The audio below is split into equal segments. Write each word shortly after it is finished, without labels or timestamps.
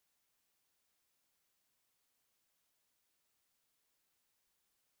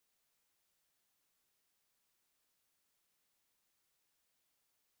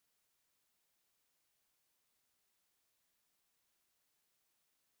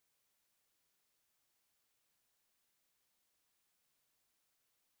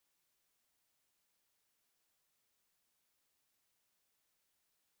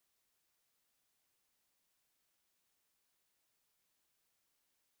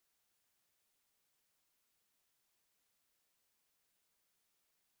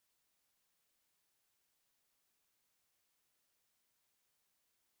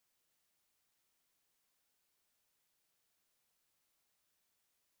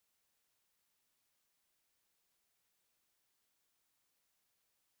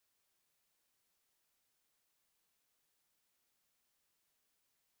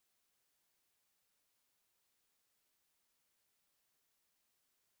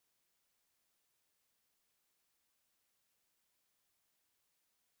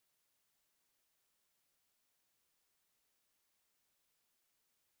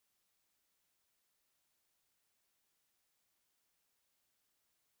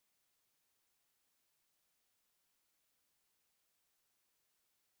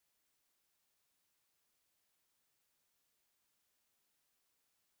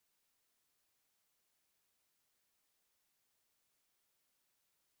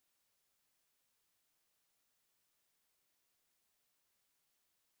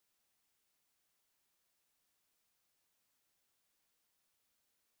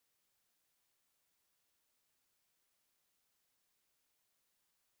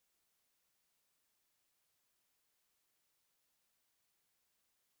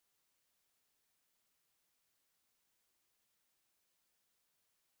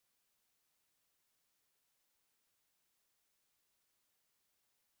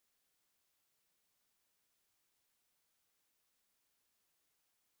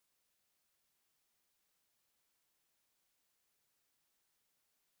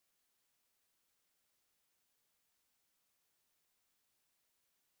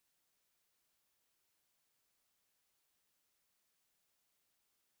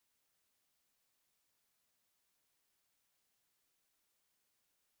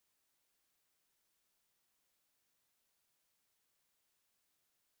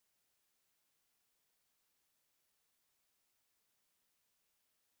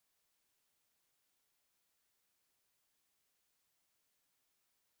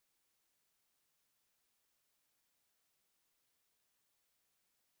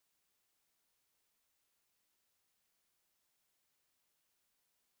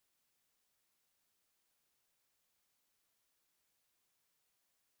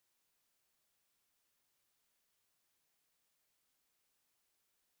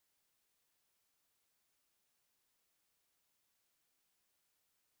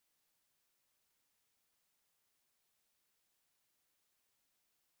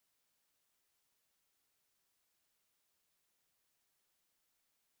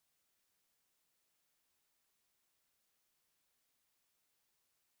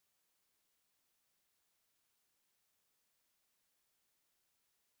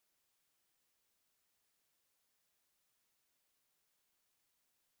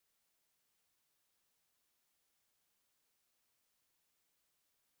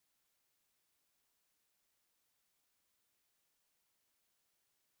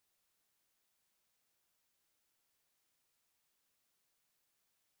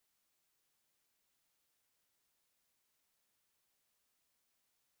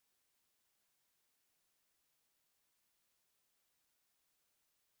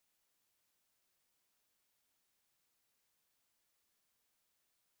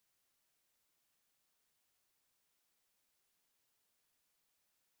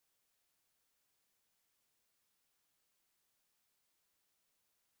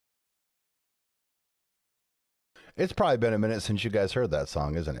It's probably been a minute since you guys heard that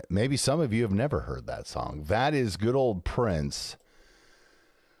song, isn't it? Maybe some of you have never heard that song. That is good old Prince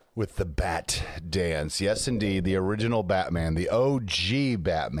with the Bat Dance. Yes, indeed. The original Batman, the OG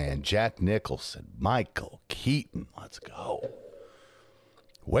Batman, Jack Nicholson, Michael Keaton. Let's go.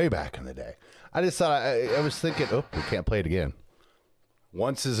 Way back in the day. I just thought, I was thinking, oh, we can't play it again.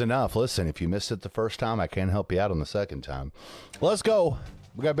 Once is enough. Listen, if you missed it the first time, I can't help you out on the second time. Let's go.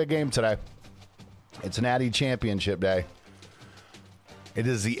 We got a big game today. It's Natty Championship Day. It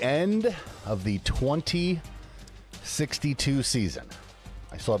is the end of the 2062 season.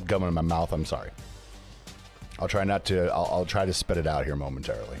 I still have gum in my mouth. I'm sorry. I'll try not to. I'll try to spit it out here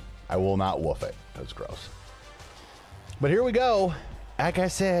momentarily. I will not woof it. That's gross. But here we go. Like I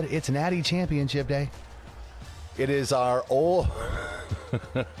said, it's Natty Championship Day. It is our old...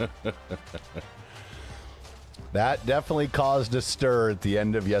 That definitely caused a stir at the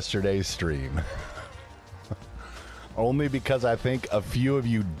end of yesterday's stream. Only because I think a few of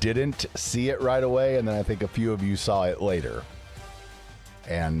you didn't see it right away, and then I think a few of you saw it later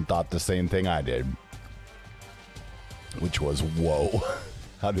and thought the same thing I did, which was, whoa,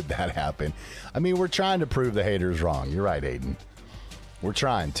 how did that happen? I mean, we're trying to prove the haters wrong. You're right, Aiden. We're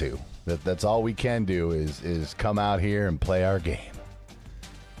trying to. That's all we can do is come out here and play our game.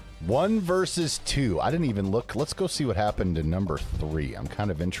 1 versus 2. I didn't even look. Let's go see what happened in number 3. I'm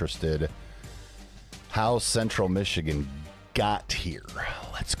kind of interested how Central Michigan got here.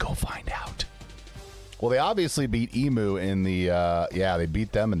 Let's go find out. Well, they obviously beat Emu in the, yeah, they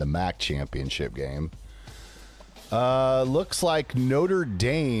beat them in the MAC championship game. Looks like Notre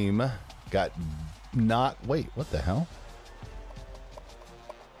Dame got not, wait, what the hell?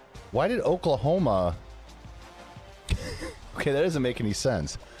 Why did Oklahoma, okay, that doesn't make any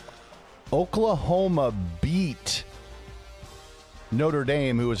sense. Oklahoma beat Notre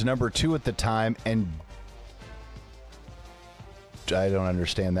Dame, who was number 2 at the time, and I don't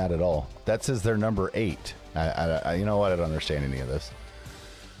understand that at all. That says they're number 8. I you know what? I don't understand any of this.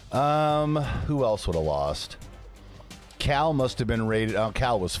 Who else would have lost? Cal must have been rated. Oh,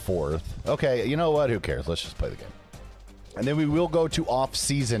 Cal was 4th. Okay, you know what? Who cares? Let's just play the game. And then we will go to off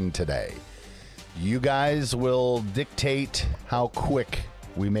season today. You guys will dictate how quick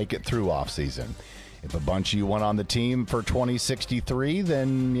we make it through off season. If a bunch of you went on the team for 2063,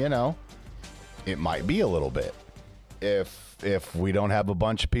 then, you know, it might be a little bit. If we don't have a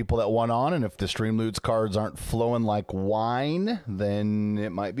bunch of people that went on, and if the Streamloots cards aren't flowing like wine, then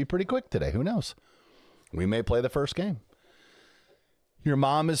it might be pretty quick today. Who knows? We may play the first game. Your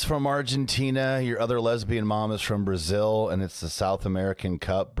mom is from Argentina. Your other lesbian mom is from Brazil, and it's the South American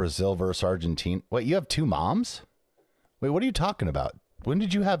Cup, Brazil versus Argentina. Wait, you have 2 moms? Wait, what are you talking about? When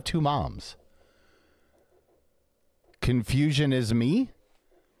did you have 2 moms? Confusion is me?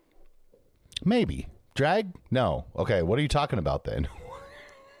 Maybe. Drag? No. Okay, what are you talking about then?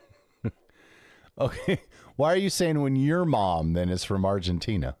 Okay, why are you saying when your mom then is from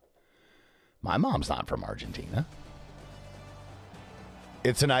Argentina? My mom's not from Argentina.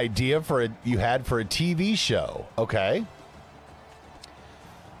 It's an idea for you had for a TV show. Okay.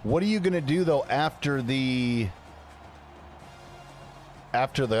 What are you going to do though after the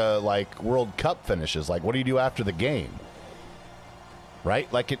like World Cup finishes? Like, what do you do after the game?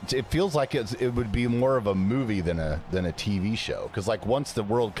 Right? Like it feels like it would be more of a movie than a TV show. Because like once the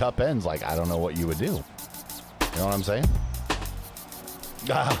World Cup ends, like I don't know what you would do. You know what I'm saying?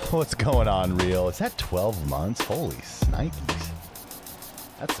 What's going on, Real? Is that 12 months? Holy snikes.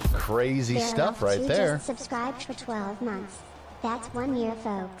 That's some crazy stuff right there. Just subscribed for 12 months. That's 1 year,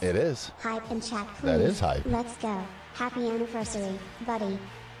 folks. It is. Hype and chat, please. That is hype. Let's go. Happy anniversary, buddy.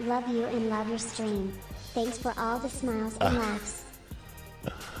 Love you and love your stream. Thanks for all the smiles and laughs.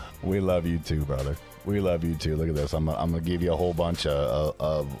 We love you too, brother. We love you too. Look at this. I'm gonna give you a whole bunch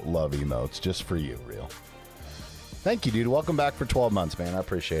of love emotes just for you, Real. Thank you, dude. Welcome back for 12 months, man. I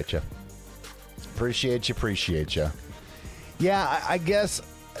appreciate you. Appreciate you. Yeah, I guess,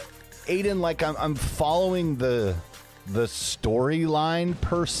 Aiden, like I'm following the storyline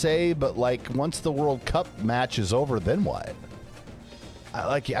per se, but like once the World Cup match is over, then what?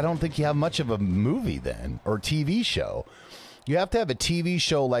 I don't think you have much of a movie then or TV show. You have to have a TV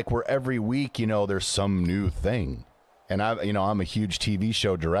show like where every week, you know, there's some new thing. And I'm a huge TV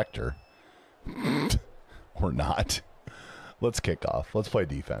show director. Or not. Let's kick off. Let's play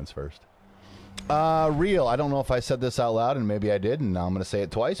defense first. Real, I don't know if I said this out loud, and maybe I did, and now I'm going to say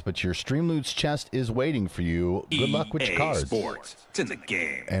it twice, but your Streamloots chest is waiting for you. Good luck with your cards. Sports. It's in the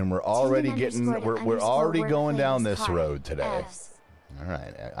game. And we're already we're already going down this road today. All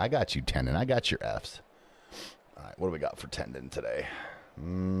right, I got you, Tendon. I got your Fs. All right, what do we got for Tendon today?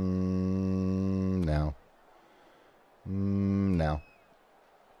 No. No.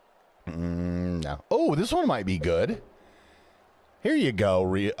 No. Oh, this one might be good. Here you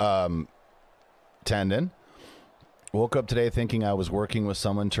go, Tendon. Woke up today thinking I was working with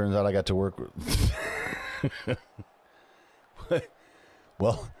someone. Turns out I got to work with...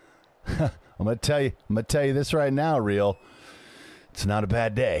 Well, I'm gonna tell you this right now, Real. It's not a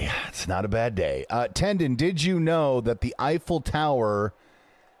bad day. It's not a bad day. Tendon, did you know that the Eiffel Tower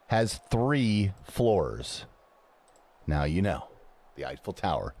has 3 floors? Now you know. The Eiffel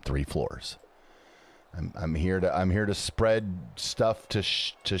Tower, 3 floors. I'm here to spread stuff to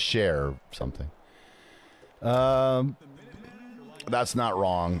share something. That's not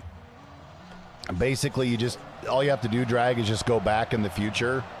wrong. Basically, all you have to do, Drag, is just go back in the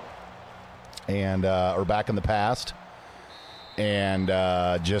future and or back in the past and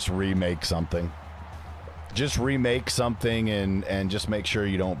just remake something. Just remake something and just make sure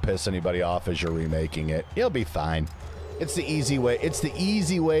you don't piss anybody off as you're remaking it. You'll be fine. It's the easy way. It's the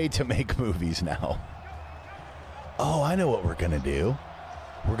easy way to make movies now. Oh, I know what we're going to do.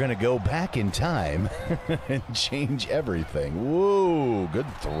 We're going to go back in time and change everything. Whoa, good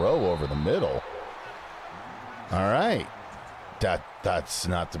throw over the middle. All right. That's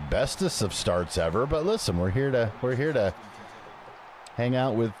not the bestest of starts ever, but listen, we're here to hang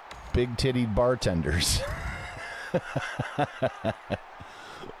out with big-tittied bartenders.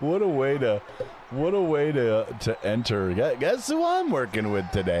 What a way to enter. Guess who I'm working with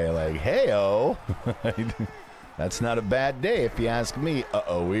today? Like, hey-oh. That's not a bad day if you ask me.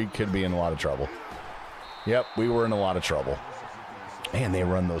 Uh-oh, we could be in a lot of trouble. Yep, we were in a lot of trouble. Man, they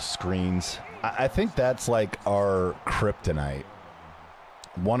run those screens. I think that's like our kryptonite.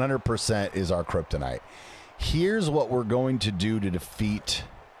 100% is our kryptonite. Here's what we're going to do to defeat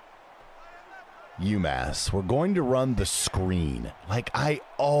UMass. We're going to run the screen. Like, I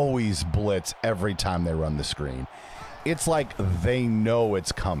always blitz every time they run the screen. It's like they know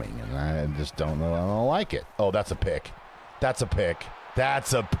it's coming, and I just don't know. I don't like it. Oh, that's a pick. That's a pick.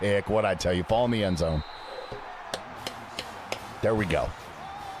 That's a pick. What'd I tell you? Fall in the end zone. There we go.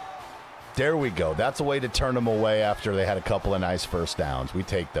 There we go. That's a way to turn them away after they had a couple of nice first downs. We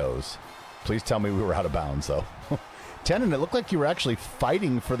take those. Please tell me we were out of bounds, though. Tendon, it looked like you were actually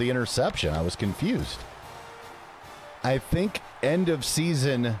fighting for the interception. I was confused. I think end of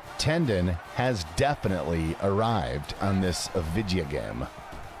season Tendon has definitely arrived on this video game. A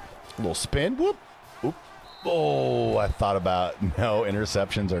little spin. Whoop. Whoop. Oh, I thought about no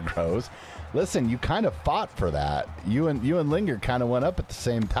interceptions or grows. Listen, you kind of fought for that. You and Linger kind of went up at the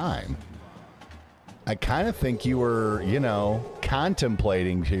same time. I kind of think you were,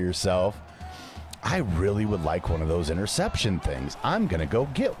 contemplating to yourself, I really would like one of those interception things. I'm going to go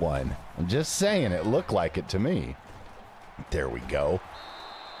get one. I'm just saying, it looked like it to me. There we go.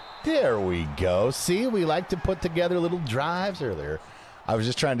 There we go. See, we like to put together little drives earlier. I was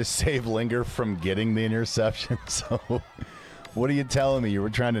just trying to save Linger from getting the interception. So what are you telling me? You were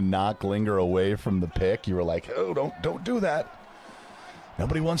trying to knock Linger away from the pick. You were like, oh, don't do that.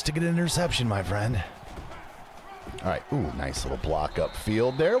 Nobody wants to get an interception, my friend. All right. Ooh, nice little block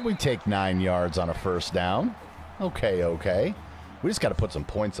upfield there. We take 9 yards on a first down. Okay. We just got to put some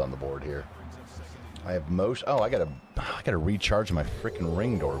points on the board here. I have motion. Oh, I gotta recharge my freaking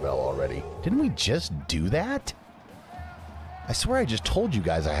Ring doorbell already. Didn't we just do that? I swear I just told you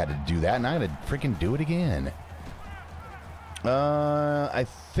guys I had to do that, and I had to freaking do it again. I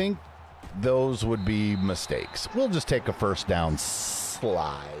think those would be mistakes. We'll just take a first down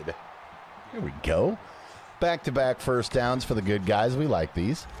slide. There we go. Back-to-back first downs for the good guys. We like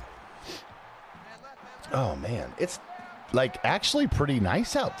these. Oh, man. It's, actually pretty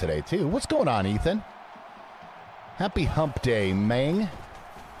nice out today, too. What's going on, Ethan? Happy hump day, Mang.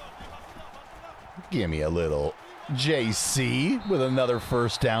 Give me a little JC with another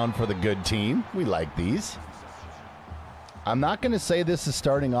first down for the good team. We like these. I'm not going to say this is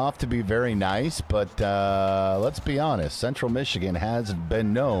starting off to be very nice, but let's be honest. Central Michigan has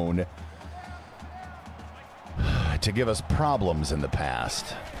been known to give us problems in the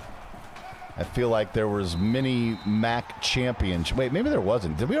past. I feel like there was many MAC championship. Wait, maybe there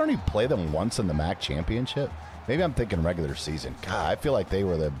wasn't. Did we already play them once in the MAC championship? Maybe I'm thinking regular season. God, I feel like they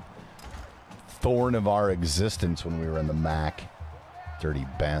were the thorn of our existence when we were in the MAC. Dirty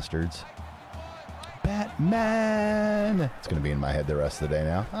bastards. Batman. It's going to be in my head the rest of the day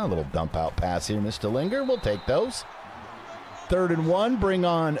now. A little dump out pass here, Mr. Linger. We'll take those. 3rd and 1. Bring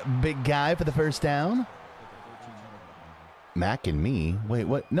on big guy for the first down. Mac and me. Wait,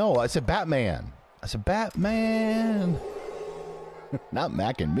 what? No, I said Batman. I said Batman. Not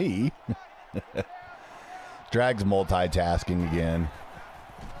Mac and me. Drag's multitasking again.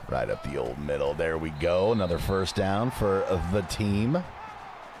 Right up the old middle. There we go. Another first down for the team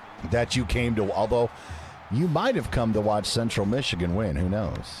that you came to. Although you might have come to watch Central Michigan win. Who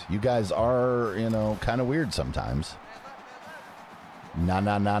knows? You guys are, kind of weird sometimes. Na.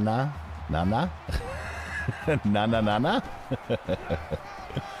 Na, na, na.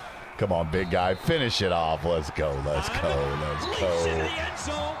 Come on, big guy. Finish it off. Let's go. Let's go. Let's go. Into the end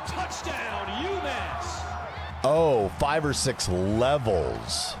zone. Touchdown, UMass. Oh, 5 or 6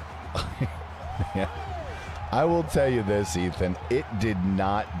 levels. Yeah. I will tell you this, Ethan. It did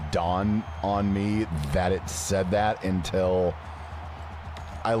not dawn on me that it said that until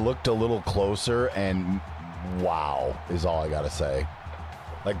I looked a little closer, and wow is all I got to say.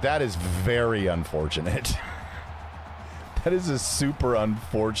 Like, that is very unfortunate. That is a super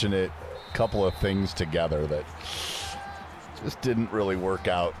unfortunate couple of things together that just didn't really work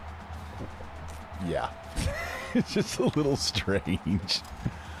out. Yeah. It's just a little strange.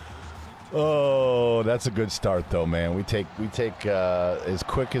 Oh, that's a good start, though, man. We take as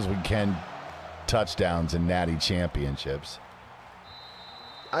quick as we can touchdowns in Natty championships.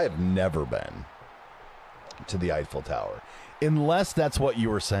 I have never been to the Eiffel Tower, unless that's what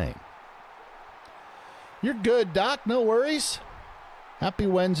you were saying. You're good, Doc. No worries. Happy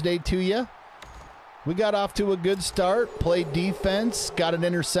Wednesday to you. We got off to a good start, played defense, got an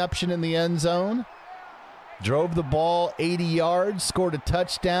interception in the end zone, drove the ball 80 yards, scored a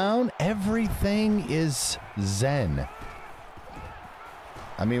touchdown. Everything is zen.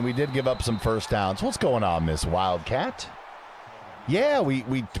 I mean, we did give up some first downs. What's going on, Miss Wildcat? Yeah, we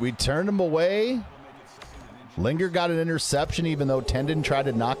turned him away. Linger got an interception, even though Tendon tried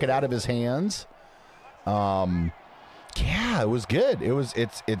to knock it out of his hands. Yeah, it was good.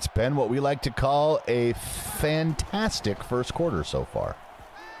 It's been what we like to call a fantastic first quarter so far.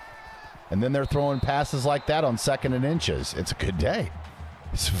 And then they're throwing passes like that on 2nd and inches. It's a good day.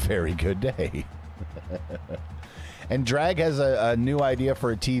 It's a very good day. And Drag has a new idea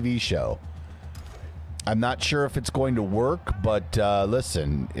for a TV show. I'm not sure if it's going to work, but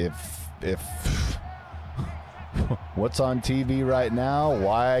listen, if what's on TV right now,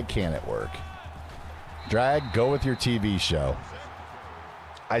 why can't it work? Drag, go with your TV show.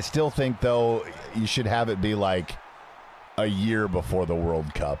 I still think, though, you should have it be like a year before the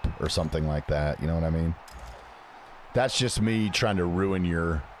World Cup or something like that. You know what I mean? That's just me trying to ruin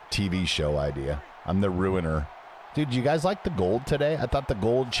your TV show idea. I'm the ruiner. Dude, you guys like the gold today? I thought the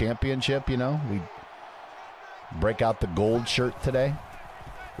gold championship, we break out the gold shirt today.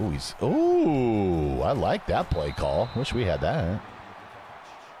 Ooh, I like that play call. Wish we had that.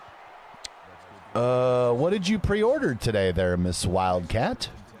 What did you pre-order today there, Miss Wildcat?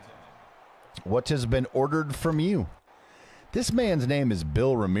 What has been ordered from you? This man's name is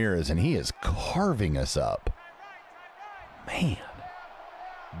Bill Ramirez, and he is carving us up. Man.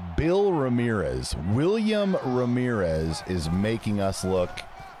 Bill Ramirez. William Ramirez is making us look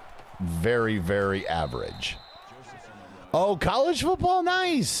very, very average. Oh, college football?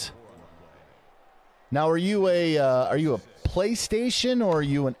 Nice. Now, are you a PlayStation or are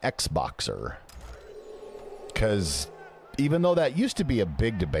you an Xboxer? Because even though that used to be a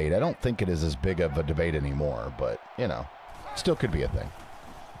big debate, I don't think it is as big of a debate anymore. But, still could be a thing.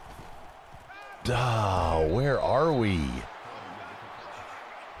 Oh, where are we?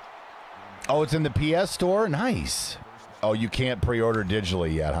 Oh, it's in the PS Store? Nice. Oh, you can't pre-order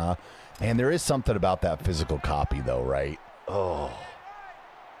digitally yet, huh? Man, there is something about that physical copy, though, right? Oh.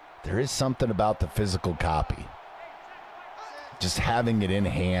 There is something about the physical copy. Just having it in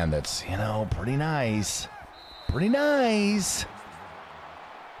hand that's, pretty nice. Pretty nice.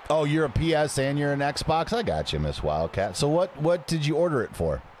 Oh, you're a PS and you're an Xbox? I got you, Miss Wildcat. So what did you order it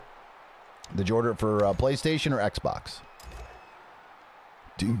for? Did you order it for PlayStation or Xbox?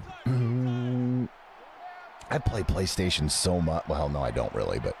 Dude, I play PlayStation so much. Well, no, I don't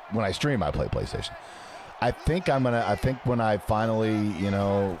really, but when I stream, I play PlayStation. I think when I finally,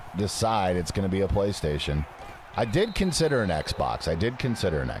 decide it's going to be a PlayStation. I did consider an Xbox.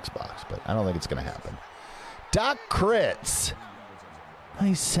 But I don't think it's going to happen. Doc Crits.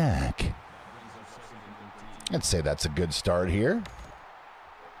 Nice sack. I'd say that's a good start here.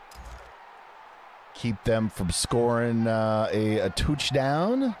 Keep them from scoring a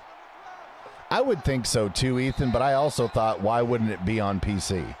touchdown. I would think so too, Ethan, but I also thought, why wouldn't it be on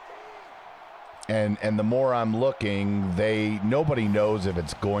PC? And the more I'm looking, nobody knows if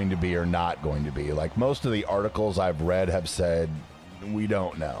it's going to be or not going to be. Like, most of the articles I've read have said, we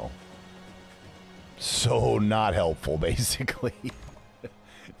don't know. So not helpful, basically.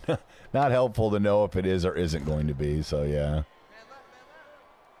 Not helpful to know if it is or isn't going to be, so yeah.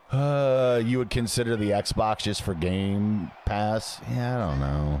 You would consider the Xbox just for Game Pass? Yeah, I don't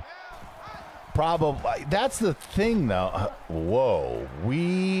know. Probably. That's the thing, though. Whoa.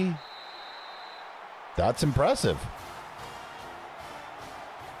 That's impressive.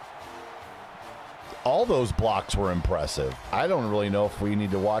 All those blocks were impressive. I don't really know if we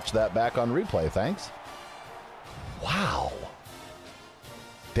need to watch that back on replay. Thanks. Wow.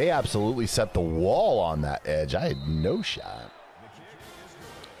 They absolutely set the wall on that edge. I had no shot.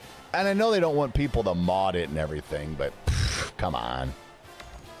 And I know they don't want people to mod it and everything, but come on.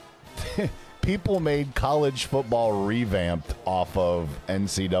 People made college football revamped off of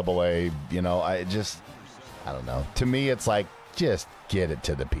NCAA. You know, I don't know. To me, it's like, just get it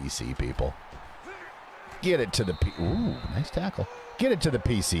to the PC, people. Get it to the Ooh, nice tackle. Get it to the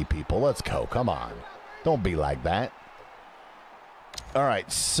PC, people. Let's go. Come on. Don't be like that. All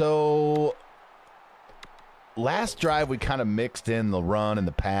right, so last drive we kind of mixed in the run and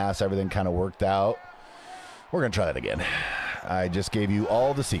the pass. Everything kind of worked out. We're going to try that again. I just gave you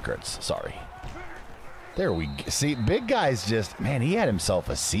all the secrets. Sorry. There we go. See, big guy's just, man, he had himself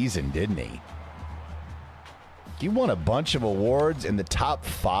a season, didn't he? He won a bunch of awards in the top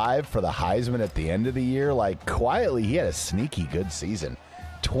 5 for the Heisman at the end of the year. Like, quietly, he had a sneaky good season.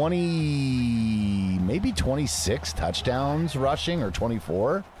 20, maybe 26 touchdowns rushing, or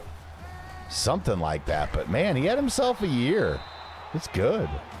 24. Something like that. But, man, he had himself a year. It's good.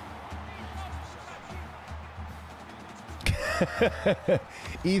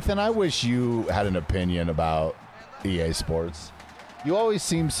 Ethan, I wish you had an opinion about EA Sports. You always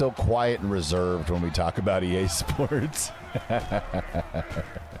seem so quiet and reserved when we talk about EA Sports.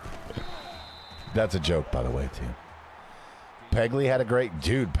 That's a joke, by the way, too. Pegley had a great...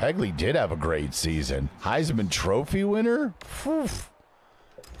 Dude, Pegley did have a great season. Heisman Trophy winner? Whew.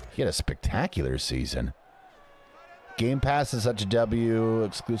 He had a spectacular season. Game Pass is such a W.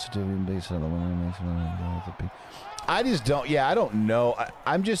 Exclusive to based on the... I just don't... Yeah, I don't know.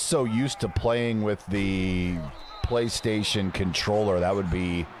 I'm just so used to playing with the PlayStation controller. That would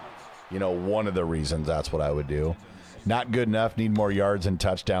be, you know, one of the reasons that's what I would do. Not good enough. Need more yards and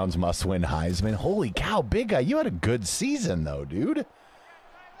touchdowns. Must win Heisman. Holy cow, big guy. You had a good season, though, dude.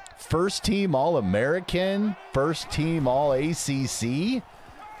 First team All-American. First team All-ACC. I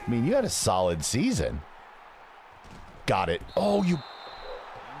mean, you had a solid season. Got it. Oh, you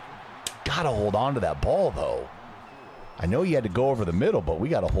got to hold on to that ball, though. I know you had to go over the middle, but we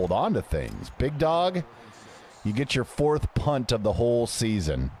got to hold on to things. Big dog, you get your 4th punt of the whole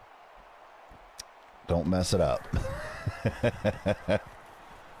season. Don't mess it up.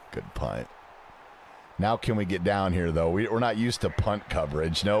 Good punt. Now can we get down here, though? We're not used to punt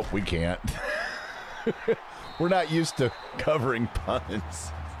coverage. Nope, we can't. We're not used to covering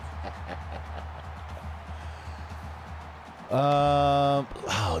punts.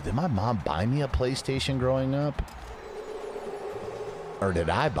 Oh, did my mom buy me a PlayStation growing up? Or did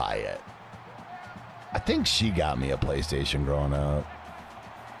I buy it? I think she got me a PlayStation growing up.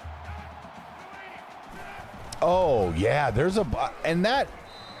 Oh, yeah, there's a... And that...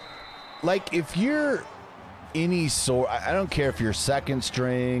 Like, if you're any sort... I don't care if you're second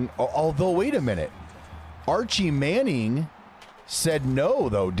string... Although, wait a minute. Archie Manning said no,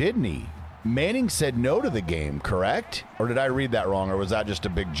 though, didn't he? Manning said no to the game, correct? Or did I read that wrong? Or was that just a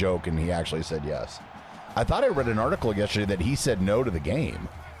big joke and he actually said yes? I thought I read an article yesterday that he said no to the game.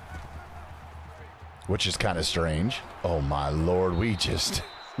 Which is kind of strange. Oh, my Lord. We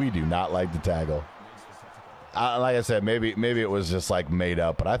do not like the tackle. Like I said, maybe it was just like made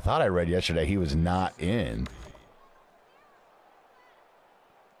up, but I thought I read yesterday he was not in.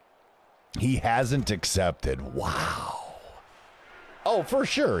 He hasn't accepted. Wow. Oh, for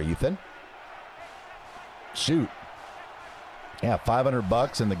sure, Ethan. Shoot. Yeah,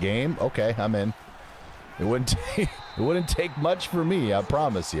 $500 in the game. Okay, I'm in. It wouldn't take much for me, I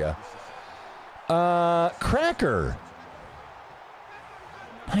promise you. Cracker.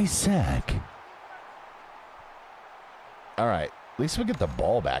 Nice sack. All right, at least we get the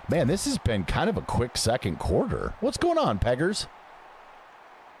ball back. Man, this has been kind of a quick second quarter. What's going on, Peggers?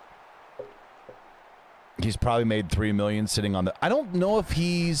 He's probably made $3 million sitting on the... I don't know if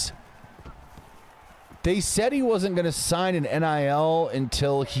he's... They said he wasn't going to sign an NIL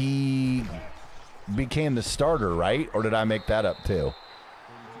until he became the starter, right? Or did I make that up too?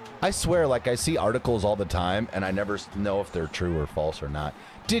 I swear, like, I see articles all the time, and I never know if they're true or false or not.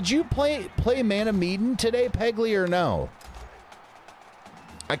 Did you play Manameden today, Pegley, or no?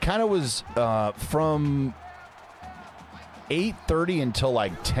 I kind of was from 8:30 until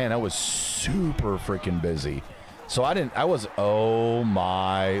like 10. I was super freaking busy. So oh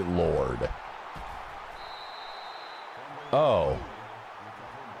my Lord. Oh.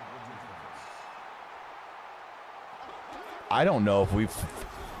 I don't know if we've...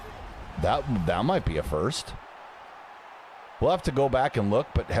 That might be a first. We'll have to go back and look,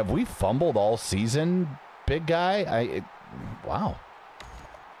 but have we fumbled all season, big guy? Wow.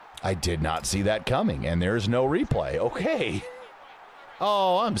 I did not see that coming, and there's no replay. Okay.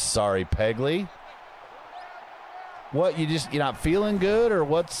 Oh, I'm sorry, Pegley. What, you're not feeling good, or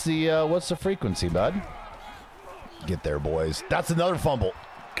what's the frequency, bud? Get there, boys. That's another fumble.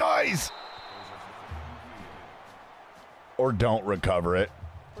 Guys! Or don't recover it.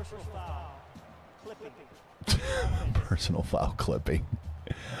 Personal foul. Clipping. Personal foul clipping.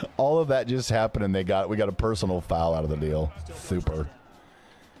 All of that just happened, and we got a personal foul out of the deal. Super.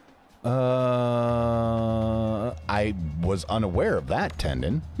 I was unaware of that,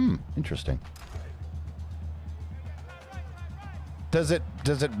 Tendon. Interesting. Does it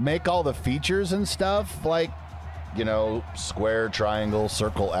make all the features and stuff, like, square, triangle,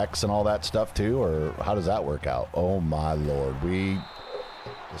 circle, X, and all that stuff too, or how does that work out? Oh my Lord, we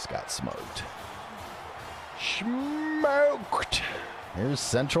just got smoked. Smoked. Here's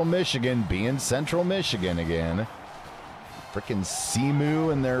Central Michigan being Central Michigan again. Frickin'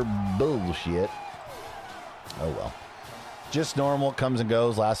 Simu and their bullshit. Oh well. Just normal, comes and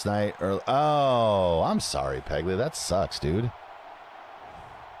goes last night. Oh, I'm sorry, Pegley. That sucks, dude.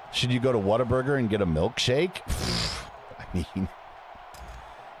 Should you go to Whataburger and get a milkshake? I mean,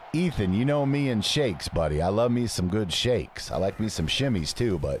 Ethan, you know me and shakes, buddy. I love me some good shakes. I like me some shimmies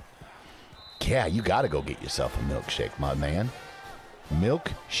too, but yeah, you got to go get yourself a milkshake, my man.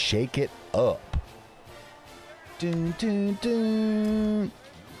 Milkshake it up. Dun, dun, dun.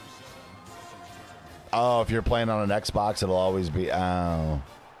 Oh, if you're playing on an Xbox, it'll always be... Oh.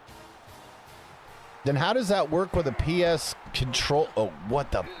 Then how does that work with a PS control? Oh,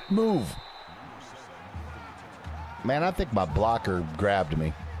 what the move? Man, I think my blocker grabbed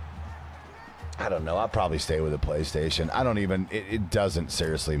me. I don't know. I'll probably stay with the PlayStation. I don't even... It doesn't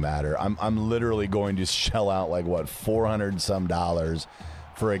seriously matter. I'm literally going to shell out like, what, $400 some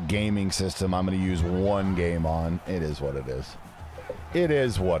for a gaming system I'm going to use one game on. It is what it is. It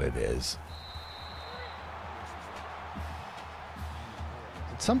is what it is.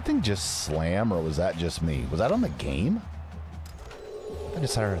 Did something just slam, or was that just me? Was that on the game? I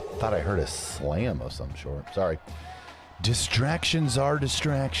just thought I heard a slam of some sort. Sorry. Distractions are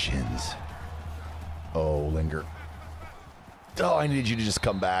distractions. Oh, linger. Oh, I need you to just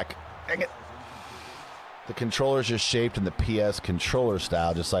come back. Dang it. The controller's just shaped in the PS controller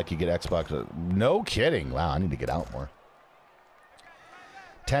style, just like you get Xbox. No kidding. Wow, I need to get out more.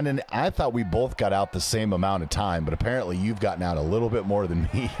 Tendon, I thought we both got out the same amount of time, but apparently you've gotten out a little bit more than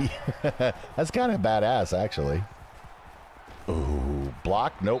me. That's kind of badass, actually. Ooh,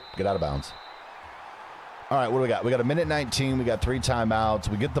 block. Nope, get out of bounds. All right, what do we got? We got a minute 19. We got 3 timeouts.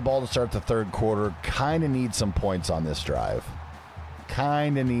 We get the ball to start the third quarter. Kind of need some points on this drive.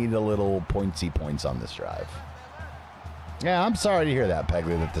 Kind of need a little points on this drive. Yeah, I'm sorry to hear that,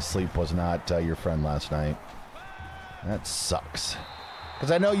 Pegley, that the sleep was not your friend last night. That sucks.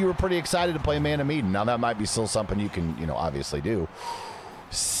 Because I know you were pretty excited to play Man of Medan. Now, that might be still something you can, obviously do.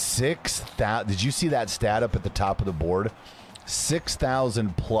 6,000. Did you see that stat up at the top of the board?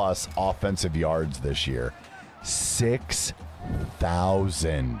 6,000 plus offensive yards this year.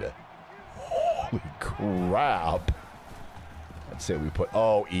 6,000. Holy crap. Let's say we put...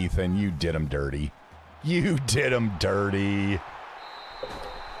 Oh, Ethan, you did him dirty. You did him dirty.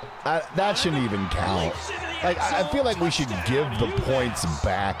 That shouldn't even count. Like, I feel like we should give the points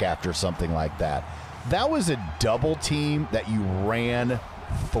back after something like that. That was a double team that you ran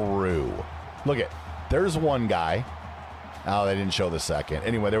through. Look at, there's one guy. Oh, they didn't show the second.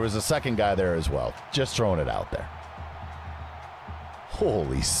 Anyway, there was a second guy there as well. Just throwing it out there.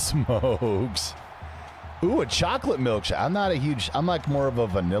 Holy smokes. Ooh, a chocolate milkshake. I'm like more of a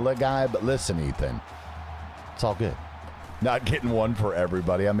vanilla guy, but listen, Ethan, it's all good. Not getting one for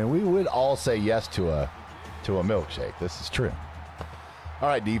everybody. I mean, we would all say yes to a milkshake. This is true. All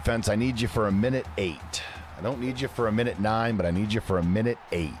right, defense, I need you for a minute 8. I don't need you for a minute 9, but I need you for a minute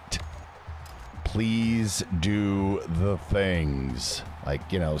 8. Please do the things like,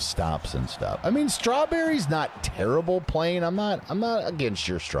 stops and stuff. I mean, Strawberry's not terrible playing. I'm not against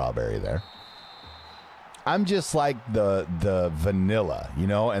your Strawberry there. I'm just like the vanilla,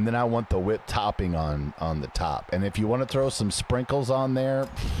 and then I want the whipped topping on the top. And if you want to throw some sprinkles on there,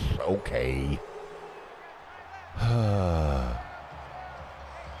 okay.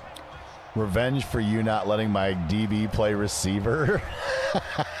 Revenge for you not letting my DB play receiver.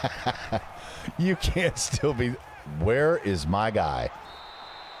 You can't still be... Where is my guy?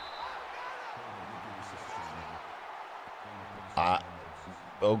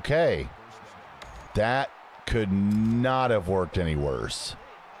 Okay. That could not have worked any worse.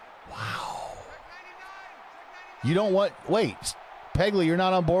 Wow. You don't want, wait, Pegley, you're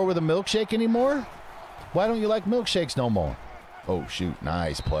not on board with a milkshake anymore? Why don't you like milkshakes no more? Oh, shoot,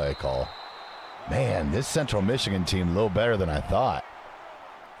 nice play call. Man, this Central Michigan team a little better than I thought.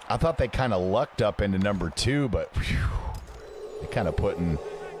 I thought they kind of lucked up into number 2, but whew, they kind of putting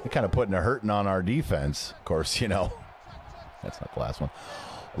a hurting on our defense. Of course, you know, that's not the last one.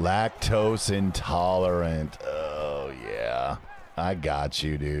 Lactose intolerant. Oh, yeah. I got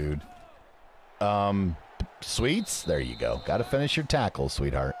you, dude. Sweets? There you go. Got to finish your tackle,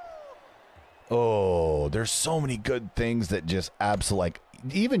 sweetheart. Oh, there's so many good things that just absolutely, like,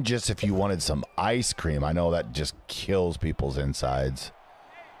 even just if you wanted some ice cream, I know that just kills people's insides.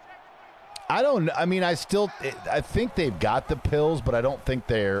 I think they've got the pills, but I don't think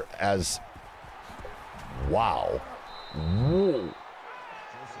they're as, wow. Whoa.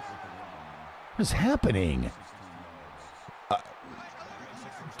 What is happening?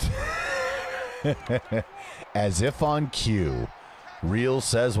 As if on cue, Real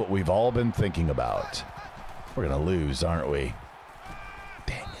says what we've all been thinking about. We're going to lose, aren't we?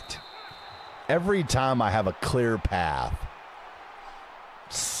 Dang it. Every time I have a clear path,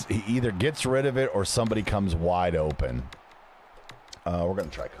 he either gets rid of it or somebody comes wide open. We're going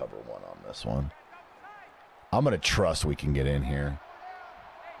to try cover 1 on this one. I'm going to trust we can get in here.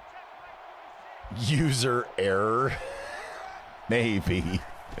 User error. Maybe.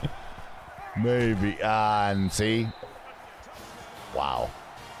 Maybe. And see? Wow.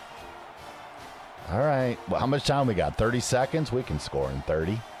 All right. Well, how much time we got? 30 seconds? We can score in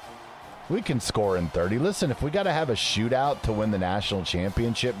 30. We can score in 30. Listen, if we got to have a shootout to win the national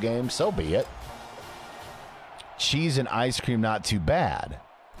championship game, so be it. Cheese and ice cream, not too bad.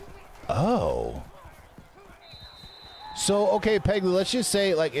 Oh. So, okay, Pegley, let's just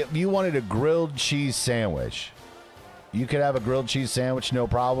say, like, if you wanted a grilled cheese sandwich, you could have a grilled cheese sandwich, no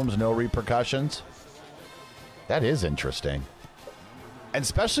problems, no repercussions. That is interesting. And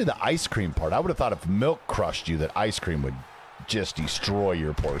especially the ice cream part. I would have thought if milk crushed you, that ice cream would just destroy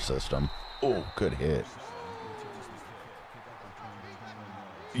your poor system. Oh, good hit.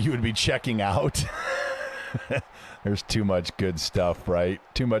 You would be checking out. There's too much good stuff, right?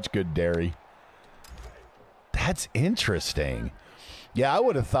 Too much good dairy. That's interesting. Yeah, I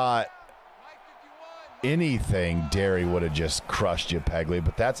would have thought anything dairy would have just crushed you, Pegley,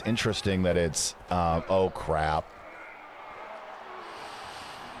 but that's interesting that it's, oh, crap.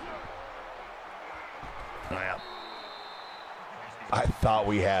 I thought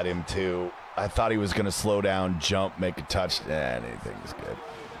we had him, too. I thought he was going to slow down, jump, make a touchdown. Anything's good.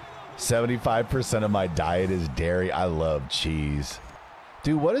 75% of my diet is dairy. I love cheese.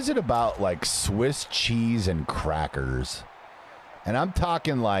 Dude, what is it about, like, Swiss cheese and crackers? And I'm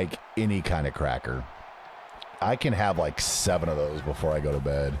talking, like, any kind of cracker. I can have, like, 7 of those before I go to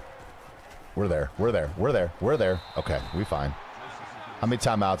bed. We're there. We're there. We're there. We're there. Okay, we fine. How many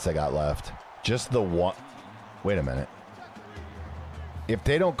timeouts they got left? Just the one. Wait a minute. If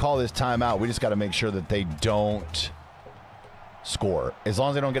they don't call this timeout, we just got to make sure that they don't score. As long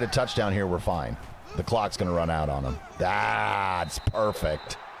as they don't get a touchdown here, we're fine. The clock's going to run out on them. That's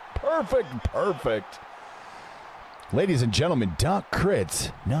perfect. Perfect, perfect. Ladies and gentlemen, Doc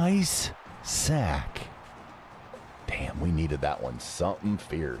Crits. Nice sack. Damn, we needed that one. Something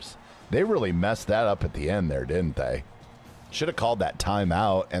fierce. They really messed that up at the end there, didn't they? Should have called that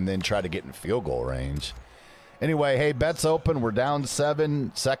timeout and then tried to get in field goal range. Anyway, hey, bets open. We're down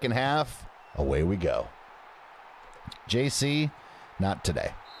 7, second half. Away we go. JC, not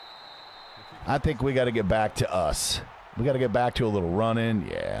today. I think we got to get back to us. We got to get back to a little running.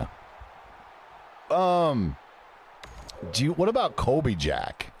 Yeah. What about Kobe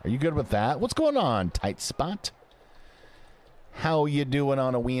Jack? Are you good with that? What's going on, tight spot? How you doing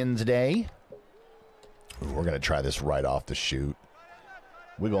on a Wednesday? Ooh, we're going to try this right off the shoot.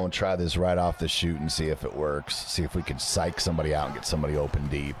 We're going to try this right off the shoot and see if it works. See if we can psych somebody out and get somebody open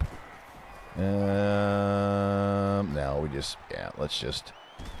deep. No, let's just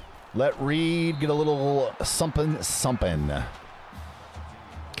let Reed get a little something.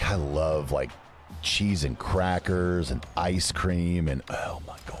 I love, like, cheese and crackers and ice cream and, oh,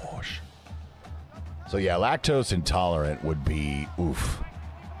 my gosh. So, yeah, lactose intolerant would be, oof.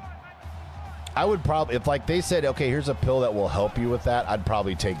 I would probably, if, like, they said, okay, here's a pill that will help you with that, I'd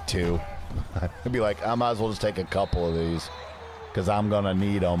probably take 2. I'd be like, I might as well just take a couple of these because I'm going to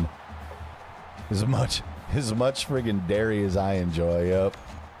need them. As much friggin' dairy as I enjoy, yep.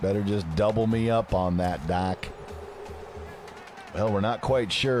 Better just double me up on that, Doc. Well, we're not quite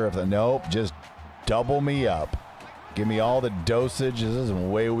sure if nope, just double me up. Give me all the dosages and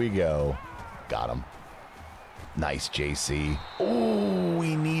away we go. Got him. Nice, JC. Oh,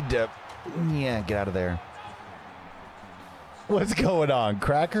 we need to... Yeah, get out of there. What's going on,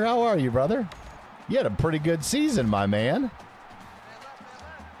 Cracker? How are you, brother? You had a pretty good season, my man.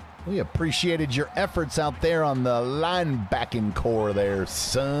 We appreciated your efforts out there on the linebacking core there,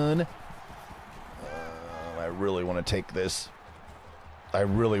 son. I really want to take this. I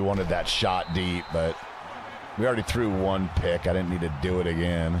really wanted that shot deep, but we already threw one pick. I didn't need to do it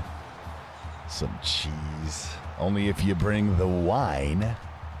again. Some cheese. Only if you bring the wine.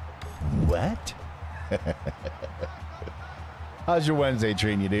 What? How's your Wednesday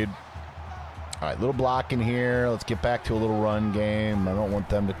treating you, dude? All right, little block in here. Let's get back to a little run game. I don't want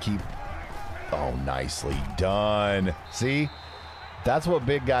them to keep... Oh, nicely done. See? That's what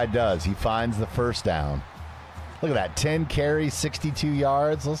big guy does. He finds the first down. Look at that. 10 carries, 62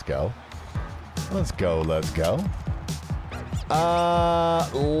 yards. Let's go. Let's go. Let's go.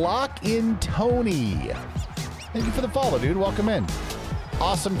 Lock in Tony. Thank you for the follow, dude. Welcome in.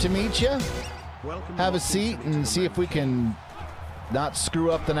 Awesome to meet you. Have a seat and see if we can not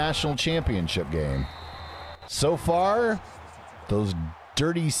screw up the national championship game. So far, those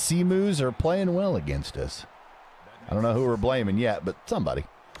dirty Seamoos are playing well against us. I don't know who we're blaming yet, but somebody.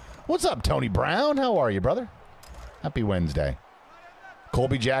 What's up, Tony Brown? How are you, brother? Happy Wednesday.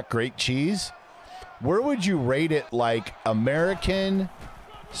 Colby Jack, great cheese. Where would you rate it, like American,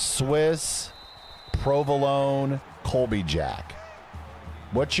 Swiss, provolone, Colby Jack?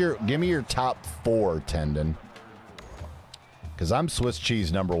 Give me your top 4, Tendon. Because I'm Swiss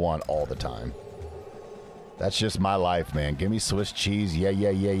cheese #1 all the time. That's just my life, man. Give me Swiss cheese.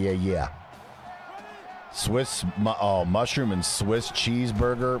 Yeah. Mushroom and Swiss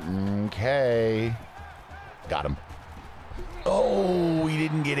cheeseburger. Okay. Got him. Oh, he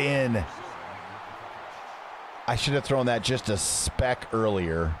didn't get in. I should have thrown that just a speck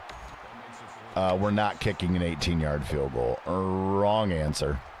earlier. We're not kicking an 18-yard field goal. Wrong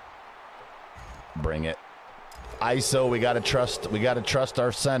answer. Bring it. ISO, we got to trust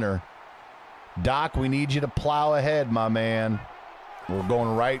our center. Doc, we need you to plow ahead, my man. We're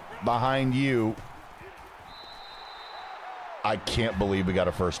going right behind you. I can't believe we got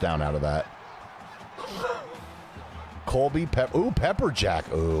a first down out of that. Colby, Pepper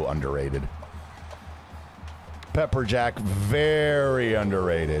Jack. Ooh, underrated. Pepper Jack, very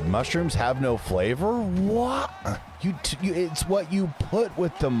underrated. Mushrooms have no flavor? What? It's what you put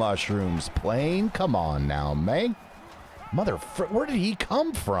with the mushrooms, plain. Come on now, man. Where did he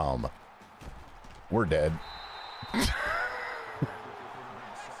come from? We're dead.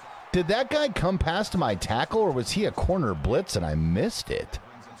 Did that guy come past my tackle, or was he a corner blitz and I missed it?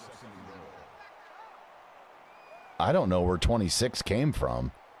 I don't know where 26 came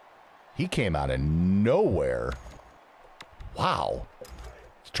from. He came out of nowhere. Wow.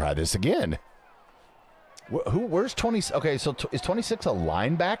 Let's try this again. Where's 20? Okay, so is 26 a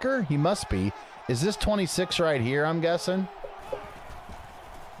linebacker? He must be. Is this 26 right here, I'm guessing?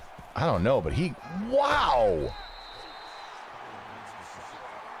 I don't know, but wow.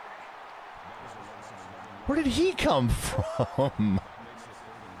 Where did he come from?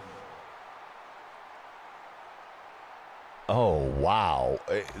 Oh, wow.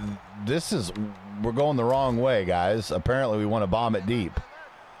 We're going the wrong way, guys. Apparently, we want to bomb it deep.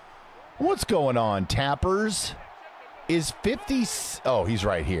 What's going on, Tappers? Is 50... Oh, he's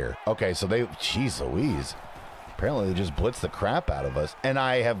right here. Okay, so Jeez Louise. Apparently, they just blitzed the crap out of us. And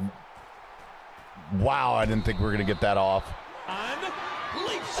I have... Wow, I didn't think we were going to get that off.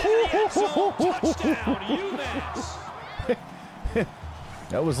 Touchdown, UMass.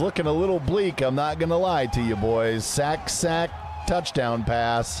 That was looking a little bleak, I'm not going to lie to you, boys. Sack, touchdown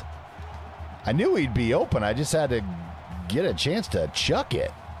pass. I knew he'd be open. I just had to get a chance to chuck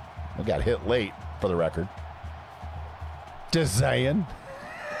it. I got hit late, for the record. Just saying.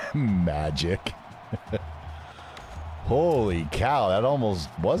 Magic. Holy cow, that almost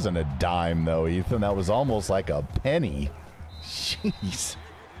wasn't a dime, though, Ethan. That was almost like a penny. Jeez.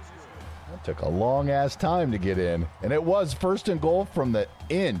 That took a long-ass time to get in. And it was first and goal from the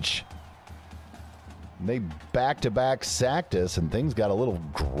inch. They back-to-back sacked us, and things got a little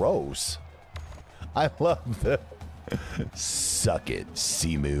gross. I love the suck it,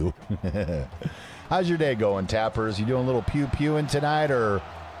 Simu. How's your day going, Tappers? You doing a little pew-pewing tonight, or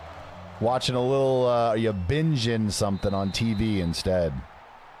watching a little, are you binging something on TV instead?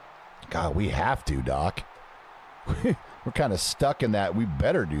 God, we have to, Doc. We're kind of stuck in that. We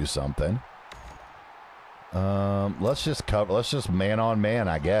better do something. Let's just man on man,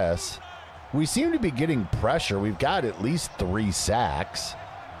 I guess. We seem to be getting pressure. We've got at least 3 sacks.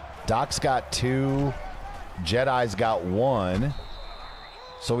 Doc's got 2. Jedi's got 1.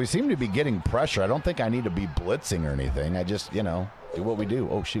 So we seem to be getting pressure. I don't think I need to be blitzing or anything. I just, you know, do what we do.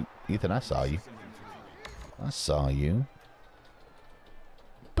 Oh, shoot. Ethan, I saw you. I saw you.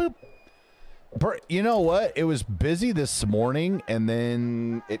 Boop. You know what? It was busy this morning, and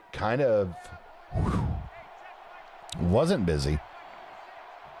then it kind of wasn't busy.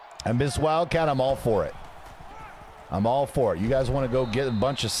 And Miss Wildcat, I'm all for it. I'm all for it. You guys want to go get a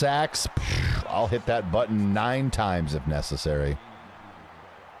bunch of sacks? I'll hit that button 9 times if necessary.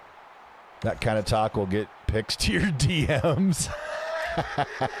 That kind of talk will get picks to your DMs.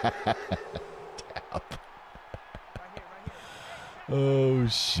 Oh,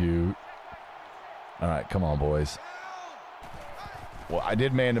 shoot. All right, come on, boys. Well, I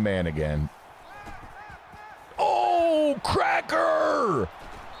did man-to-man again. Oh, cracker!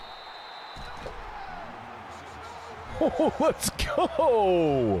 Oh, let's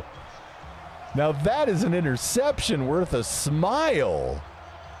go! Now that is an interception worth a smile.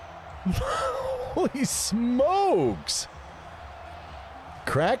 Holy smokes!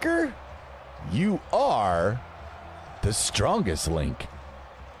 Cracker, you are the strongest link.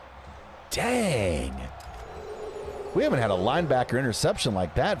 Dang. We haven't had a linebacker interception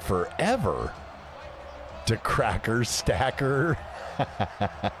like that forever. To Cracker, Stacker.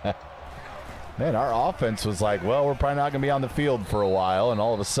 Man, our offense was like, well, we're probably not going to be on the field for a while, and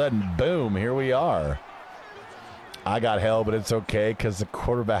all of a sudden, boom, here we are. I got hell, but it's okay because the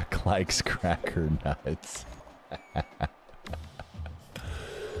quarterback likes Cracker Nuts.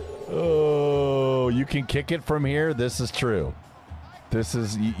 Oh, you can kick it from here? This is true. This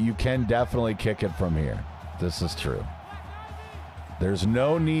is, you can definitely kick it from here. This is true. There's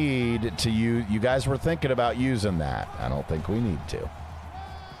no need to use, you guys were thinking about using that. I don't think we need to.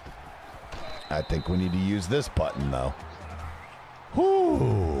 I think we need to use this button, though.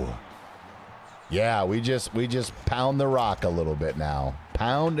 Whoo! Yeah, we just pound the rock a little bit now.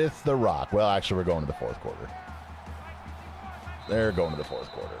 Poundeth the rock. Well, actually, we're going to the fourth quarter. They're going to the fourth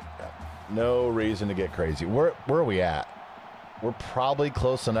quarter. Yeah. No reason to get crazy. Where are we at? We're probably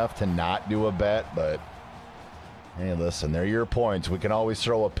close enough to not do a bet, but hey, listen, they're your points. We can always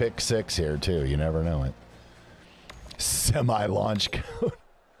throw a pick 6 here, too. You never know it. Semi-launch code.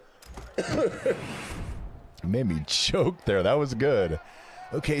 Made me choke there. That was good.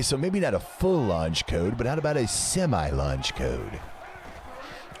 Okay, so maybe not a full launch code, but how about a semi-launch code?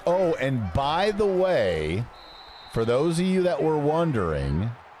 Oh, and by the way, for those of you that were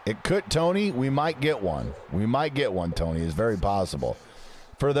wondering, it could, Tony, we might get one. We might get one, Tony. It's very possible.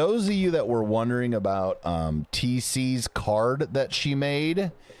 For those of you that were wondering about TC's card that she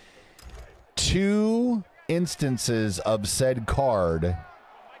made, 2 instances of said card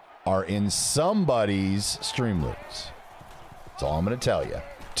are in somebody's stream loops. That's all I'm going to tell you.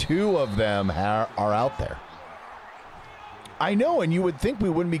 2 of them are out there. I know, and you would think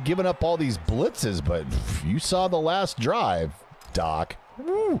we wouldn't be giving up all these blitzes, but you saw the last drive, Doc.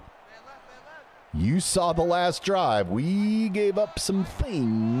 Woo. You saw the last drive. We gave up some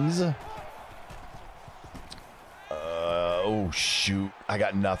things. Oh, shoot. I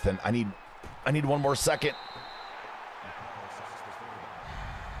got nothing. I need one more second.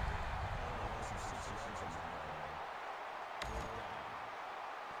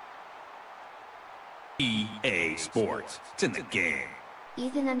 EA Sports. It's in the game.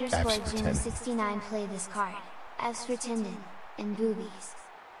 Ethan _ Jimmy 69 play this card. F's for tendon and boobies.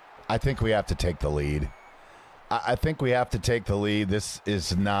 I think we have to take the lead. I think we have to take the lead. This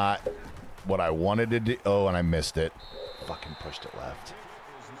is not what I wanted to do. Oh, and I missed it. Fucking pushed it left.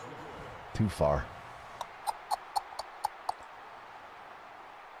 Too far.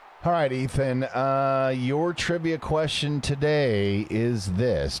 All right, Ethan. Your trivia question today is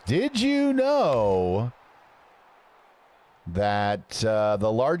this. Did you know that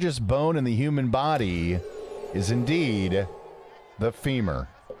the largest bone in the human body is indeed the femur?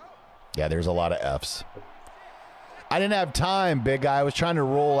 Yeah, there's a lot of F's. I didn't have time, big guy. I was trying to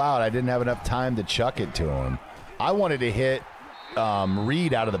roll out. I didn't have enough time to chuck it to him. I wanted to hit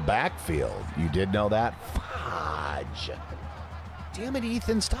Reed out of the backfield. You did know that? Fudge. Damn it,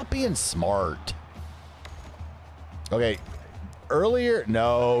 Ethan. Stop being smart. Okay. Earlier,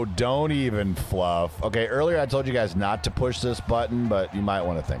 no, don't even fluff. Okay, earlier I told you guys not to push this button, but you might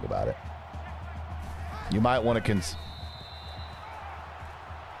want to think about it. You might want to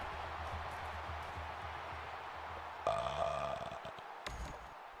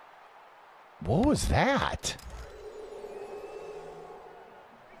what was that?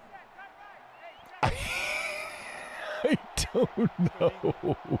 I don't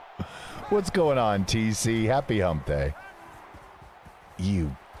know. What's going on, TC? Happy hump day.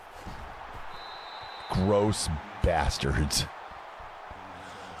 You gross bastards.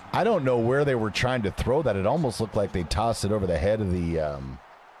 I don't know where they were trying to throw that. It almost looked like they tossed it over the head of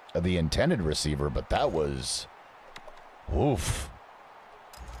the intended receiver, but that was, oof.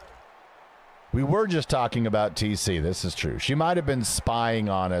 We were just talking about TC. This is true. She might have been spying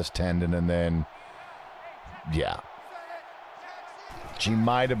on us, Tendon, and then, yeah. She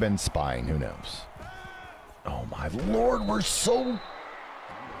might have been spying. Who knows? Oh, my Lord. We're so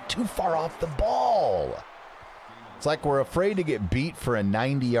too far off the ball. It's like we're afraid to get beat for a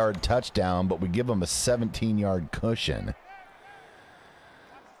 90-yard touchdown, but we give them a 17-yard cushion.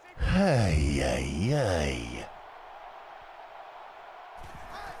 Hey, ay, ay.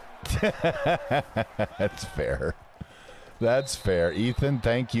 That's fair. That's fair. Ethan,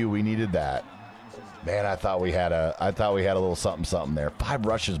 thank you. We needed that. Man, I thought we had a little something there. 5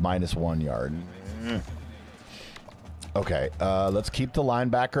 rushes minus 1 yard. Okay, let's keep the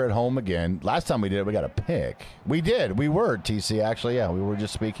linebacker at home again. Last time we did it, we got a pick. We did. We were, TC, actually. Yeah, we were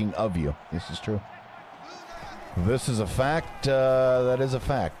just speaking of you. This is true. This is a fact. That is a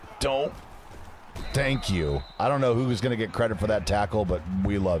fact. Don't. Thank you. I don't know who's going to get credit for that tackle, but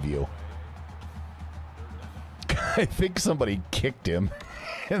we love you. I think somebody kicked him,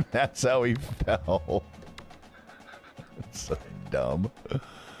 and that's how he fell. It's so dumb.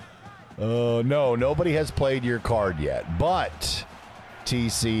 Oh, no, nobody has played your card yet. But,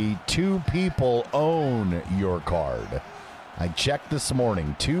 TC, 2 people own your card. I checked this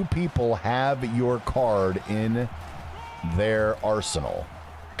morning. 2 people have your card in their arsenal.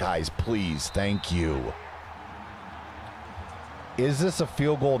 Guys, please, thank you. Is this a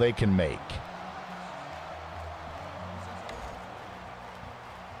field goal they can make?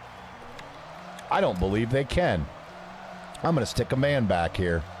 I don't believe they can. I'm going to stick a man back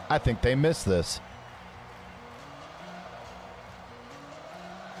here. I think they missed this.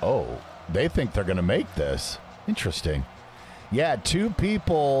 Oh, they think they're going to make this. Interesting. Yeah, 2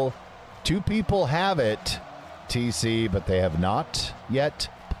 people have it, TC, but they have not yet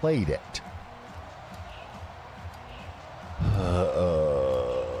played it.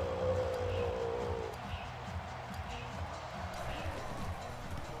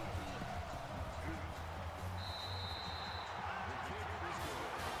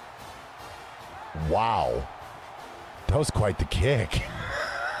 Wow. That was quite the kick.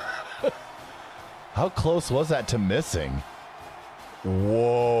 How close was that to missing?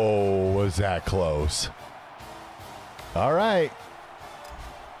 Whoa, was that close. All right.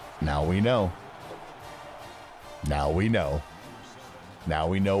 Now we know. Now we know. Now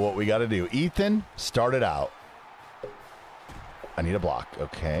we know what we got to do. Ethan, start it out. I need a block.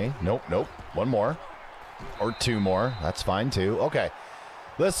 Okay. Nope, nope. 1 more. Or 2 more. That's fine, too. Okay.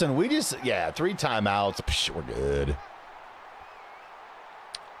 Listen, we just, 3 timeouts. Psh, we're good.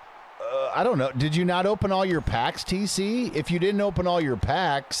 I don't know. Did you not open all your packs, TC? If you didn't open all your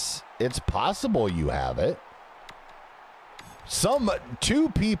packs, it's possible you have it. 2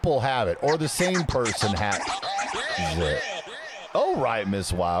 people have it, or the same person has it. Oh, right,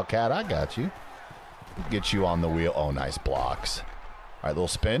 Miss Wildcat. I got you. Get you on the wheel. Oh, nice blocks. All right, little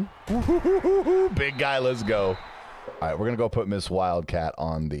spin. Big guy, let's go. All right, we're going to go put Miss Wildcat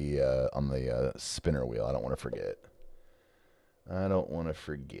on the spinner wheel. I don't want to forget. I don't want to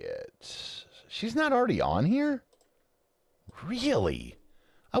forget. She's not already on here? Really?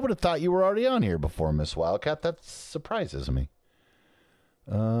 I would have thought you were already on here before, Miss Wildcat. That surprises me.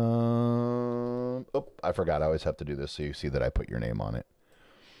 Oh, I forgot. I always have to do this so you see that I put your name on it.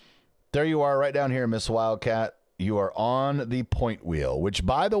 There you are right down here, Miss Wildcat. You are on the point wheel, which,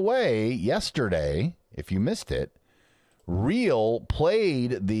 by the way, yesterday, if you missed it, Real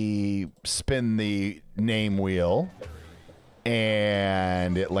played the spin the name wheel,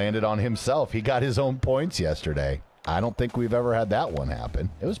 and it landed on himself. He got his own points yesterday. I don't think we've ever had that one happen.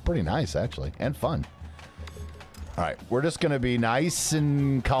 It was pretty nice, actually, and fun. All right, we're just going to be nice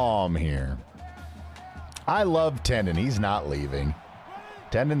and calm here. I love Tendon. He's not leaving.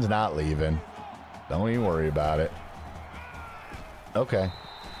 Tendon's not leaving. Don't even worry about it. Okay.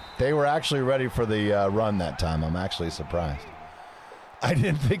 They were actually ready for the run that time. I'm actually surprised. I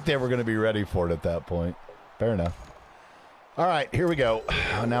didn't think they were going to be ready for it at that point. Fair enough. All right, here we go.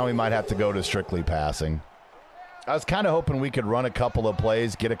 Now we might have to go to strictly passing. I was kind of hoping we could run a couple of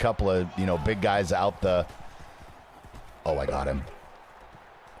plays, get a couple of, big guys out the... Oh, I got him.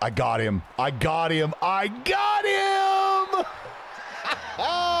 I got him. I got him. I got him!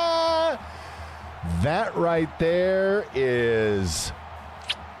 That right there is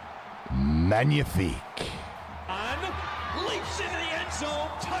magnifique. Leaps into the end zone.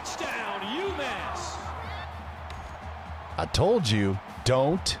 Touchdown, UMass. I told you,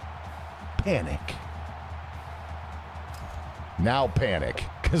 don't panic. Now panic.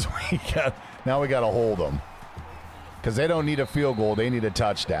 because now we got to hold them. Because they don't need a field goal, they need a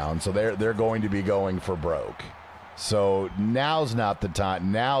touchdown. So they're going to be going for broke. So now's not the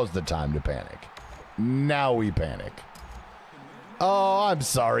time. Now's the time to panic. Now we panic. Oh, I'm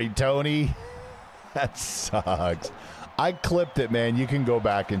sorry, Tony. That sucks. I clipped it, man. You can go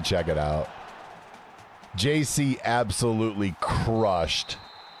back and check it out. JC absolutely crushed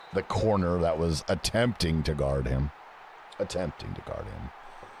the corner that was attempting to guard him.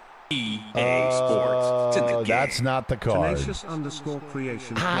 EA Sports. It's in the game. That's not the card.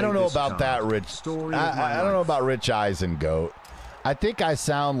 _creation. I don't know about that, Rich. I don't know about Rich Eisen, Goat. I think I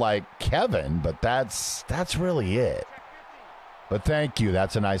sound like Kevin, but that's really it. But thank you.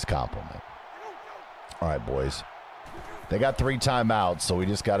 That's a nice compliment. All right, boys. They got 3 timeouts, so we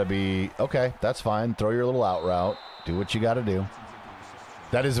just got to be okay. That's fine. Throw your little out route. Do what you got to do.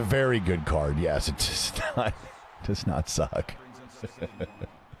 That is a very good card. Yes, it does not suck.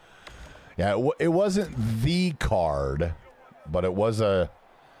 Yeah, it wasn't the card, but it was a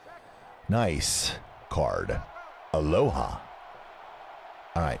nice card. Aloha.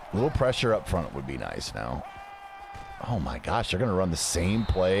 All right, a little pressure up front would be nice now. Oh my gosh, they're going to run the same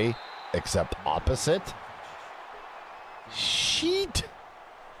play except opposite? Sheet.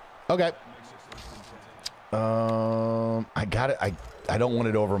 Okay. I got it. I don't want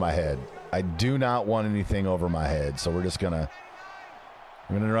it over my head. I do not want anything over my head, so we're gonna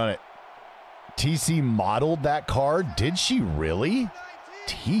run it. TC modeled that card? Did she really?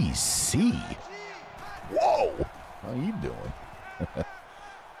 TC. Whoa. How are you doing?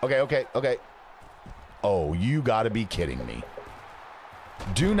 Okay. Oh, you got to be kidding me.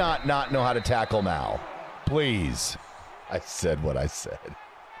 Do not know how to tackle now. Please. I said what I said.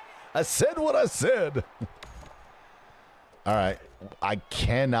 I said what I said. All right. I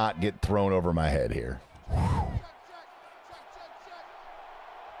cannot get thrown over my head here.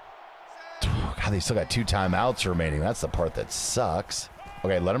 God, they still got 2 timeouts remaining. That's the part that sucks.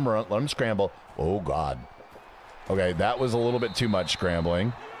 Okay, let him run. Let him scramble. Oh, God. Okay, that was a little bit too much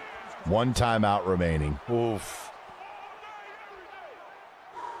scrambling. 1 timeout remaining. Oof.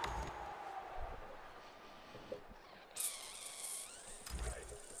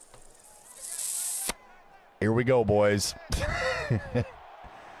 Here we go, boys.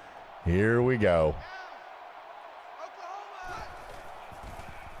 Here we go.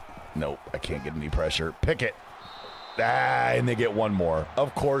 Nope, I can't get any pressure. Pick it. And they get 1 more.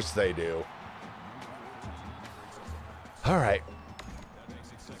 Of course they do. All right.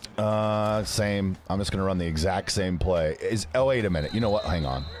 Same. I'm just going to run the exact same play. Oh, wait a minute. You know what? Hang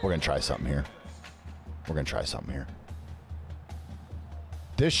on. We're going to try something here.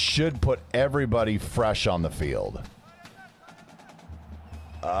 This should put everybody fresh on the field.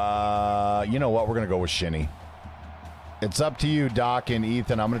 You know what? We're going to go with Shinny. It's up to you, Doc and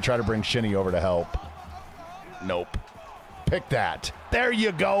Ethan. I'm going to try to bring Shinny over to help. Nope. Pick that. There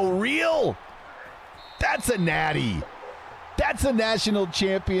you go. Real. That's a natty. That's a national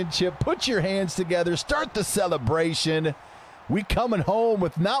championship. Put your hands together. Start the celebration. We coming home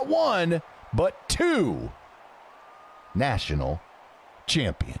with not 1, but 2 national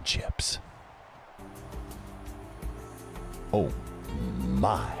championships. Oh,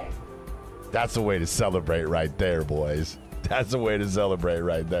 my. That's a way to celebrate right there, boys. That's a way to celebrate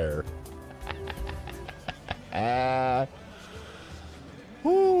right there.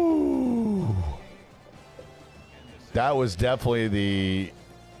 Woo. That was definitely the...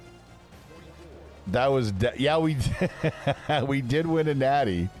 yeah, we did win a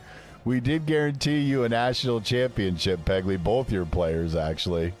natty. We did guarantee you a national championship, Pegley. Both your players,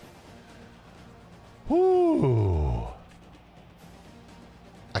 actually. Woo.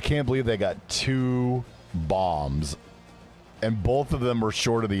 I can't believe they got 2 bombs, and both of them were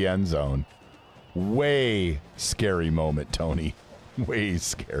short of the end zone. Way scary moment, Tony. Way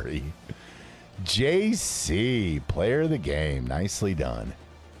scary. JC, player of the game. Nicely done.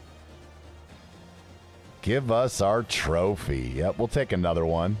 Give us our trophy. Yep, we'll take another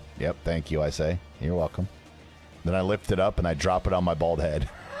one. Yep, thank you, I say. You're welcome. Then I lift it up and I drop it on my bald head.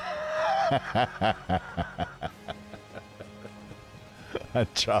 I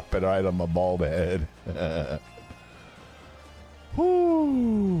chop it right on my bald head.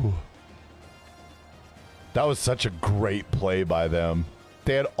 Woo. That was such a great play by them.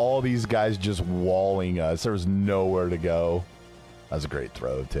 They had all these guys just walling us. There was nowhere to go. That was a great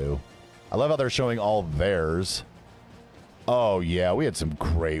throw, too. I love how they're showing all theirs. Oh, yeah, we had some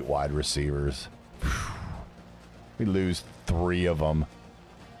great wide receivers. We lose 3 of them.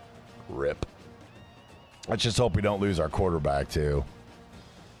 Rip. Let's just hope we don't lose our quarterback, too.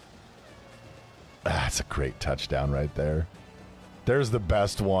 That's a great touchdown right there. There's the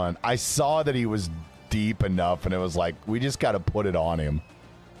best one. I saw that he was deep enough, and it was like, we just got to put it on him.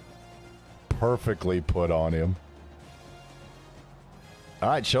 Perfectly put on him. All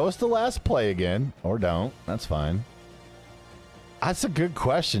right, show us the last play again. Or don't. That's fine. That's a good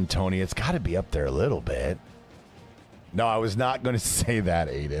question, Tony. It's got to be up there a little bit. No, I was not going to say that,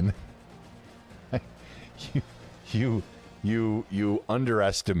 Aiden. You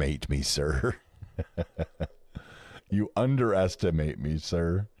underestimate me, sir. You underestimate me,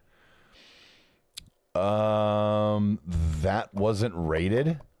 sir. That wasn't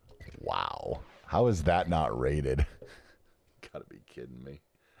rated? Wow. How is that not rated? Gotta be kidding me.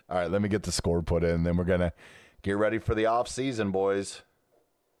 All right, let me get the score put in, then we're going to get ready for the off season, boys.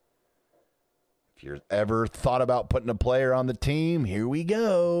 If you've ever thought about putting a player on the team, here we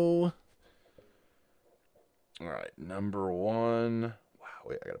go. All right, number 1. Wow,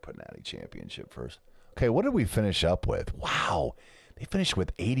 wait, I got to put Natty Championship first. Okay, what did we finish up with? Wow, they finished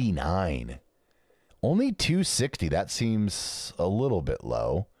with 89. Only 260. That seems a little bit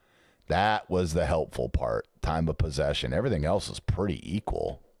low. That was the helpful part. Time of possession. Everything else is pretty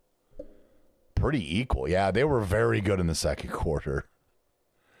equal. Pretty equal. Yeah, they were very good in the second quarter.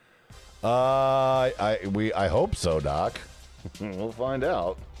 I hope so, Doc. We'll find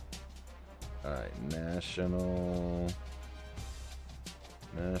out. All right, national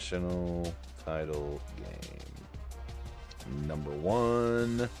title game. Number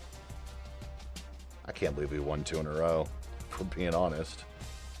 1. I can't believe we won 2 in a row, for being honest.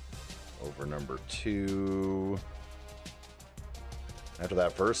 Over number 2. After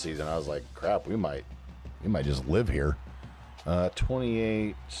that first season, I was like, crap, we might just live here.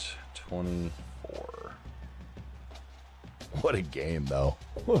 28-24. What a game, though.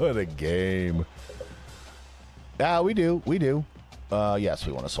 What a game. Yeah, we do. Yes,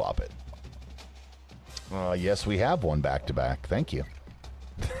 we want to swap it. Yes, we have one back-to-back. Thank you.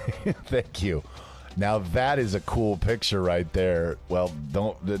 Thank you. Now, that is a cool picture right there. Well,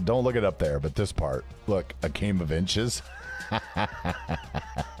 don't look it up there, but this part. Look, a game of inches.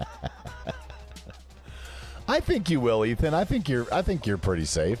 I think you will, Ethan. I think you're pretty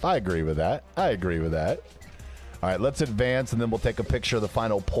safe. I agree with that. All right, let's advance, and then we'll take a picture of the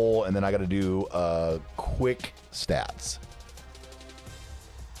final poll, and then I got to do quick stats.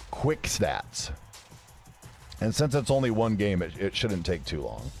 Quick stats. And since it's only one game, it shouldn't take too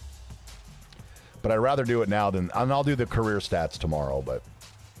long. But I'd rather do it now than... And I'll do the career stats tomorrow, but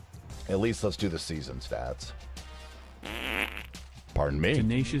at least let's do the season stats. Pardon me.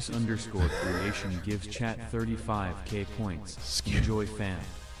 Tenacious_creation gives chat 35k points. Enjoy, fam.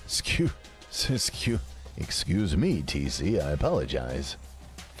 Excuse me, TC. I apologize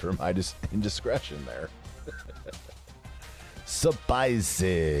for my indiscretion there.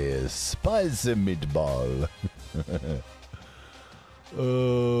 Spicy meatball.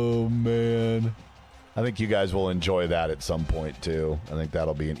 Oh, man. I think you guys will enjoy that at some point, too. I think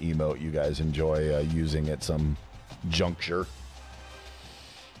that'll be an emote you guys enjoy using at some juncture.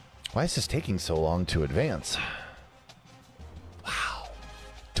 Why is this taking so long to advance? Wow.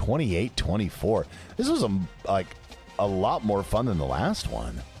 28-24. This was a lot more fun than the last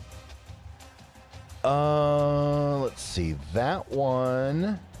one. Let's see. That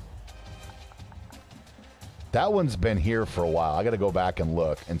one's been here for a while. I got to go back and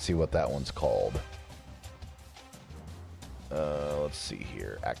look and see what that one's called. Let's see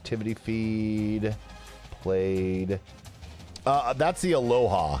here. Activity feed. Played. That's the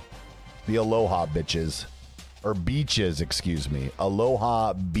Aloha. The Aloha bitches. Or beaches, excuse me.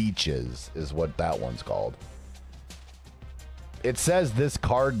 Aloha beaches is what that one's called. It says this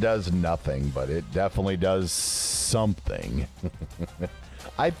card does nothing, but it definitely does something.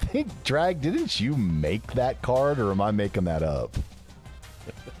 I think, Drag, didn't you make that card, or am I making that up?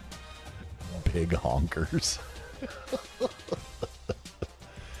 Big honkers.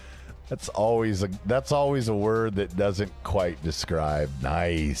 That's always a word that doesn't quite describe.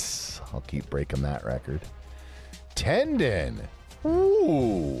 Nice. I'll keep breaking that record. Tendon.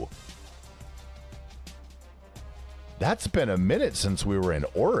 Ooh. That's been a minute since we were in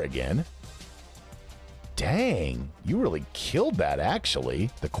Oregon. Dang, you really killed that, actually.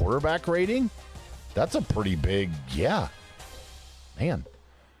 The quarterback rating? That's a pretty big, yeah. Man.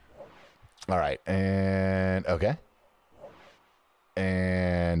 All right, and okay.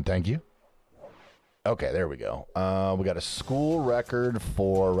 And thank you. Okay, there we go. We got a school record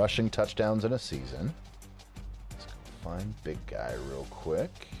for rushing touchdowns in a season. Let's go find big guy real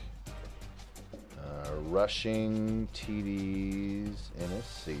quick. Rushing TDs in a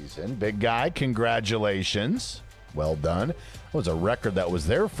season. Big guy, congratulations. Well done. That was a record that was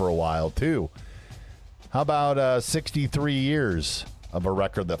there for a while, too. How about 63 years of a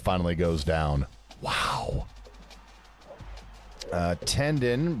record that finally goes down? Wow.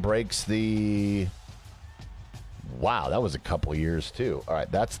 Tendon breaks the... Wow, that was a couple years, too. All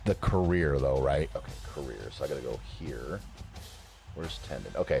right, that's the career, though, right? Okay, career. So I got to go here. Where's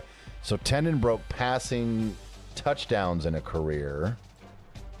Tendon? Okay, so Tendon broke passing touchdowns in a career,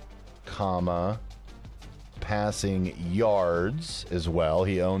 comma, passing yards as well.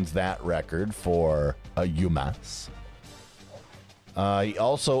 He owns that record for UMass. He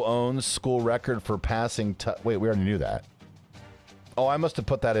also owns school record for passing... Wait, we already knew that. Oh, I must have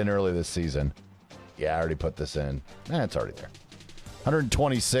put that in early this season. Yeah, I already put this in. It's already there.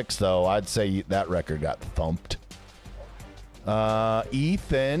 126, though. I'd say that record got thumped.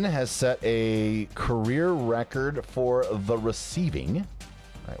 Ethan has set a career record for the receiving. All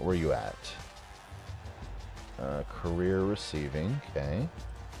right, where are you at? Career receiving. Okay.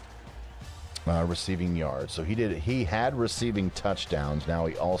 Receiving yards. So he had receiving touchdowns. Now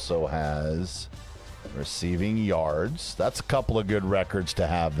he also has receiving yards. That's a couple of good records to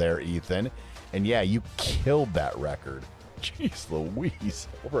have there, Ethan. And yeah, you killed that record. Jeez Louise.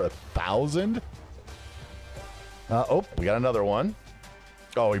 Over 1,000? Oh, we got another one.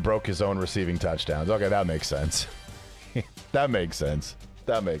 Oh, he broke his own receiving touchdowns. Okay, that makes sense. That makes sense.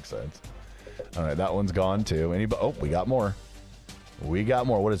 That makes sense. All right, that one's gone too. Oh, we got more. We got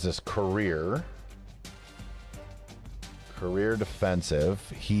more. What is this? Career. Career defensive.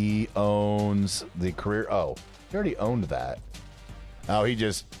 He owns the career. Oh, he already owned that. Oh, he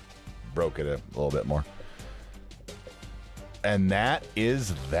just broke it a little bit more. And that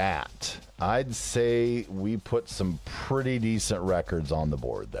is that. I'd say we put some pretty decent records on the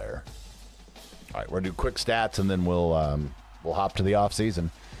board there. All right, we're going to do quick stats, and then we'll hop to the off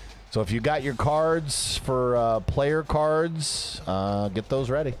season. So if you got your cards for player cards, get those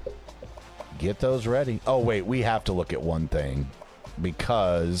ready. Get those ready. Oh, wait, we have to look at one thing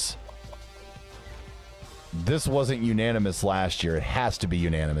because this wasn't unanimous last year. It has to be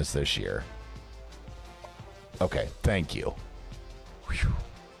unanimous this year. Okay, thank you. Whew.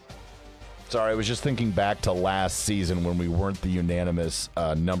 Sorry, I was just thinking back to last season when we weren't the unanimous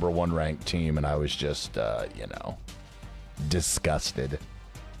 #1 ranked team, and I was just, disgusted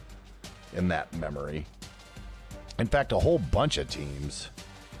in that memory. In fact, a whole bunch of teams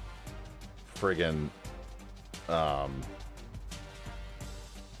friggin'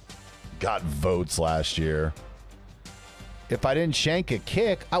 got votes last year. If I didn't shank a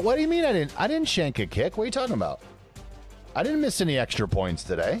kick, what do you mean I didn't shank a kick? What are you talking about? I didn't miss any extra points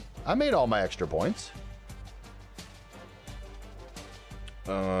today. I made all my extra points.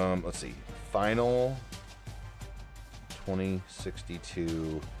 Let's see. Final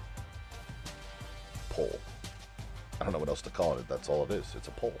 2062 poll. I don't know what else to call it. That's all it is. It's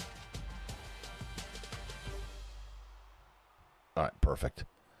a poll. All right, perfect.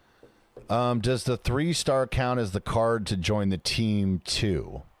 Does the 3-star count as the card to join the team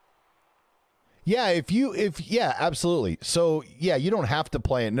too? Yeah, yeah, absolutely. So yeah, you don't have to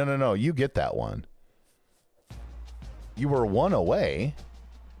play it. No, you get that one. You were one away.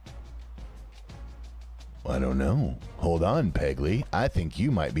 I don't know. Hold on, Pegley. I think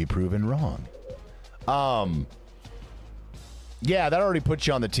you might be proven wrong. Yeah, that already puts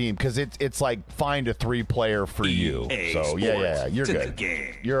you on the team because it's like find a 3-player for you. So yeah, you're good.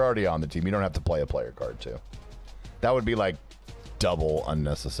 You're already on the team. You don't have to play a player card too. That would be like double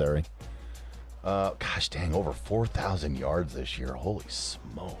unnecessary. Gosh dang, over 4,000 yards this year. Holy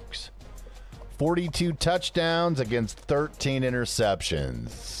smokes. 42 touchdowns against 13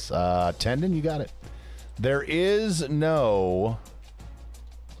 interceptions. Tendon, you got it. There is no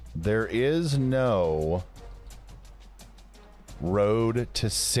road to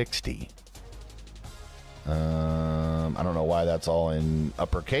 60. I don't know why that's all in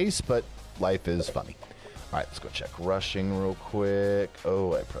uppercase, but life is funny. All right, let's go check rushing real quick.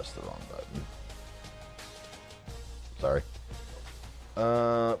 Oh, I pressed the wrong button. Sorry.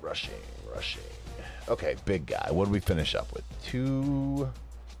 Rushing. Okay, big guy. What did we finish up with?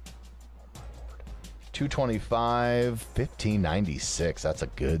 225, 1596. That's a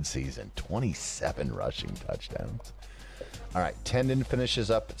good season. 27 rushing touchdowns. All right, Tendon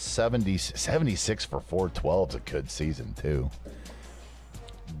finishes up at 76 for 412 is a good season, too.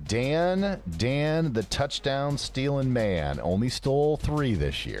 Dan, the touchdown stealing man, only stole 3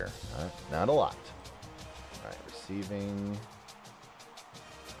 this year. Not a lot. All right, receiving.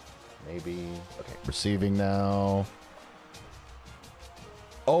 Maybe. Okay, receiving now.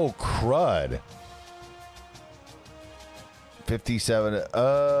 Oh, crud. 57.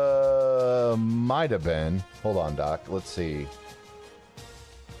 Might have been. Hold on, Doc. Let's see.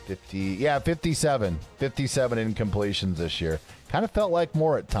 57. 57 incompletions this year. Kind of felt like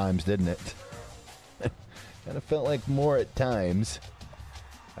more at times, didn't it? Kind of felt like more at times.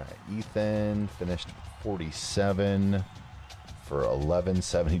 All right, Ethan finished 47 for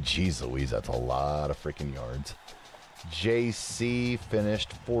 1170. Jeez Louise, that's a lot of freaking yards. JC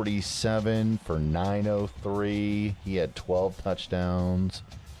finished 47 for 903. He had 12 touchdowns.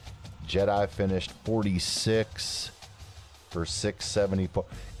 Jedi finished 46 for 674.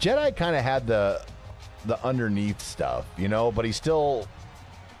 Jedi kind of had the underneath stuff, you know, but he still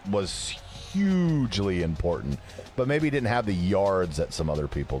was hugely important. But maybe he didn't have the yards that some other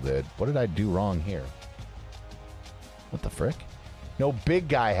people did. What did I do wrong here? What the frick? No, big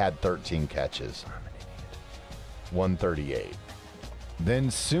guy had 13 catches. I'm an idiot. 138. Then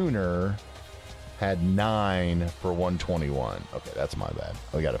Sooner had 9 for 121. Okay, that's my bad.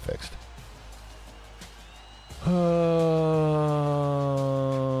 We got it fixed.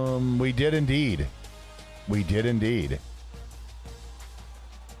 We did indeed. We did indeed.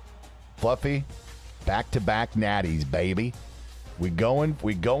 Fluffy, back-to-back natties, baby. We going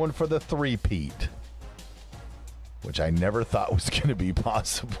for the three-peat, which I never thought was going to be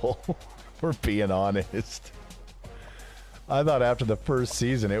possible. We're being honest. I thought after the first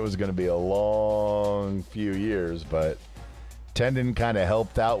season it was going to be a long few years, but Tendon kind of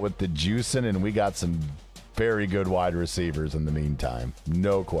helped out with the juicing, and we got some very good wide receivers in the meantime.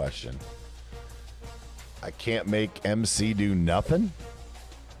 No question. I can't make MC do nothing.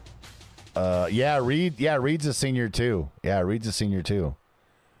 Reed's a senior too. Yeah, Reed's a senior too.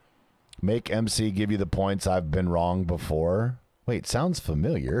 Make MC give you the points. I've been wrong before. Wait, sounds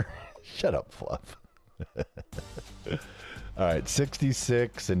familiar. Shut up, Fluff. All right,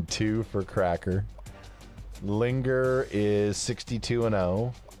 66 and 2 for Cracker. Linger is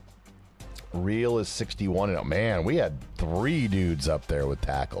 62-0. Real is 61-0. Man, we had 3 dudes up there with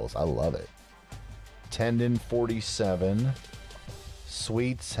tackles. I love it. Tendon 47.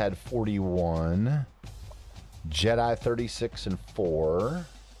 Sweets had 41. Jedi 36 and 4.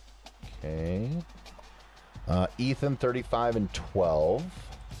 Okay. Ethan 35 and 12.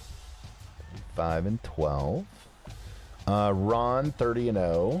 35 and 12. Ron 30 and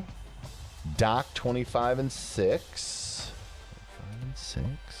 0. Doc 25 and 6. 25 and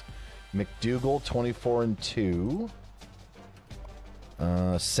 6. McDougal 24 and 2.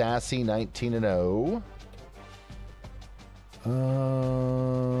 Sassy 19 and 0.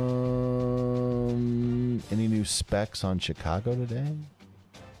 Any new specs on Chicago today?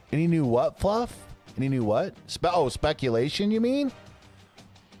 Any new what, Fluff? Any new what? Speculation, you mean?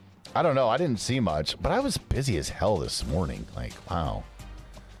 I don't know. I didn't see much, but I was busy as hell this morning. Like, wow.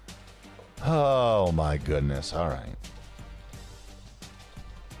 Oh, my goodness. All right.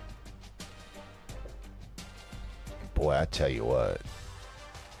 Boy, I tell you what.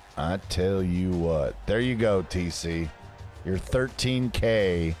 I tell you what. There you go, TC. Your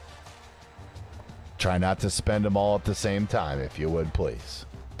 13K. Try not to spend them all at the same time, if you would, please.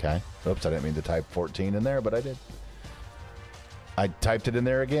 Okay? Oops, I didn't mean to type 14 in there, but I did. I typed it in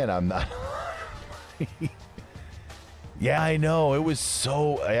there again. I'm not. Yeah, I know. It was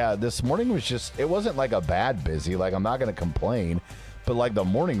so. Yeah, this morning was just. It wasn't like a bad busy. Like, I'm not going to complain. But, like, the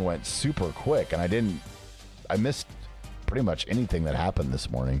morning went super quick, and I missed pretty much anything that happened this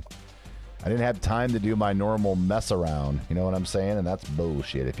morning. I didn't have time to do my normal mess around. You know what I'm saying? And that's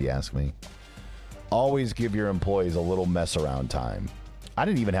bullshit, if you ask me. Always give your employees a little mess around time. I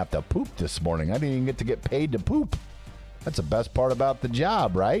didn't even have to poop this morning. I didn't even get paid to poop. That's the best part about the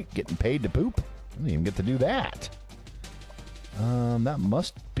job, right? Getting paid to poop. I didn't even get to do that. That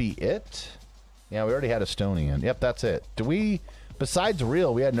must be it. Yeah, we already had a Stonian. Yep, that's it. Do we, besides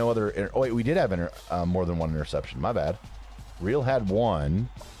Real, we had no other. Oh, wait, we did have more than one interception. My bad. Real had 1.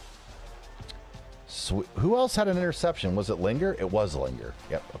 Who else had an interception? Was it Linger? It was Linger.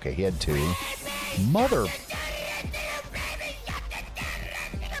 Yep. Okay, he had 2. Mother.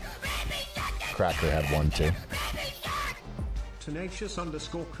 Cracker had 1 too.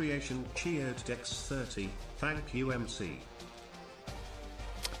 Tenacious_creation cheered Dex30. Thank you, MC.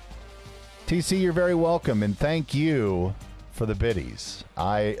 TC, you're very welcome, and thank you for the biddies.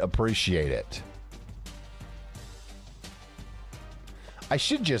 I appreciate it. I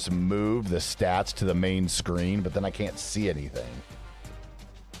should just move the stats to the main screen, but then I can't see anything.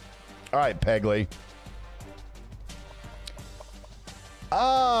 All right, Pegley.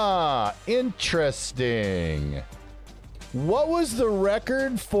 Interesting. What was the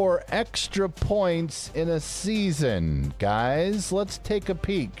record for extra points in a season? Guys, let's take a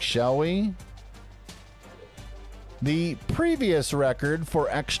peek, shall we? The previous record for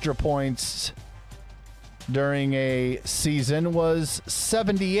extra points during a season was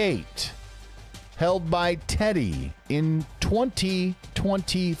 78, held by Teddy in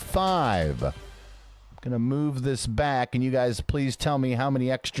 2025. I'm going to move this back, and you guys please tell me how many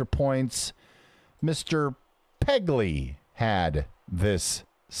extra points Mr. Pegley had this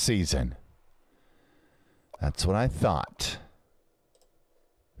season. That's what I thought.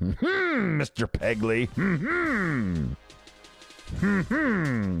 Mr. Pegley.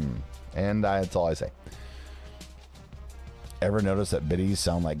 And that's all I say. Ever notice that biddies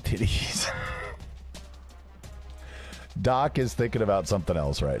sound like titties? Doc is thinking about something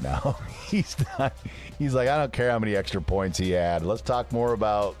else right now. He's like, I don't care how many extra points he had. Let's talk more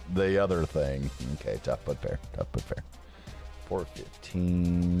about the other thing. Okay, tough but fair.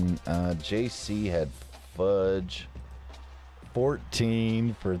 415. JC had fudge.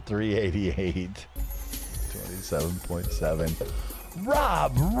 14 for 388. 27.7.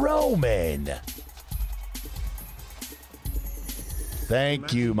 Rob Roman.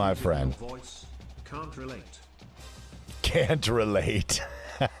 Thank you, my friend. Voice can't relate. Can't relate.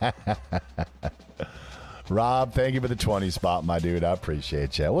 Rob, thank you for the 20 spot, my dude. I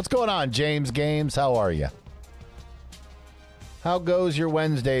appreciate you. What's going on, James Games? How are you? How goes your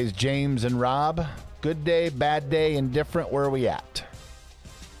Wednesdays, James and Rob? Good day, bad day, indifferent. Where are we at?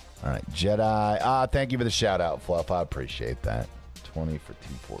 All right, Jedi. Thank you for the shout out, Fluff. I appreciate that. 20 for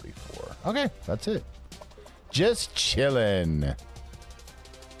 244. Okay, that's it. Just chilling.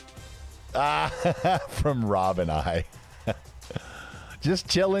 From Rob and I. Just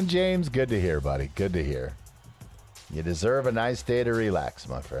chilling, James. Good to hear, buddy. Good to hear. You deserve a nice day to relax,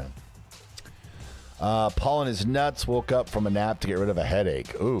 my friend. Paul and his nuts woke up from a nap to get rid of a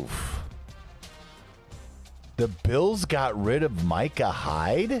headache. Oof. The Bills got rid of Micah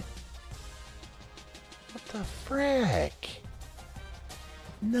Hyde? What the frick?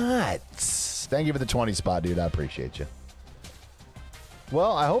 Nuts. Thank you for the 20 spot, dude. I appreciate you.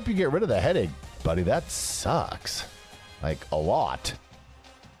 Well, I hope you get rid of the headache, buddy. That sucks. Like, a lot.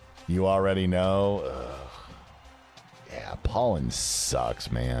 You already know. Ugh. Yeah, pollen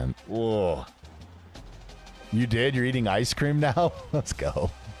sucks, man. Ugh. You did? You're eating ice cream now? Let's go.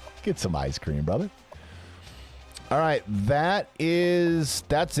 Get some ice cream, brother. All right,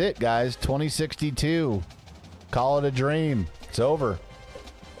 that's it, guys. 2062. Call it a dream. It's over.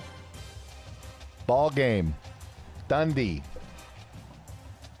 Ball game. Dundee.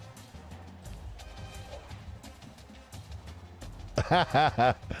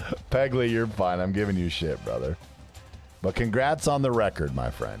 Pegley, you're fine. I'm giving you shit, brother. But congrats on the record,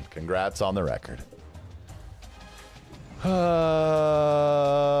 my friend. Congrats on the record.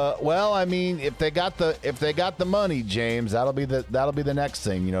 Well, I mean, if they got the money, James, that'll be the next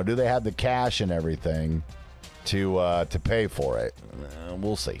thing. You know, do they have the cash and everything to pay for it?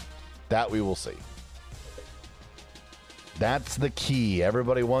 We'll see. That we will see. That's the key.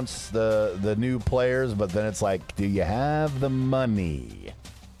 Everybody wants the new players, but then it's like, do you have the money?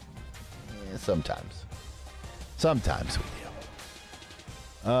 Sometimes we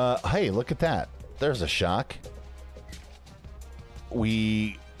do. Hey, look at that. There's a shock.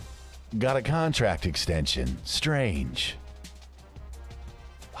 We got a contract extension. Strange.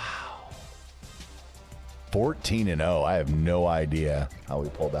 Wow. 14-0. I have no idea how we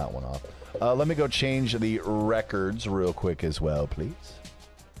pulled that one off. Let me go change the records real quick as well, please.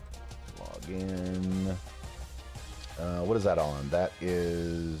 Log in. What is that on? That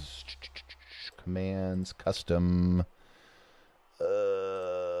is commands, custom.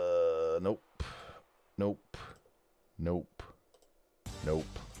 Nope.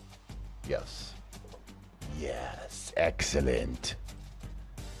 Yes. Excellent.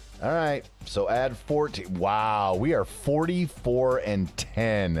 All right. So add 14. Wow. We are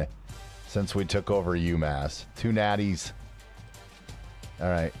 44-10 since we took over UMass. 2 natties. All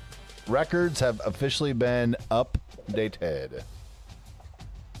right. Records have officially been updated.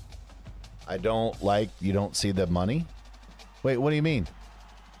 I don't like you don't see the money. Wait, what do you mean?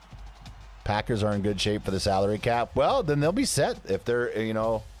 Packers are in good shape for the salary cap. Well, then they'll be set if they're,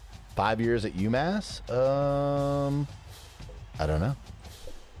 5 years at UMass. I don't know.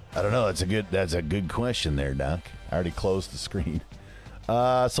 That's a good question there, Doc. I already closed the screen.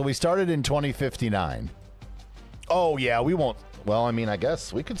 So we started in 2059. Oh yeah, we won't. Well, I mean, I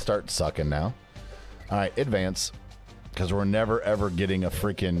guess we could start sucking now. All right, advance, because we're never ever getting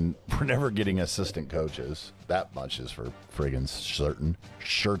assistant coaches. That much is for friggin' certain.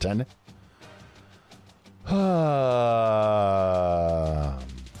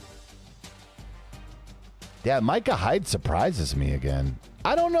 Yeah, Micah Hyde surprises me again.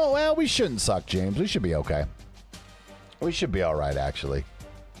 I don't know. Well, we shouldn't suck, James. We should be okay. We should be all right, actually.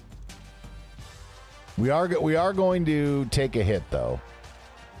 We are going to take a hit, though.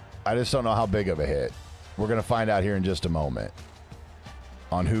 I just don't know how big of a hit. We're going to find out here in just a moment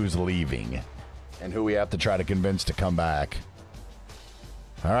on who's leaving and who we have to try to convince to come back.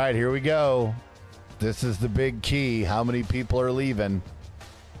 All right, here we go. This is the big key. How many people are leaving?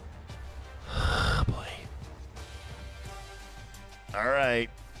 Oh, boy. All right.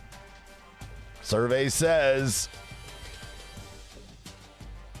 Survey says...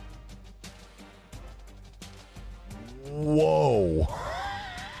 Whoa.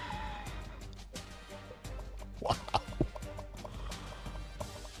 Wow.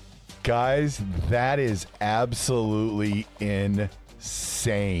 Guys, that is absolutely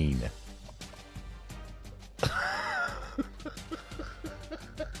insane.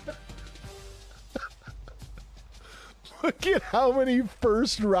 Look at how many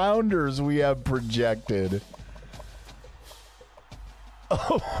first rounders we have projected.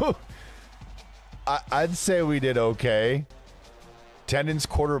 Oh, I'd say we did okay. Tendon's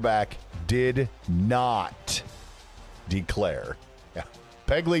quarterback did not declare. Yeah.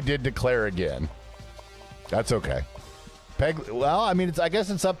 Pegley did declare again. That's okay. Well, I mean, I guess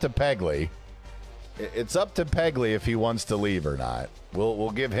it's up to Pegley. It's up to Pegley if he wants to leave or not.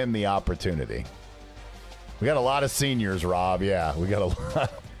 We'll give him the opportunity. We got a lot of seniors, Rob. Yeah, we got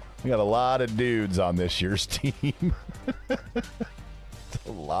a lot of dudes on this year's team. It's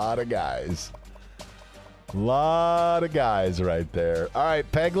a lot of guys. A lot of guys right there. All right,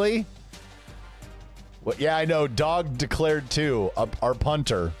 Pegley. Well, yeah, I know. Dog declared too. Our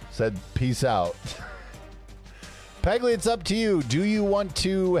punter said, peace out. Pegley, it's up to you. Do you want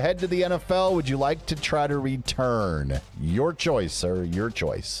to head to the NFL? Would you like to try to return? Your choice, sir. Your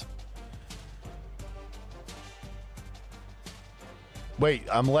choice. Wait,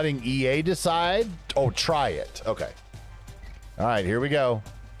 I'm letting EA decide? Oh, try it. Okay. All right, here we go.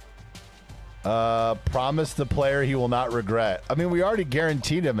 Promise the player he will not regret. I mean, we already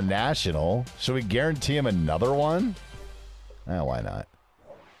guaranteed him a national. Should we guarantee him another one? Why not?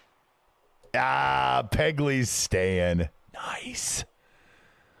 Ah, Pegley's staying. Nice.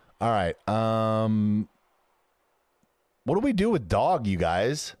 All right. What do we do with Dog, you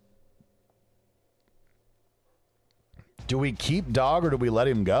guys? Do we keep Dog or do we let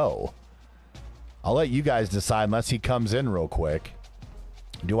him go? I'll let you guys decide unless he comes in real quick.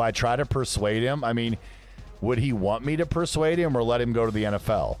 Do I try to persuade him? I mean, would he want me to persuade him or let him go to the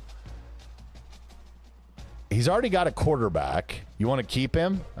NFL? He's already got a quarterback. You want to keep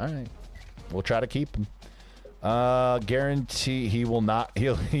him? All right. We'll try to keep him. Guarantee he will not.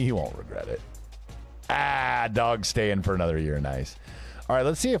 He won't regret it. Ah, Dog staying for another year. Nice. All right,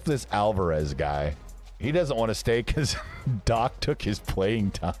 let's see if this Alvarez guy. He doesn't want to stay because Doc took his playing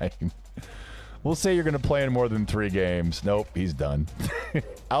time. We'll say you're going to play in more than 3 games. Nope, he's done.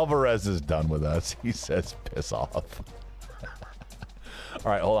 Alvarez is done with us. He says, piss off.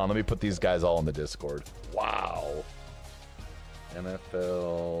 All right, hold on. Let me put these guys all in the Discord. Wow.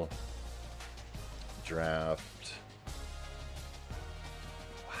 NFL draft.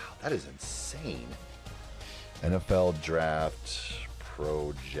 Wow, that is insane. NFL draft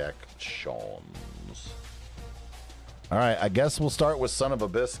projections. All right, I guess we'll start with Son of a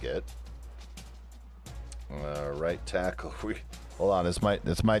Biscuit. Right tackle. Hold on, this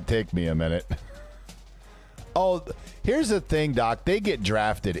might take me a minute. Oh, here's the thing, Doc. They get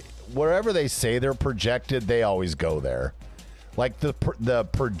drafted wherever they say they're projected. They always go there. Like the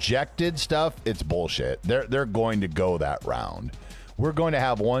projected stuff, it's bullshit. They're going to go that round. We're going to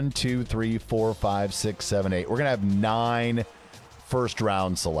have 1, 2, 3, 4, 5, 6, 7, 8. We're going to have 9 first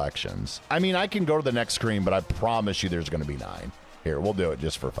round selections. I mean, I can go to the next screen, but I promise you there's going to be 9. Here, we'll do it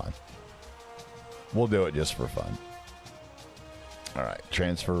just for fun. We'll do it just for fun. All right,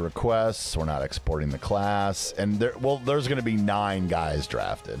 transfer requests. We're not exporting the class. And there's going to be 9 guys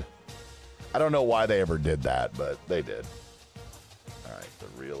drafted. I don't know why they ever did that, but they did. All right, the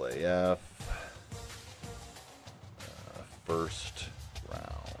real AF. First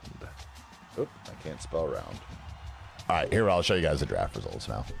round. Oop, I can't spell round. All right, here, I'll show you guys the draft results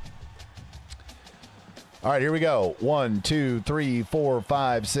now. All right, here we go. 1, 2, 3, 4,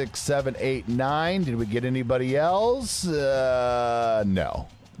 5, 6, 7, 8, 9. Did we get anybody else? No,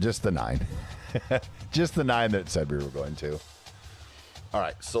 just the 9. Just the 9 that said we were going to. All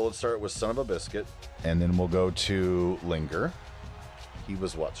right, so let's start with Son of a Biscuit, and then we'll go to Linger. He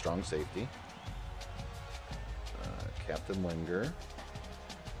was what? Strong safety. Captain Linger.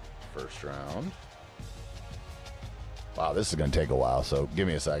 First round. Wow, this is going to take a while, so give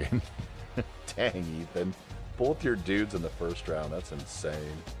me a second. Dang, Ethan. Both your dudes in the first round. That's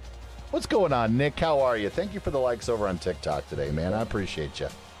insane. What's going on, Nick? How are you? Thank you for the likes over on TikTok today, man. I appreciate you.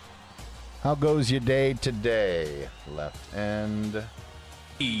 How goes your day today? Left end.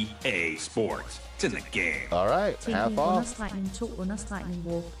 EA Sports. It's in the game. All right, half off.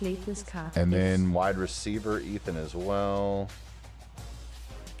 And then wide receiver Ethan as well.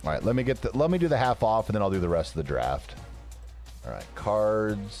 All right, let me do the half off, and then I'll do the rest of the draft. All right,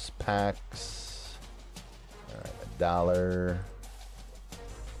 cards, packs. All right, $1,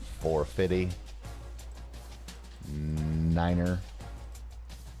 $4.50, Niner.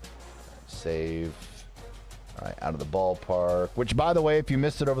 Save. All right, out of the ballpark. Which, by the way, if you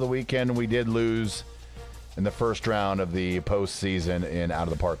missed it over the weekend, we did lose in the first round of the postseason in out of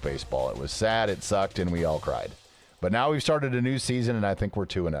the park baseball. It was sad, it sucked, and we all cried. But now we've started a new season, and I think we're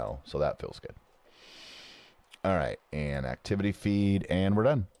 2-0, so that feels good. All right, and activity feed, and we're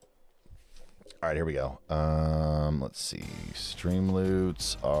done. All right, here we go. Let's see. Stream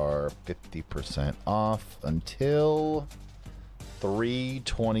loots are 50% off until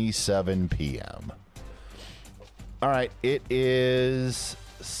 3:27 p.m. All right, it is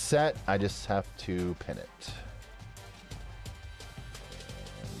set. I just have to pin it.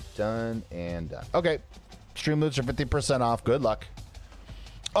 And done and done. Okay, stream loots are 50% off. Good luck.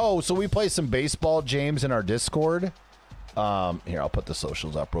 Oh, so we play some baseball, James, in our Discord. Here, I'll put the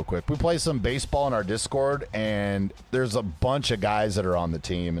socials up real quick. We play some baseball in our Discord, and there's a bunch of guys that are on the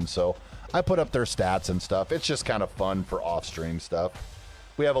team, and so I put up their stats and stuff. It's just kind of fun for off-stream stuff.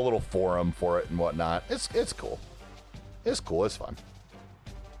 We have a little forum for it and whatnot. It's cool. It's cool. It's fun.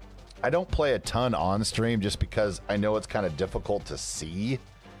 I don't play a ton on stream just because I know it's kind of difficult to see.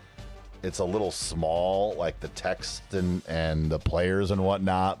 It's a little small, like the text and the players and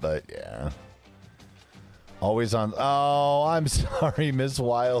whatnot, but yeah. Always on. Oh, I'm sorry, Miss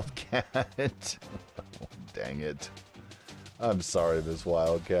Wildcat. Dang it. I'm sorry, Miss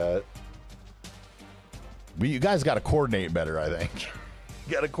Wildcat. You guys got to coordinate better, I think.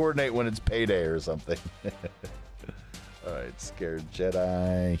 You got to coordinate when it's payday or something. All right, Scared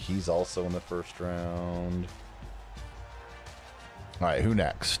Jedi. He's also in the first round. All right, who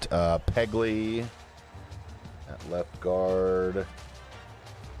next? Pegley at left guard.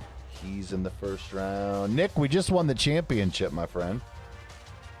 He's in the first round. Nick, we just won the championship, my friend.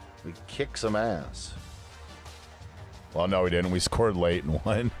 We kicked some ass. Well, no, we didn't. We scored late and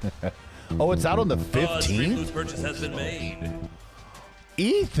won. Oh, it's out on the 15th? Purchase has been made.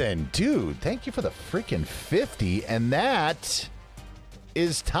 Ethan, dude, thank you for the freaking 50. And that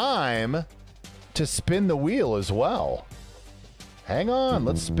is time to spin the wheel as well. Hang on.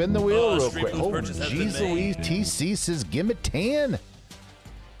 Let's spin the wheel real quick. Oh, geez Louise. TC says, give me 10.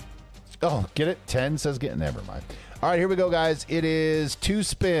 Oh, get it? 10 says get. Never mind. All right, here we go, guys. It is 2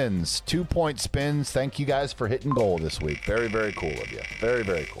 spins, 2-point spins. Thank you guys for hitting goal this week. Very, very cool of you. Very,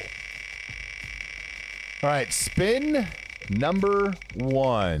 very cool. All right, spin number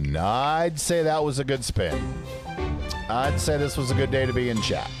 1. I'd say that was a good spin. I'd say this was a good day to be in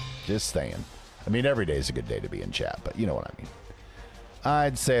chat. Just saying. I mean, every day is a good day to be in chat, but you know what I mean.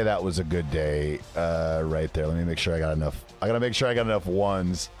 I'd say that was a good day right there. Let me make sure I got enough. I got to make sure I got enough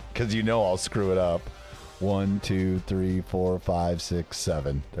ones because you know I'll screw it up. 1, 2, 3, 4, 5, 6,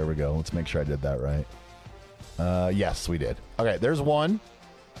 7. There we go. Let's make sure I did that right. Yes, we did. Okay, there's 1.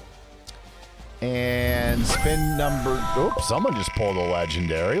 And spin number... Oops, someone just pulled a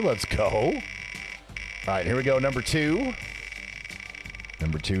legendary. Let's go. All right, here we go. Number 2.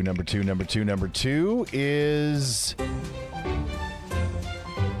 Number 2, number 2, number 2, number 2 is...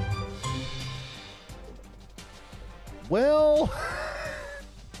 Well...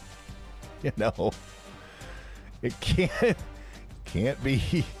 You know... It can't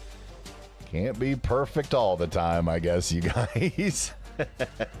be perfect all the time, I guess, you guys.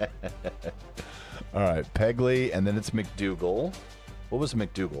 All right, Pegley, and then it's McDougal. What was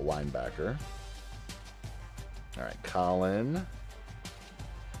McDougal? Linebacker. All right, Colin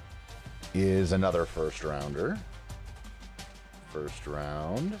is another first rounder. First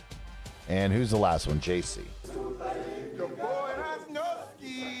round. And who's the last one? JC.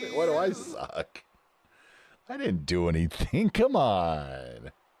 Wait, what do I suck? I didn't do anything. Come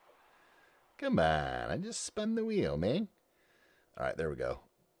on. Come on. I just spun the wheel, man. All right, there we go.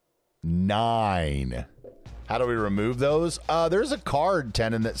 9. How do we remove those? There's a card,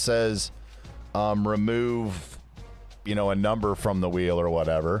 Tenon, that says remove, you know, a number from the wheel or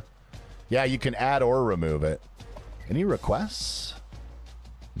whatever. Yeah, you can add or remove it. Any requests?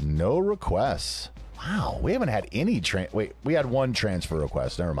 No requests. Wow, we haven't had any wait, we had 1 transfer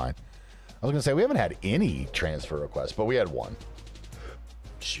request. Never mind. I was going to say, we haven't had any transfer requests, but we had 1.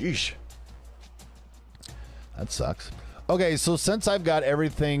 Sheesh. That sucks. Okay, so since I've got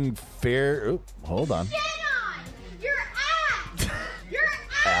everything fair... Oop, hold on. You're at! You're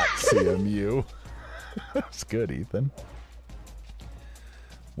at! CMU. That's good, Ethan.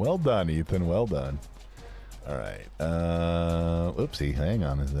 Well done, Ethan. Well done. All right. Oopsie. Hang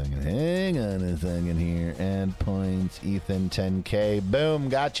on a second. Hang on a second here. And points. Ethan, 10K. Boom.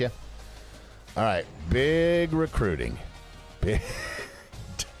 Gotcha. All right. Big recruiting. Big.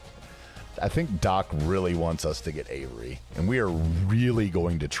 I think Doc really wants us to get Avery. And we are really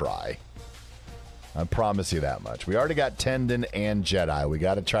going to try. I promise you that much. We already got Tendon and Jedi. We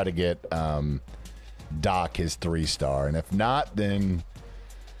got to try to get Doc his 3-star. And if not, then...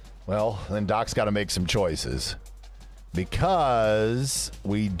 well, then Doc's got to make some choices because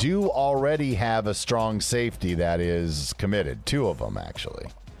we do already have a strong safety that is committed. 2 of them, actually.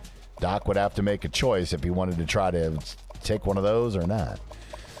 Doc would have to make a choice if he wanted to try to take one of those or not.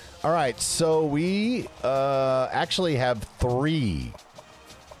 All right, so we actually have 3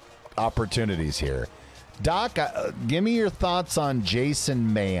 opportunities here. Doc, give me your thoughts on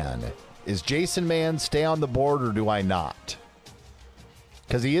Jason Mann. Is Jason Mann stay on the board or do I not?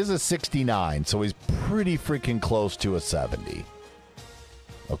 Because he is a 69, so he's pretty freaking close to a 70.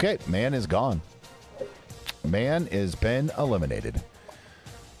 Okay, man is gone. Man has been eliminated.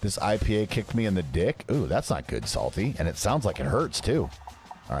 This IPA kicked me in the dick. Ooh, that's not good, Salty. And it sounds like it hurts, too.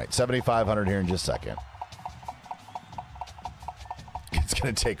 All right, 7,500 here in just a second. It's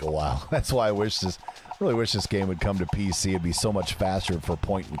going to take a while. That's why I really wish this game would come to PC. It'd be so much faster for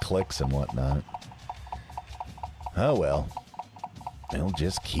point and clicks and whatnot. Oh, well. We'll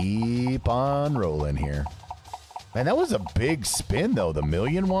just keep on rolling here. Man, that was a big spin, though. The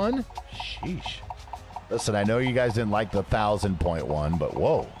 1,000,000 one? Sheesh. Listen, I know you guys didn't like the 1,000-point one, but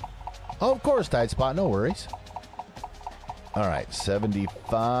whoa. Oh, of course, tight spot. No worries. All right,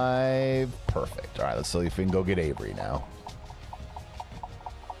 75. Perfect. All right, let's see if we can go get Avery now.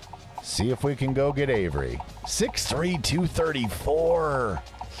 See if we can go get Avery. 6'3", 234.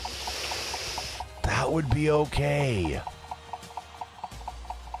 That would be okay.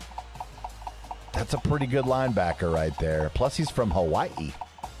 That's a pretty good linebacker right there. Plus, he's from Hawaii.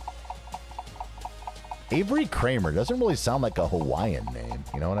 Avery Kramer doesn't really sound like a Hawaiian name.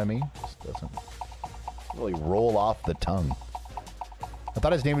 You know what I mean? Just doesn't really roll off the tongue. I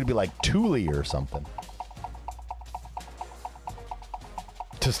thought his name would be like Thule or something.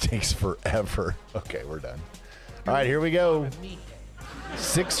 Just takes forever. Okay, we're done. All right, here we go.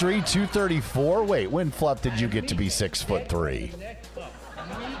 6'3", 234. Wait, when, Fluff, did you get to be 6'3"?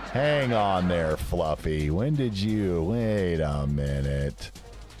 Hang on there, Fluffy. When did you? Wait a minute.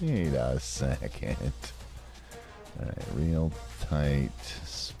 Wait a second. All right, real tight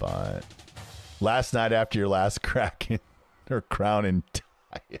spot. Last night after your last crack or crown and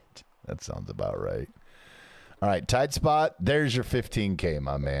diet. That sounds about right. All right, tight spot. There's your 15K,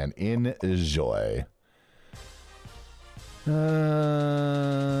 my man. Enjoy.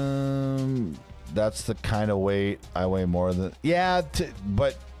 That's the kind of weight I weigh more than. Yeah,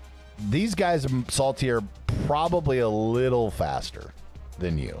 but these guys, Salty, are probably a little faster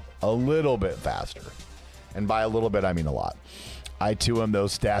than you. A little bit faster. And by a little bit, I mean a lot. I too am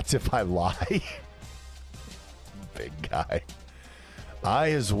those stats if I lie. Big guy.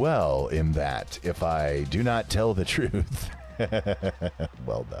 I as well am that if I do not tell the truth.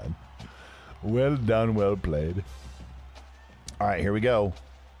 Well done. Well done, well played. All right, here we go.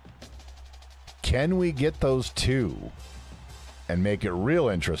 Can we get those 2 and make it real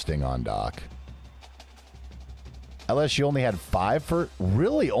interesting on Doc? LSU only had 5 for...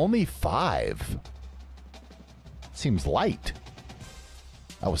 Really? Only 5? Seems light.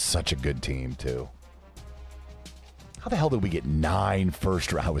 That was such a good team, too. How the hell did we get 9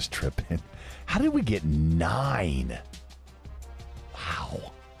 first round? I was tripping. How did we get 9?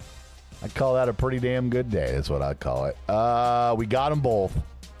 Wow. I'd call that a pretty damn good day. That's what I'd call it. We got them both.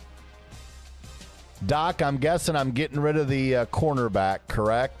 Doc, I'm guessing I'm getting rid of the cornerback,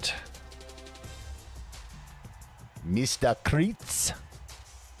 correct? Mr. Kreitz.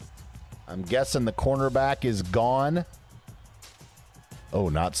 I'm guessing the cornerback is gone. Oh,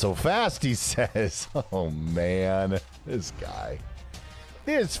 not so fast, he says. Oh, man. This guy.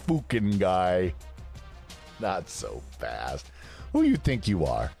 This fucking guy. Not so fast. Who you think you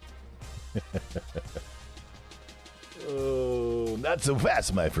are? Oh, not so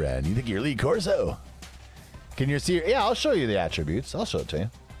fast, my friend. You think you're Lee Corso? Can you see? Yeah, I'll show you the attributes. I'll show it to you.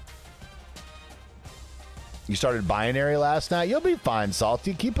 You started binary last night? You'll be fine,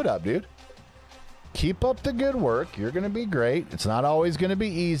 Salty. Keep it up, dude. Keep up the good work. You're going to be great. It's not always going to be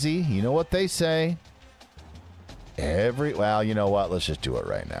easy. You know what they say. Well, you know what? Let's just do it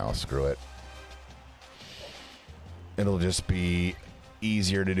right now. Screw it. It'll just be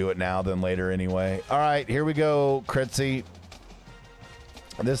easier to do it now than later anyway. All right, here we go, Critzy.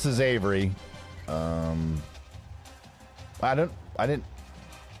 This is Avery. I didn't.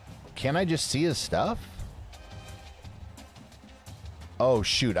 Can I just see his stuff? Oh,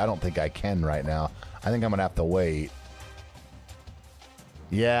 shoot. I don't think I can right now. I think I'm going to have to wait.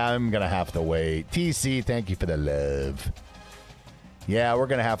 Yeah, I'm going to have to wait. TC, thank you for the love. Yeah, we're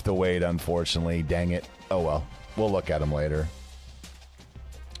going to have to wait, unfortunately. Dang it. Oh, well. We'll look at him later.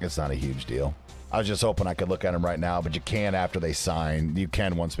 It's not a huge deal. I was just hoping I could look at him right now, but you can't after they sign. You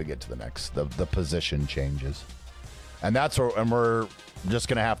can once we get to the next. The position changes. And that's where, and we're just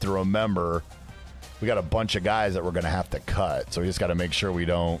going to have to remember we got a bunch of guys that we're going to have to cut. So we just got to make sure we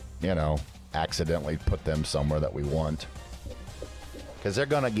don't, you know, accidentally put them somewhere that we want. Because they're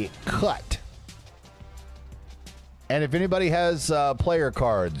going to get cut. And if anybody has player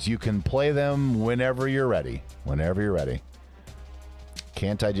cards, you can play them whenever you're ready. Whenever you're ready.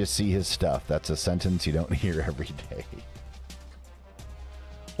 Can't I just see his stuff? That's a sentence you don't hear every day.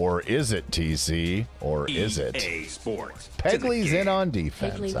 Or is it, TC? Or is it? EA Sports. Pegley's in on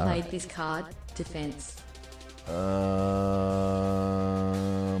defense. Pegley played this card. Defense.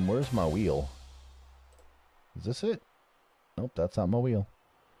 Where's my wheel? Is this it? Nope, that's not my wheel.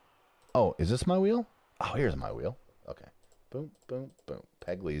 Oh, is this my wheel? Oh, here's my wheel. Okay. Boom, boom, boom.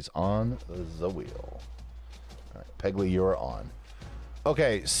 Pegley's on the wheel. All right, Pegley, you're on.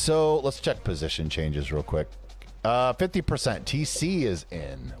 Okay, so let's check position changes real quick. 50%. TC is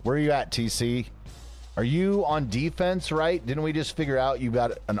in. Where are you at, TC? Are you on defense, right? Didn't we just figure out you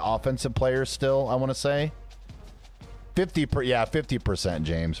got an offensive player still, I want to say? 50%,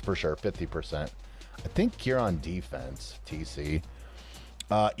 James, for sure. 50%. I think you're on defense, TC.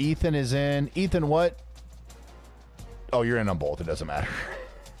 Ethan is in. Ethan, what? Oh, you're in on both. It doesn't matter.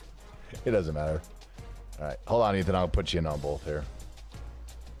 It doesn't matter. All right. Hold on, Ethan. I'll put you in on both here.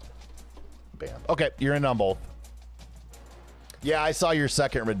 Bam. Okay, you're in on both. Yeah, I saw your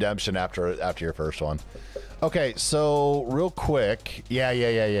second redemption after your first one. Okay, so real quick.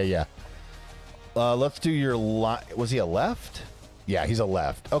 Yeah. Let's do your was he a left? Yeah, he's a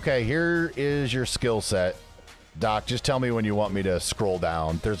left. Okay, here is your skill set. Doc, just tell me when you want me to scroll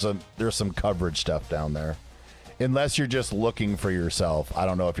down. There's some coverage stuff down there. Unless you're just looking for yourself. I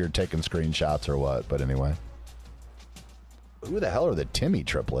don't know if you're taking screenshots or what, but anyway. Who the hell are the Timmy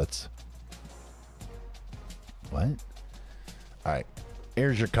triplets? What? All right.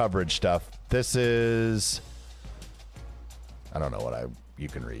 Here's your coverage stuff. This is... I don't know what you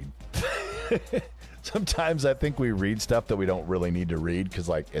can read. Sometimes I think we read stuff that we don't really need to read because,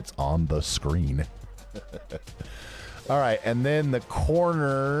 like, it's on the screen. All right. And then the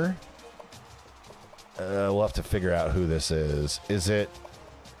corner... we'll have to figure out who this is.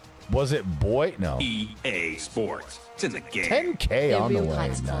 Was it Boyd? No. EA Sports. It's in the game. 10K on the way.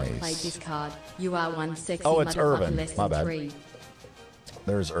 Nice. Played this card. You are one sexy it's Irvin. My bad. 3.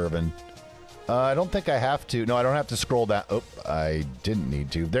 There's Irvin. I don't think I have to. No, I don't have to scroll down. Oh, I didn't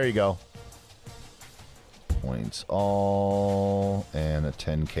need to. There you go. Points all and a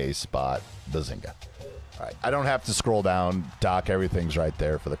 10K spot. Bazinga. All right. I don't have to scroll down. Doc, everything's right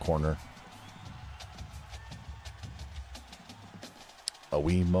there for the corner. A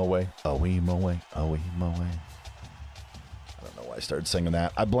wee moe, a wee moe, a wee moe. I don't know why I started singing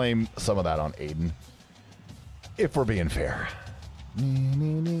that. I blame some of that on Aiden. If we're being fair.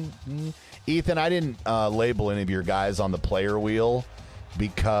 Ethan, I didn't label any of your guys on the player wheel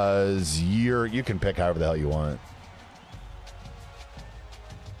because you can pick however the hell you want.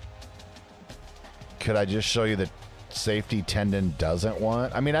 Could I just show you the safety tendon doesn't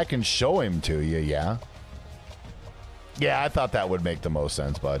want? I mean, I can show him to you, yeah. Yeah, I thought that would make the most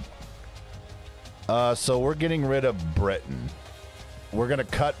sense, bud. So we're getting rid of Britton. We're going to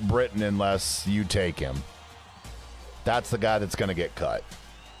cut Britton unless you take him. That's the guy that's going to get cut.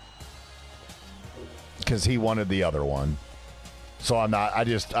 Because he wanted the other one. So I'm not, I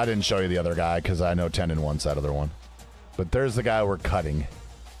didn't show you the other guy because I know Tendon wants that other one. But there's the guy we're cutting.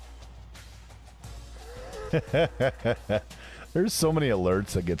 There's so many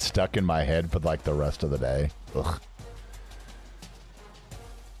alerts that get stuck in my head for like the rest of the day. Ugh.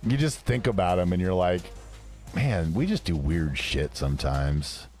 You just think about them and you're like, man, we just do weird shit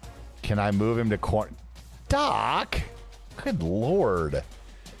sometimes. Can I move him to corner? Doc! Good Lord.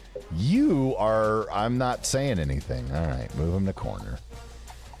 You are... I'm not saying anything. All right, move him to corner.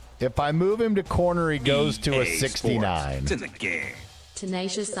 If I move him to corner, he goes to a 69. It's in the game.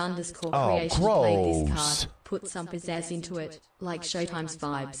 Tenacious _ creation played this card. Put some pizzazz into it, like Showtime's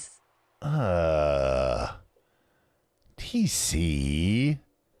vibes. TC...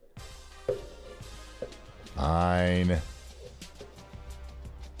 Fine.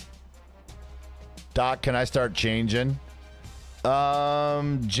 Doc, can I start changing?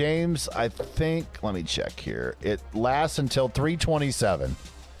 James, I think, let me check here. It lasts until 3/27.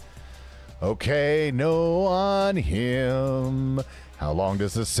 Okay, no on him. How long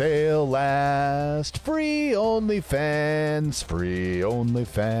does the sale last? Free OnlyFans, free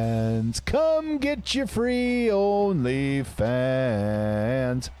OnlyFans. Come get your free OnlyFans.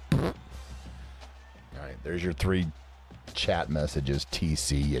 All right, there's your 3 chat messages,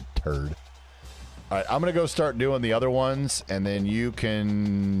 TC, you turd. All right, I'm going to go start doing the other ones, and then you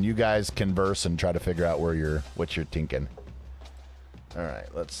guys converse and try to figure out what you're thinking. All right,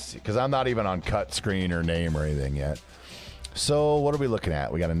 let's see, because I'm not even on cut screen or name or anything yet. So what are we looking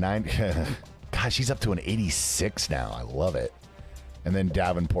at? We got a 9. Gosh, he's up to an 86 now. I love it. And then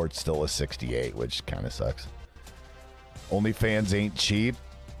Davenport's still a 68, which kind of sucks. OnlyFans ain't cheap.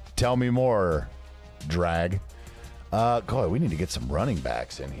 Tell me more, drag. God, we need to get some running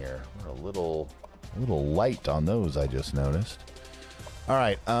backs in here. We're a little light on those, I just noticed. All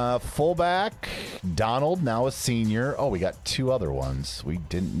right, fullback, Donald, now a senior. Oh, we got 2 other ones. We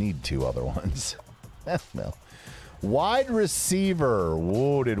didn't need 2 other ones. No. Wide receiver.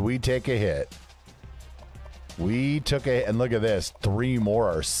 Whoa, did we take a hit? We took a hit, and look at this. 3 more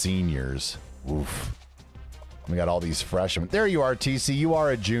are seniors. Oof. We got all these freshmen. There you are, TC. You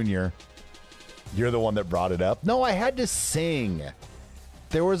are a junior. You're the one that brought it up. No, I had to sing.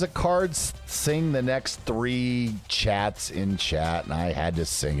 There was a card sing the next 3 chats in chat, and I had to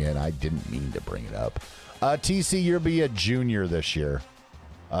sing it. I didn't mean to bring it up. TC, you'll be a junior this year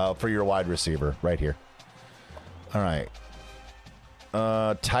for your wide receiver right here. All right.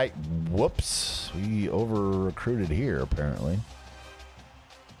 Tight. Whoops. We over-recruited here, apparently.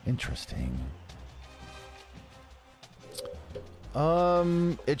 Interesting.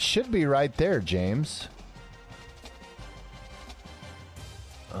 It should be right there, James.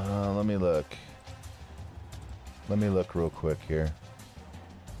 Let me look. Let me look real quick here.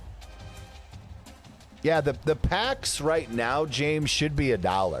 Yeah, the packs right now, James, should be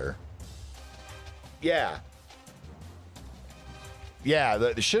 $1. Yeah. Yeah,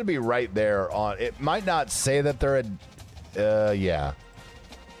 it should be right there on. It might not say that they're yeah.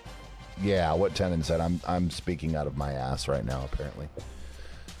 Yeah, what Tenon said. I'm speaking out of my ass right now, apparently.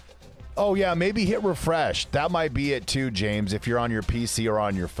 Oh, yeah, maybe hit refresh. That might be it, too, James. If you're on your PC or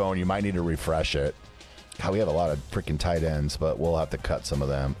on your phone, you might need to refresh it. God, we have a lot of freaking tight ends, but we'll have to cut some of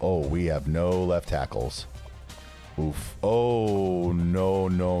them. Oh, we have no left tackles. Oof. Oh, no,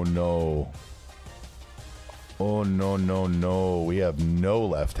 no, no. Oh, no, no, no. We have no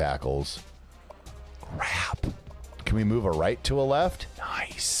left tackles. Crap. Can we move a right to a left?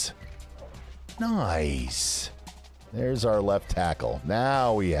 Nice. Nice. There's our left tackle.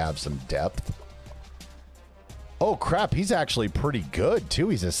 Now we have some depth. Oh, crap. He's actually pretty good, too.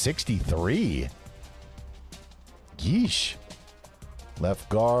 He's a 63. Yeesh. Left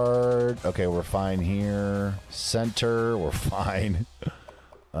guard. Okay, we're fine here. Center. We're fine.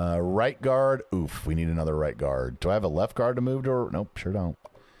 Right guard. Oof, we need another right guard. Do I have a left guard to move to? Nope, sure don't.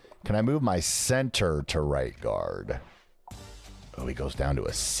 Can I move my center to right guard? Oh, he goes down to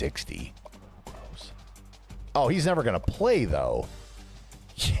a 60. Gross. Oh, he's never going to play, though.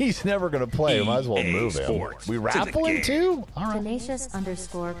 He's never going to play. Might as well move him. We raffling too? All right.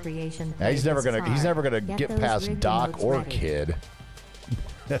 Tenacious_creation. Yeah, he's never gonna get past Doc or Kid.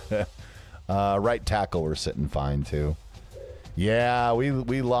 Right tackle, we're sitting fine too. Yeah, we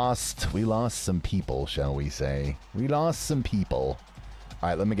lost some people, shall we say? We lost some people. All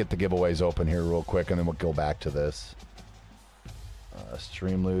right, let me get the giveaways open here real quick, and then we'll go back to this.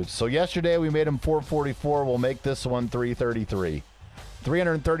 Stream loot. So yesterday we made him 444. We'll make this one 333.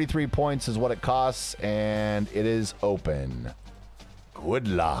 333 points is what it costs, and it is open. Good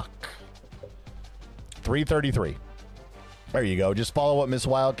luck. 333. There you go. Just follow what Miss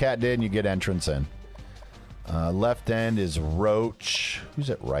Wildcat did, and you get entrance in. Left end is Roach. Who's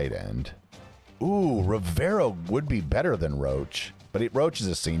at right end? Ooh, Rivera would be better than Roach, but Roach is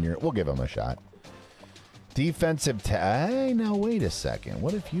a senior. We'll give him a shot. Defensive now, wait a second.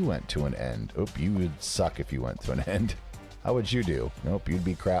 What if you went to an end? Oop, you would suck if you went to an end. How would you do? Nope, you'd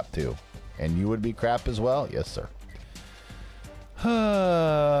be crap too. And you would be crap as well? Yes, sir.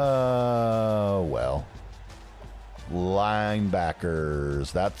 Well.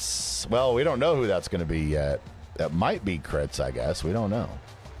 Linebackers. That's, well, we don't know who that's going to be yet. That might be crits, I guess. We don't know.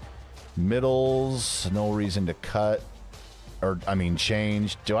 Middles, no reason to cut. Or, I mean,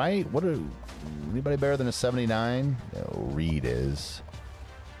 change. Anybody better than a 79? No, Reed is.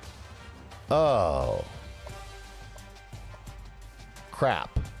 Oh.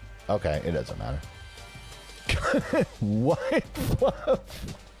 Crap. Okay, it doesn't matter. What?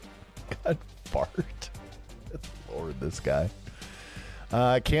 God, fart. Lord, this guy.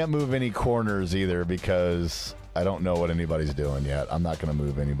 I can't move any corners either because I don't know what anybody's doing yet. I'm not going to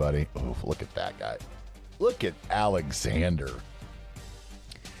move anybody. Oh, look at that guy. Look at Alexander.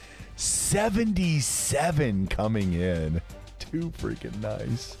 77 coming in. Too freaking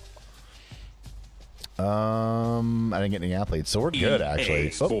nice. I didn't get any athletes, so we're good actually.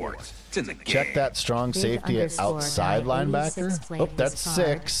 Sports. It's in the game. Check that strong safety at outside linebacker. Oh, that's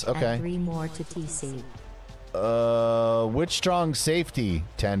 6. Okay. 3 more to TC. Which strong safety,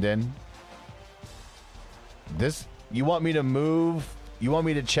 Tendon? This, you want me to move? You want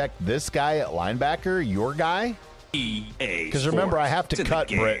me to check this guy at linebacker? Your guy? Because remember, I have to cut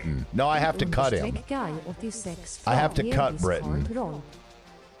Britton. No, I have to cut him. I have to cut Britton.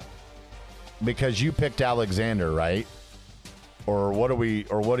 Because you picked Alexander, right? Or what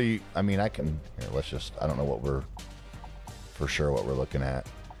do you, I mean, I can, here, let's just, I don't know what we're, for sure what we're looking at.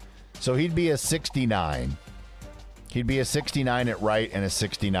 So he'd be a 69. He'd be a 69 at right and a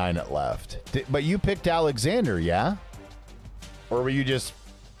 69 at left. But you picked Alexander, yeah? Or were you just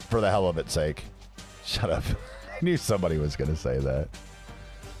for the hell of its sake? Shut up. I knew somebody was going to say that.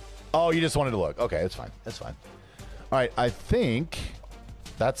 Oh, you just wanted to look. Okay, it's fine. That's fine. All right, I think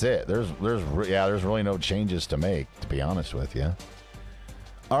that's it. There's really no changes to make, to be honest with you.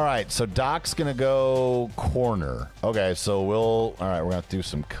 All right, so Doc's going to go corner. Okay, so all right, we're going to do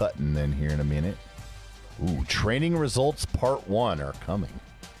some cutting then here in a minute. Ooh, training results part 1 are coming.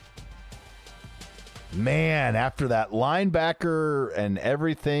 Man, after that linebacker and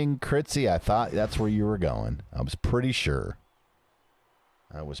everything, Critzy, I thought that's where you were going. I was pretty sure.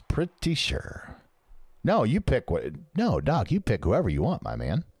 No, you pick Doc, you pick whoever you want, my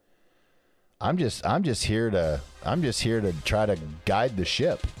man. I'm just here to try to guide the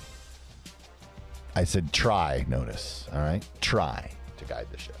ship. I said try, notice. All right? Try to guide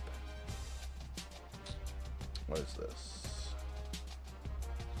the ship. What is this?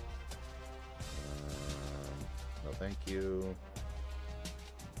 No, thank you.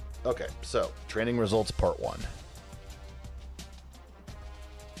 Okay, so training results part 1.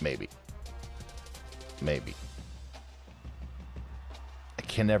 Maybe. I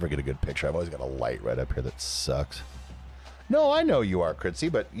can never get a good picture. I've always got a light right up here that sucks. No, I know you are, Critzy,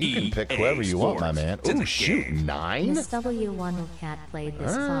 but you can pick whoever you want, my man. Oh, shoot, 9? Miss W1 Cat played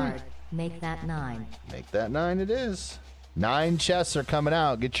this card. Make that 9. Make that 9 it is. 9 chests are coming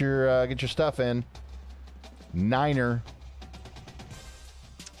out. Get your stuff in. 9er.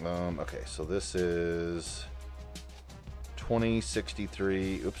 Okay, so this is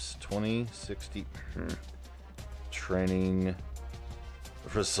 2063. Oops, 2060. Training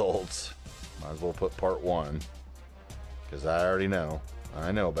results. Might as well put part 1 because I already know.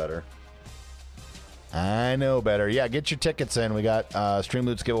 I know better. Yeah, get your tickets in. We got Stream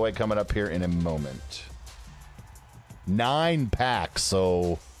Loot's giveaway coming up here in a moment. 9 packs,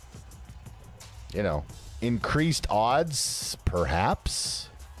 so increased odds, perhaps.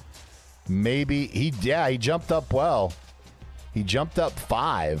 Maybe he jumped up well. He jumped up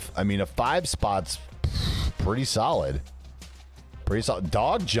 5. I mean, a 5 spot's pretty solid.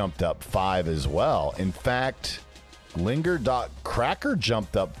 Dog jumped up 5 as well. In fact, Cracker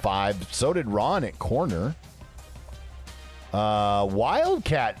jumped up 5. So did Ron at corner.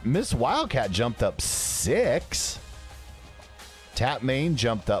 Miss Wildcat jumped up 6. Tap Main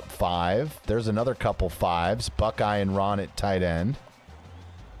jumped up 5. There's another couple 5s. Buckeye and Ron at tight end.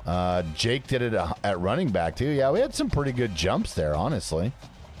 Jake did it at running back too. Yeah, we had some pretty good jumps there, honestly.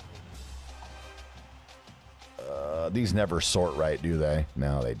 These never sort right, do they?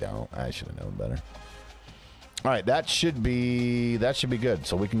 No, they don't. I should have known better. All right, that should be good.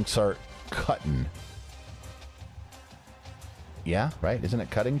 So we can start cutting. Yeah, right? Isn't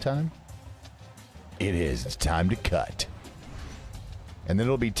it cutting time? It is. It's time to cut. And then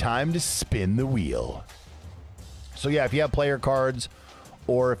it'll be time to spin the wheel. So yeah, if you have player cards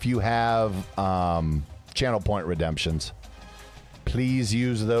or if you have channel point redemptions, please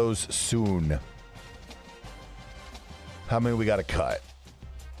use those soon. How many we got to cut?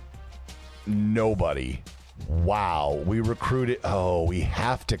 Nobody. Wow, we recruited. Oh, we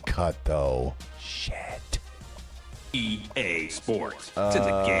have to cut though. Shit. EA Sports. It's in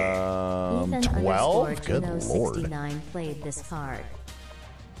the game. 12? Good Lord. 69 played this card.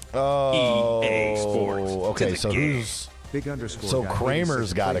 Oh. EA Sports. Okay, so who's... Big underscore. So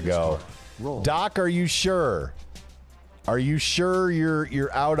Kramer's got to go. Doc, are you sure? Are you sure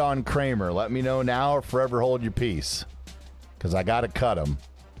you're out on Kramer? Let me know now or forever hold your peace. Because I got to cut him.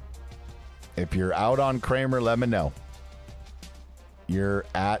 If you're out on Kramer, let me know. You're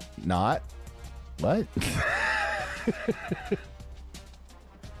at not? What?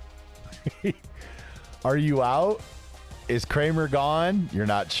 Are you out? Is Kramer gone? You're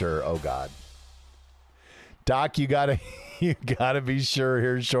not sure. Oh God. Doc, you gotta be sure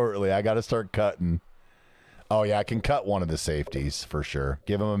here shortly. I gotta start cutting. Oh yeah, I can cut one of the safeties for sure.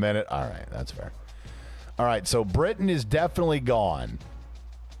 Give him a minute. All right, that's fair. All right, so Britain is definitely gone.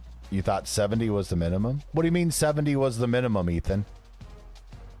 You thought 70 was the minimum? What do you mean 70 was the minimum, Ethan?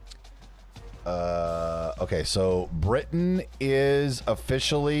 Okay, so Britain is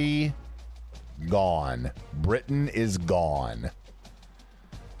officially gone. Britain is gone.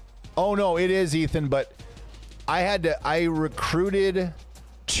 Oh no, it is, Ethan, but I recruited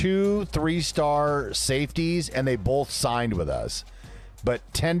 2 3-star safeties and they both signed with us. But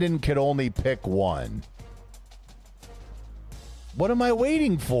Tendon could only pick one. What am I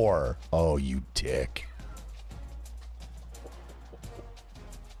waiting for? Oh, you dick.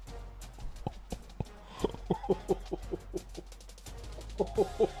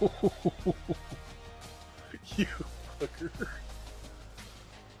 You fucker.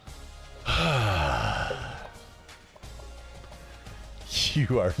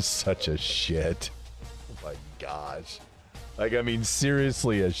 You are such a shit. Oh my gosh. Like, I mean,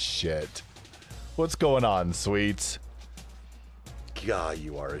 seriously a shit. What's going on, sweets? God,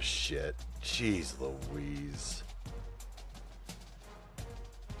 you are a shit. Jeez Louise.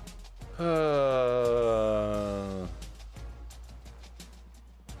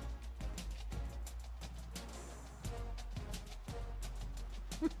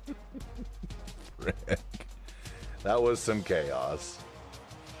 Frick. That was some chaos.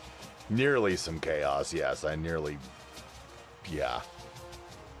 Nearly some chaos, yes. Yeah.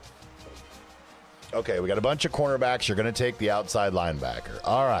 Okay, we got a bunch of cornerbacks. You're going to take the outside linebacker.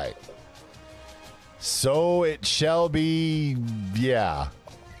 All right. So it shall be, yeah.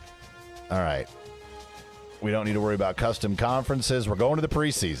 All right. We don't need to worry about custom conferences. We're going to the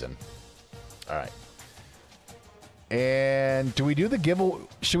preseason. All right. And do we do the giveaway?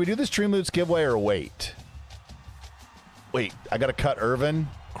 Should we do the Stream Loots giveaway or wait? Wait, I got to cut Irvin?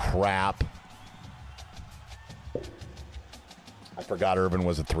 Crap. I forgot Irvin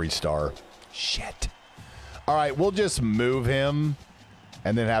was a 3-star. Shit. All right, we'll just move him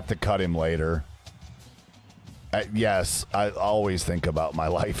and then have to cut him later. Yes, I always think about my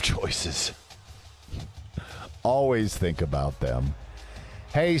life choices. Always think about them.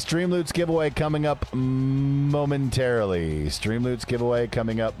 Hey, Streamloots giveaway coming up momentarily. Streamloots giveaway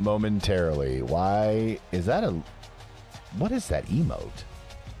coming up momentarily. Why is that a... What is that emote?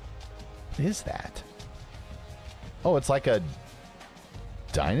 What is that? Oh, it's like a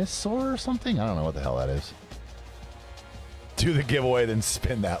dinosaur or something? I don't know what the hell that is. Do the giveaway, then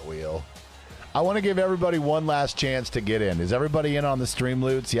spin that wheel. I want to give everybody one last chance to get in. Is everybody in on the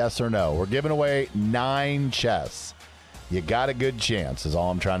Streamloots? Yes or no? We're giving away 9 chests. You got a good chance, is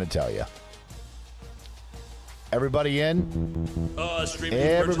all I'm trying to tell you. Everybody in?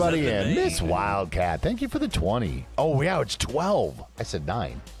 Everybody in. Miss Wildcat, thank you for the 20. Oh, yeah, it's 12. I said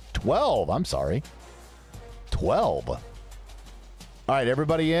 9. 12, I'm sorry. 12. All right,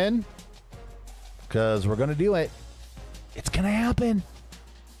 everybody in? Because we're going to do it. It's going to happen.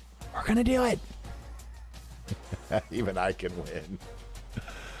 We're going to do it. Even I can win.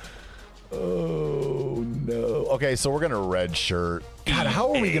 Oh, no. Okay, so we're going to red shirt. God,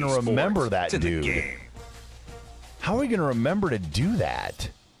 how are we going to remember that dude? How are we going to remember to do that?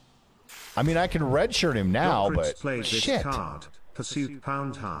 I mean, I can red shirt him now, but shit. Card, pursuit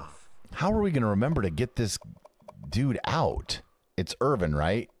 £1.5. How are we going to remember to get this dude out? It's Irvin,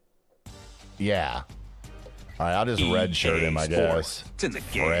 right? Yeah. All right, I'll just red shirt him, I guess. It's in the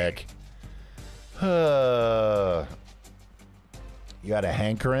game. Frick. You got a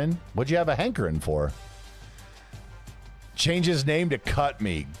hankering? What'd you have a hankering for? Change his name to Cut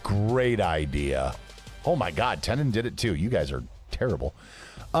Me. Great idea. Oh my God, Tenen did it too. You guys are terrible.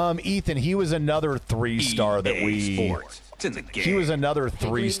 Ethan, he was another 3-star that we... Sports. It's in the game. He was another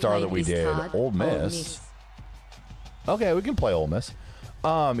 3-star that we did. Ole Miss. Okay, we can play Ole Miss.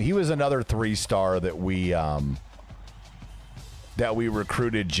 He was another 3-star that we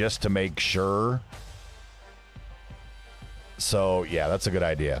recruited just to make sure. So yeah, that's a good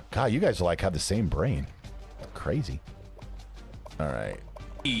idea. God, you guys like have the same brain. Crazy. All right.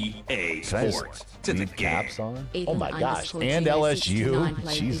 EA Sports. It's in the caps game. on. Oh my gosh, and LSU.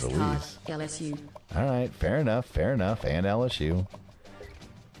 Jeez Louise. LSU. All right, fair enough, fair enough. And LSU.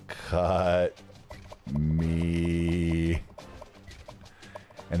 Cut me.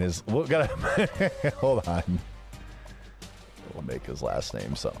 And his what got hold on. We'll make his last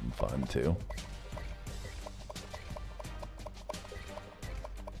name something fun too.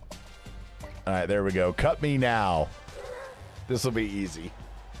 All right, there we go. Cut me now. This will be easy.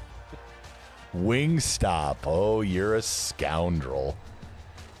 Wingstop. Oh, you're a scoundrel.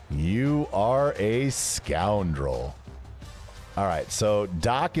 You are a scoundrel. All right, so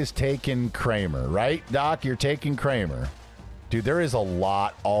Doc is taking Kramer, right? Doc, you're taking Kramer. Dude, there is a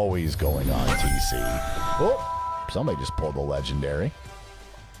lot always going on, TC. Oh, somebody just pulled the legendary.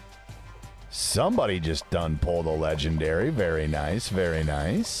 Somebody just done pulled a legendary. Very nice, very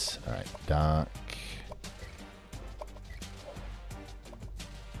nice. All right, Doc.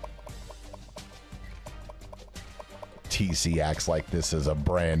 TC acts like this is a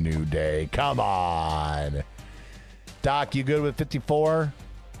brand new day. Come on. Doc, you good with 54?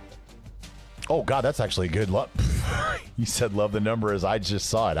 Oh, God, that's actually good luck. You said love the number as I just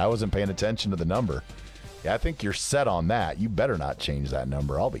saw it. I wasn't paying attention to the number. Yeah, I think you're set on that. You better not change that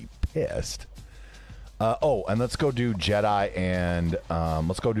number. I'll be pissed. Oh, and let's go do Jedi and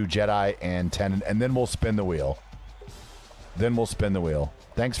Tendon, and then we'll spin the wheel.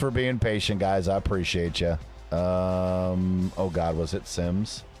 Thanks for being patient, guys. I appreciate you. Oh, God, was it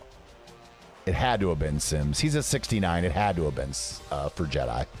Sims? It had to have been Sims. He's a 69. It had to have been for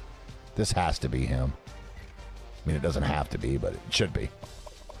Jedi. This has to be him. I mean, it doesn't have to be, but it should be.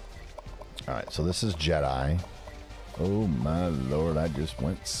 All right, so this is Jedi. Oh, my Lord, I just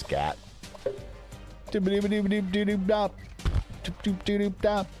went scat. Don't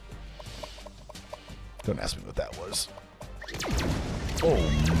ask me what that was. Oh,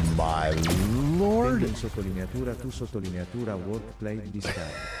 my Lord. Sottolineatura tu sottolineatura work play this time.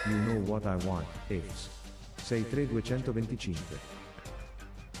 You know what I want. Ace. 63225.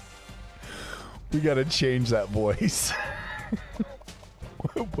 We gotta change that voice.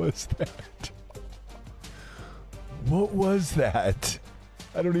 What was that? What was that?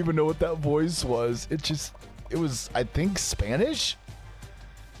 I don't even know what that voice was. It was, I think, Spanish?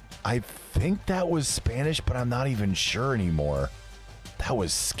 I think that was Spanish, but I'm not even sure anymore. That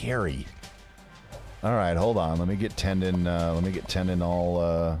was scary. All right, hold on. Let me get Tendon.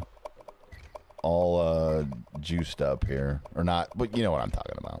 All juiced up here, or not? But you know what I'm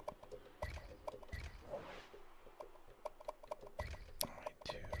talking about.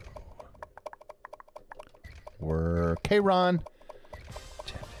 Work. Hey, Ron.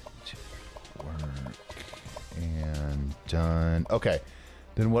 Work and done. Okay.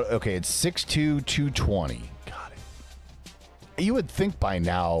 Then what? Okay, it's 62220. Got it. You would think by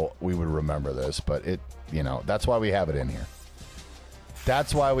now we would remember this, but that's why we have it in here.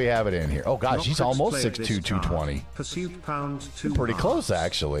 Oh gosh, she's almost 62220. Pursuit pound 2. Pretty close,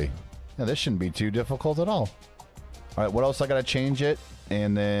 actually. Yeah, this shouldn't be too difficult at all. All right, what else I gotta change it?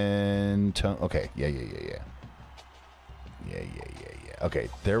 And then okay, yeah. Okay,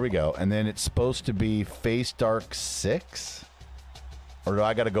 there we go. And then it's supposed to be Face Dark 6? Or do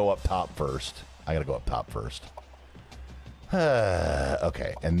I got to go up top first? I got to go up top first.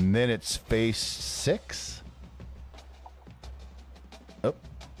 Okay, and then it's Face 6? Oh,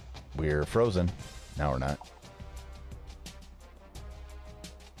 we're frozen. Now we're not.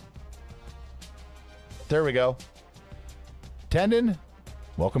 There we go. Tendon,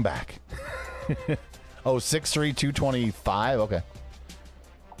 welcome back. Oh, 63225. Okay.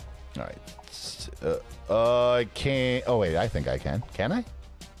 All right. I can't. Oh wait, I think I can. Can I?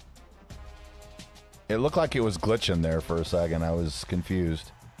 It looked like it was glitching there for a second. I was confused.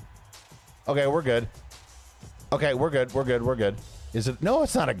 Okay, we're good. Okay, we're good. Is it? No,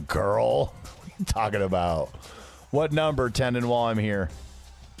 it's not a girl. What are you talking about? What number, Tendon? While I'm here,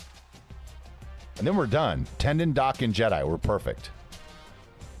 and then we're done. Tendon, Doc, and Jedi. We're perfect.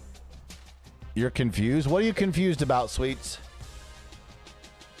 You're confused? What are you confused about, sweets?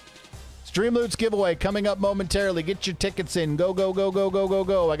 Stream Loots giveaway coming up momentarily. Get your tickets in. Go.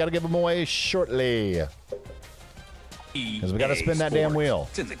 I got to give them away shortly. Because we got to spin that damn wheel.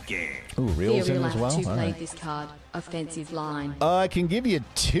 To the game. Ooh, reels in as well? Two played this card. Offensive line. I can give you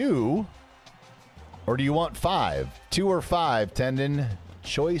 2. Or do you want 5? 2 or 5, Tendon.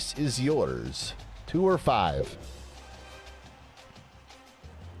 Choice is yours. 2 or 5.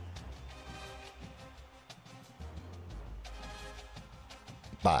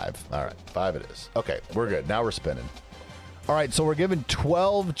 Five. All right, 5 it is. Okay, we're good. Now we're spinning. All right, so we're giving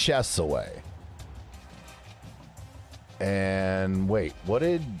 12 chests away. And wait, what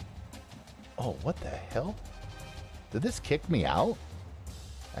did... Oh, what the hell? Did this kick me out?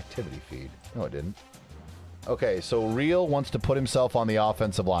 Activity feed. No, it didn't. Okay, so Real wants to put himself on the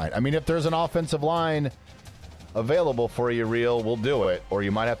offensive line. I mean, if there's an offensive line available for you, Real, we'll do it. Or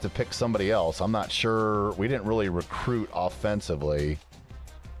you might have to pick somebody else. I'm not sure. We didn't really recruit offensively.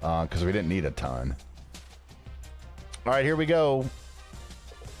 Because we didn't need a ton. All right, here we go.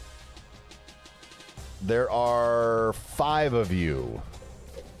 There are 5 of you.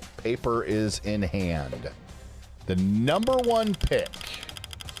 Paper is in hand. The number 1 pick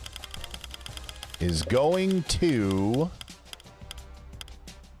is going to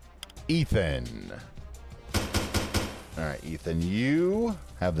Ethan. All right, Ethan, you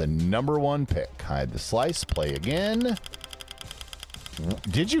have the number 1 pick. Hide the slice. Play again.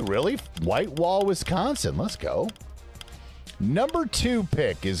 Did you really? Whitewall, Wisconsin. Let's go. Number 2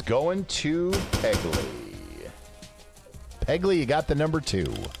 pick is going to Pegley. Pegley, you got the number 2.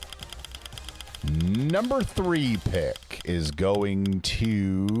 Number 3 pick is going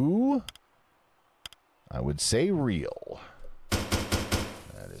to, I would say, Real.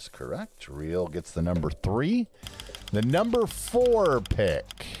 That is correct. Real gets the number 3. The number 4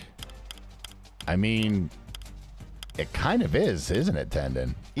 pick. I mean, it kind of is, isn't it,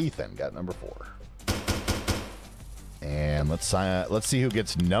 Tendon? Ethan got number 4. And let's see who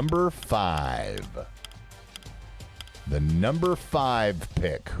gets number 5. The number 5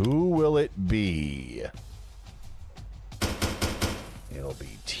 pick. Who will it be? It'll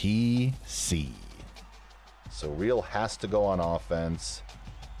be TC. So Real has to go on offense.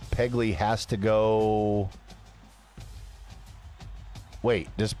 Pegley has to go. Wait,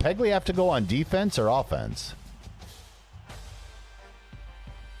 does Pegley have to go on defense or offense?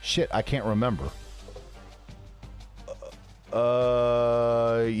 Shit, I can't remember.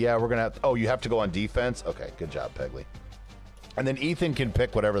 Yeah, we're gonna have. Oh, you have to go on defense. Okay, good job, Pegley. And then Ethan can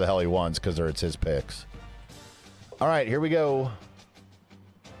pick whatever the hell he wants because it's his picks. All right, here we go.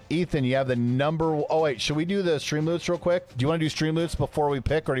 Ethan, you have the number. Oh wait, should we do the Streamloots real quick? Do you want to do Streamloots before we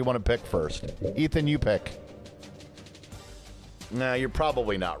pick, or do you want to pick first? Ethan, you pick. Nah, you're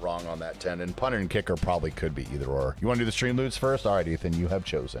probably not wrong on that, Tendon. Punter and kicker probably could be either or. You want to do the Streamloots first? All right, Ethan, you have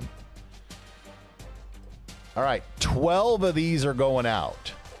chosen. All right, 12 of these are going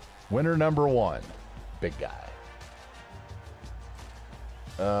out. Winner number 1, big guy.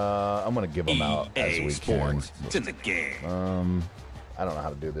 I'm going to give them out as we can. It's in the game. I don't know how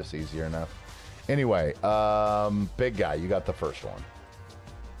to do this easier enough. Anyway, big guy, you got the first one.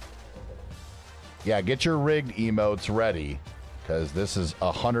 Yeah, get your rigged emotes ready because this is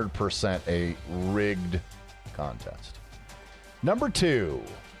 100% a rigged contest. Number 2,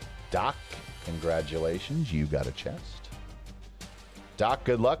 Doc. Congratulations, you got a chest. Doc,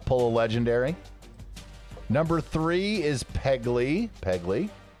 good luck. Pull a legendary. Number 3 is Pegley.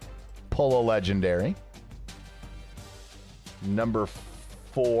 Pegley, pull a legendary. Number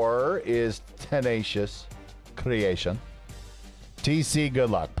 4 is Tenacious Creation. TC,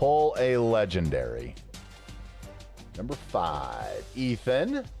 good luck. Pull a legendary. Number 5,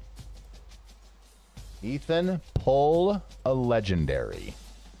 Ethan. Ethan, pull a legendary.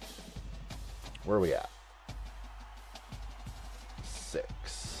 Where are we at?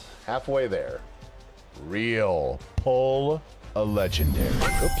 6. Halfway there. Real. Pull a legendary.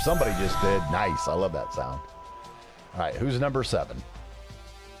 Oops, somebody just did. Nice. I love that sound. All right, who's number 7?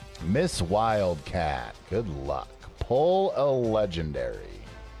 Miss Wildcat. Good luck. Pull a legendary.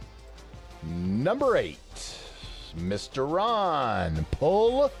 Number 8. Mr. Ron.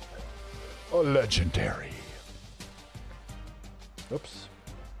 Pull a legendary. Oops.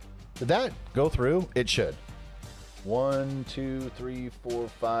 Did that go through? It should. 1, 2, 3, 4,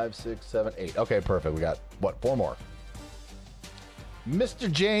 5, 6, 7, 8. Okay, perfect. We got, what, 4 more.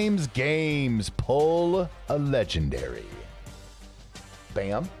 Mr. James Games, pull a legendary.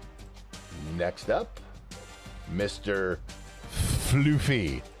 Bam. Next up, Mr.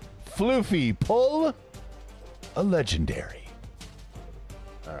 Floofy. Floofy, pull a legendary.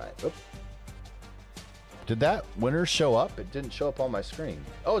 All right. Oops. Did that winner show up? It didn't show up on my screen.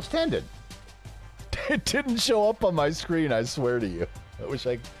 Oh, it's Tendon. It didn't show up on my screen, I swear to you. I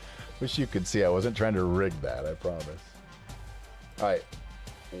wish you could see. I wasn't trying to rig that, I promise. All right.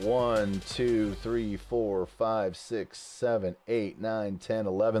 1, 2, 3, 4, 5, 6, 7, 8, 9, 10,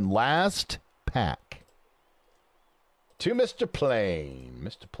 11. Last pack. To Mr. Plain.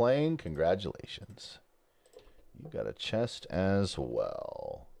 Mr. Plain, congratulations. You got a chest as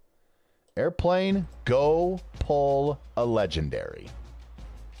well. Airplane, go pull a legendary.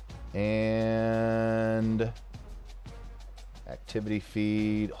 And activity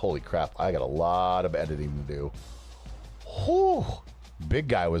feed. Holy crap, I got a lot of editing to do. Whew. Big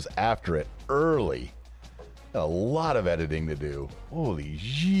guy was after it early. Got a lot of editing to do. Holy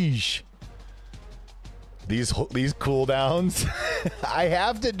yeesh. These cooldowns. I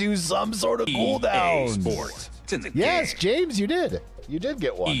have to do some sort of cooldowns. Sports. It's in the yes, game. James, you did. You did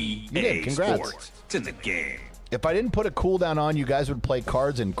get one. You did. Congrats. Sports. It's in the game. If I didn't put a cooldown on, you guys would play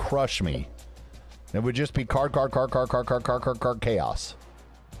cards and crush me. It would just be card chaos.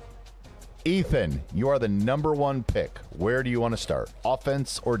 Ethan, you are the #1 pick. Where do you want to start?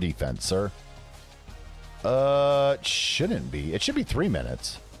 Offense or defense, sir? It shouldn't be. It should be 3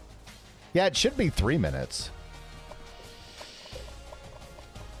 minutes. Yeah, it should be 3 minutes.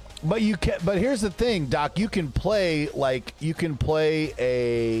 But you can. But here's the thing, Doc. You can play a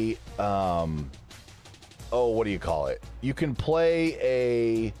what do you call it? You can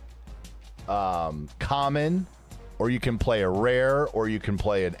play a common, or you can play a rare, or you can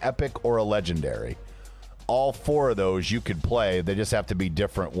play an epic or a legendary. All 4 of those you could play. They just have to be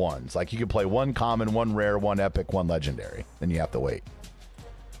different ones. Like you could play 1 common, 1 rare, 1 epic, 1 legendary. Then you have to wait.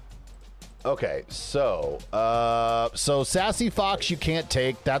 Okay, so Sassy Fox you can't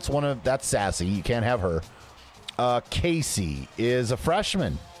take. That's Sassy. You can't have her. Casey is a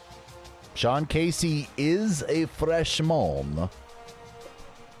freshman. Sean Casey is a freshman.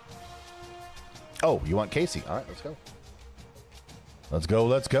 Oh, you want Casey? All right, let's go.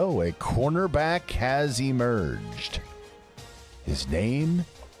 Let's go. A cornerback has emerged. His name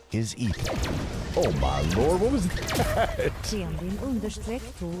is Ethan. Oh my lord, what was that?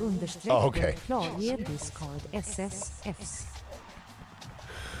 Oh, okay.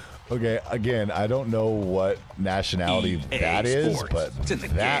 Okay, again, I don't know what nationality that is, but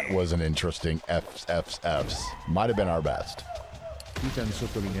that was an interesting F's. Might have been our best.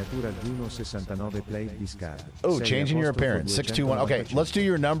 Oh, changing your appearance. 621. Okay, let's do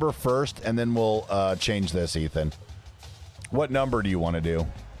your number first, and then we'll change this, Ethan. What number do you want to do?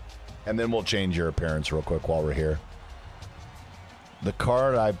 And then we'll change your appearance real quick while we're here. The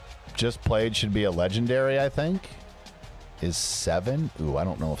card I just played should be a legendary, I think. Is 7? Ooh, I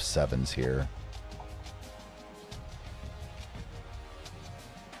don't know if 7's here.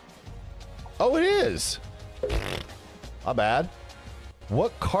 Oh, it is. Not bad.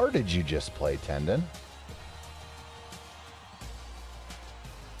 What card did you just play, Tendon?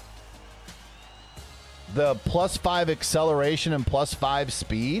 The +5 acceleration and +5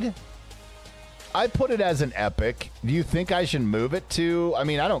 speed? I put it as an epic. Do you think I should move it to... I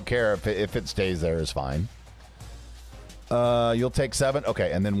mean, I don't care if it stays there is fine. You'll take 7?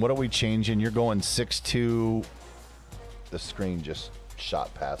 Okay, and then what are we changing? You're going 6'2". The screen just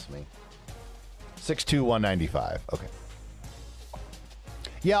shot past me. 6'2", 195. Okay.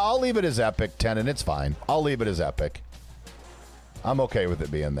 Yeah, I'll leave it as epic, Tendon. It's fine. I'll leave it as epic. I'm okay with it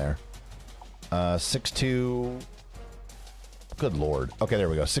being there. 6'2". Good lord. Okay, there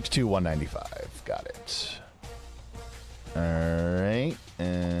we go. 6'2", 195. Got it. All right.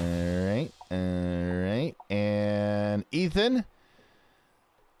 And Ethan,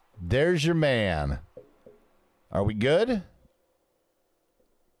 there's your man. Are we good?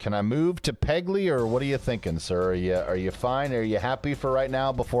 Can I move to Pegley, or what are you thinking, sir? Are you fine? Are you happy for right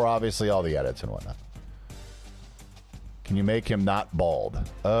now before obviously all the edits and whatnot? Can you make him not bald?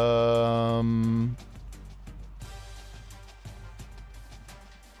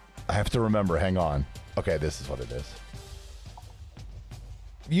 I have to remember. Hang on. Okay, this is what it is.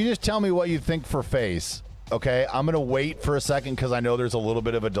 You just tell me what you think for face. Okay, I'm going to wait for a second because I know there's a little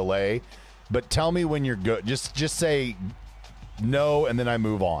bit of a delay. But tell me when you're good. Just say no, and then I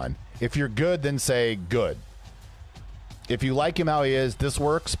move on. If you're good, then say good. If you like him how he is, this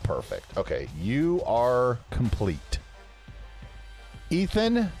works. Perfect. Okay, you are complete.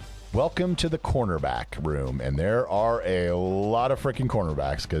 Ethan, welcome to the cornerback room. And there are a lot of freaking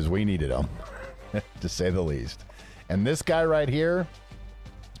cornerbacks because we needed them, to say the least. And this guy right here,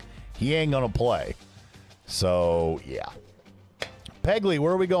 he ain't going to play. So, yeah. Pegley,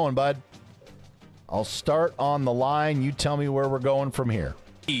 where are we going, bud? I'll start on the line. You tell me where we're going from here.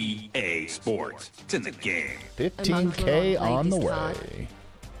 EA Sports. It's in the game. 15K on the way.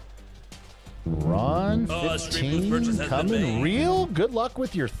 Ron, 15 coming real. Good luck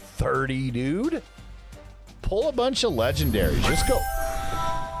with your 30, dude. Pull a bunch of legendaries. Just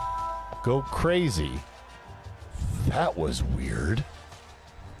go crazy. That was weird.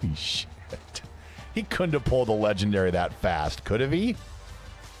 Shit. He couldn't have pulled a legendary that fast, could have he?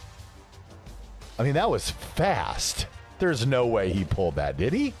 I mean, that was fast. There's no way he pulled that,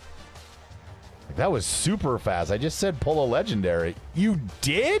 did he? That was super fast. I just said pull a legendary. You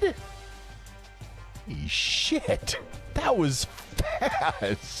did? Shit. That was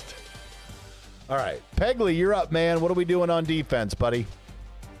fast. All right. Pegley, you're up, man. What are we doing on defense, buddy?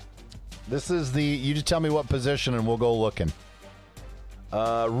 This is you just tell me what position and we'll go looking.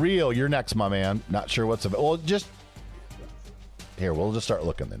 Real, you're next, my man. Not sure what's available. Well, here, we'll just start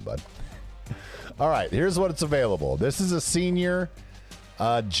looking then, bud. All right, here's what's available. This is a senior.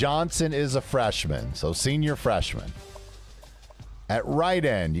 Johnson is a freshman, so senior freshman. At right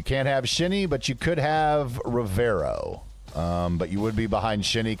end, you can't have Shinny, but you could have Rivero. But you would be behind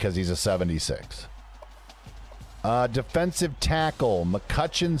Shinny because he's a 76. Defensive tackle.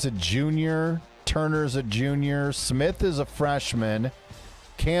 McCutcheon's a junior. Turner's a junior. Smith is a freshman.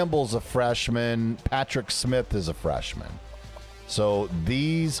 Campbell's a freshman. Patrick Smith is a freshman. So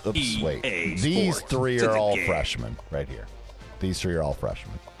these, these three are all freshmen right here. These three are all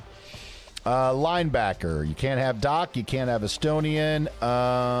freshmen. Linebacker. You can't have Doc. You can't have Estonian.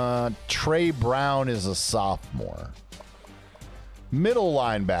 Trey Brown is a sophomore. Middle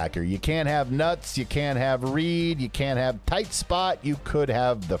linebacker. You can't have Nuts. You can't have Reed. You can't have Tight Spot. You could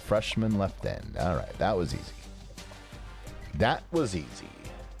have the freshman left end. All right. That was easy. That was easy.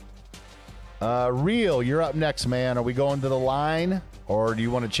 Real, you're up next, man. Are we going to the line, or do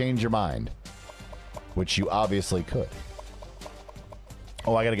you want to change your mind? Which you obviously could.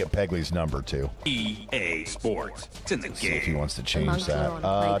 Oh, I got to get Pegley's number, too. EA Sports. It's in the game. See if he wants to change that.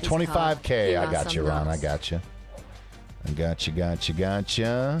 25K. I got you, Ron. I got you. I gotcha.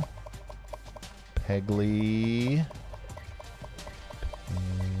 Pegley.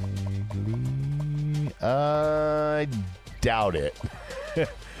 I doubt it.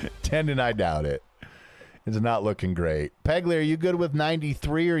 Tendon, I doubt it. It's not looking great. Pegley, are you good with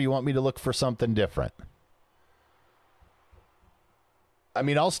 93, or you want me to look for something different? I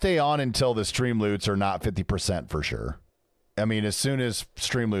mean, I'll stay on until the Streamloots are not 50% for sure. I mean, as soon as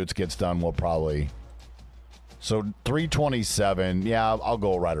Streamloots gets done, we'll probably... So 327, yeah, I'll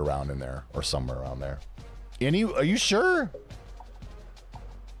go right around in there or somewhere around there. Are you sure?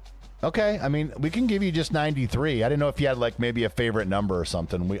 Okay, I mean, we can give you just 93. I didn't know if you had like maybe a favorite number or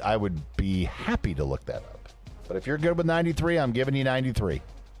something. I would be happy to look that up. But if you're good with 93, I'm giving you 93.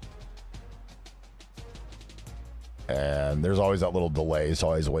 And there's always that little delay, so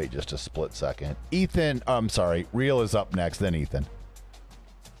always wait just a split second. Ethan, I'm sorry, Real is up next, then Ethan.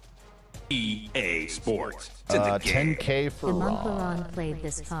 EA Sports. It's in the game. 10K for Ron. Ron played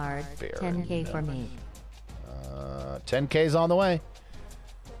this card. 10K for me. 10K's on the way.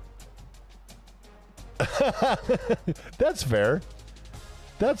 That's fair.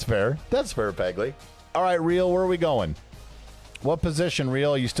 That's fair, Pegley. All right, Real, where are we going? What position,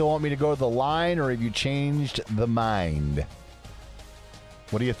 Real? You still want me to go to the line, or have you changed the mind?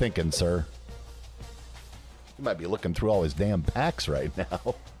 What are you thinking, sir? You might be looking through all his damn packs right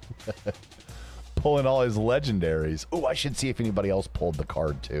now. Pulling all his legendaries. Oh, I should see if anybody else pulled the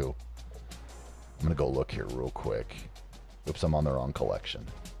card, too. I'm going to go look here real quick. Oops, I'm on the wrong collection.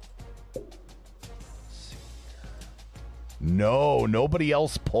 No, nobody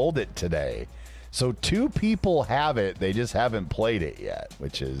else pulled it today. So 2 people have it. They just haven't played it yet,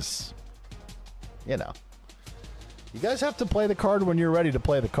 which is, you know. You guys have to play the card when you're ready to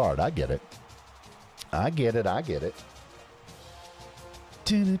play the card. I get it. I get it.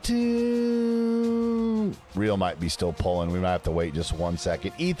 Real might be still pulling. We might have to wait just 1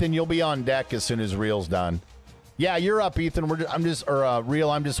 second. Ethan, you'll be on deck as soon as Real's done. Yeah, you're up, Ethan. Real,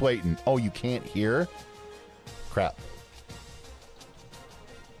 I'm just waiting. Oh, you can't hear? Crap.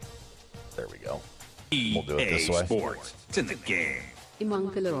 There we go. We'll do it this way. Sports. It's in the game.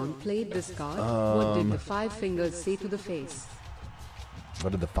 Imankalaron played this card. What did the 5 fingers say to the face?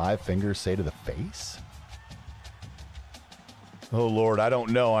 What did the 5 fingers say to the face? Oh, Lord, I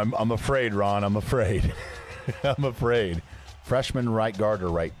don't know. I'm afraid, Ron. I'm afraid. I'm afraid. Freshman right guard or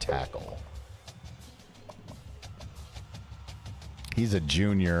right tackle? He's a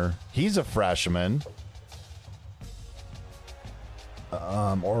junior. He's a freshman.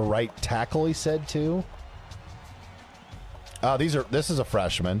 Or right tackle, he said, too. This is a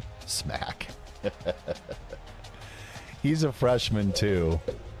freshman. Smack. He's a freshman, too.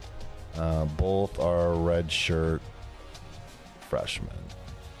 Both are red shirt freshmen.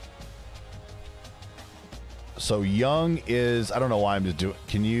 So Young is, I don't know why I'm just doing,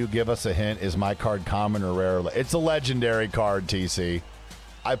 can you give us a hint? Is my card common or rare? It's a legendary card, TC.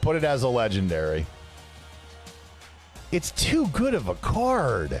 I put it as a legendary. It's too good of a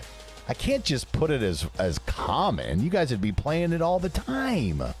card. I can't just put it as common. You guys would be playing it all the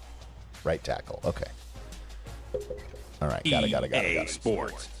time. Right tackle. Okay. All right. Got it. EA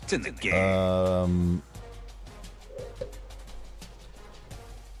Sports. It's in the game.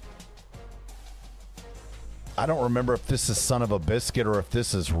 I don't remember if this is Son of a Biscuit or if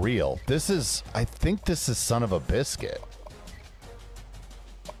this is Real. I think this is Son of a Biscuit.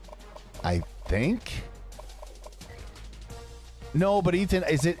 I think. No, but Ethan,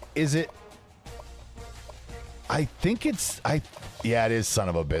 is it? I think it's, yeah, it is Son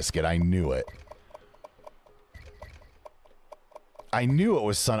of a Biscuit. I knew it. I knew it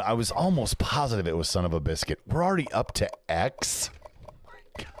was I was almost positive it was Son of a Biscuit. We're already up to X. Oh my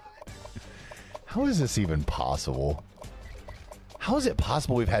God. How is this even possible? How is it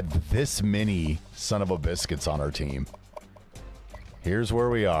possible we've had this many son of a biscuits on our team? Here's where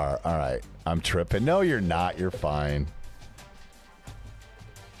we are. All right. I'm tripping. No, you're not. You're fine.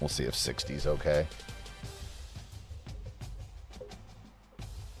 We'll see if 60's okay.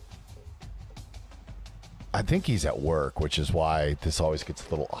 I think he's at work, which is why this always gets a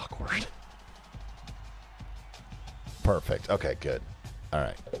little awkward. Perfect. Okay, good. All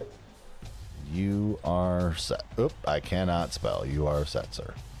right. You are set. Oop, I cannot spell. You are set,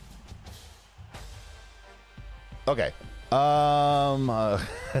 sir. Okay.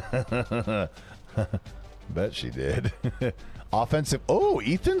 Bet she did. Offensive. Oh,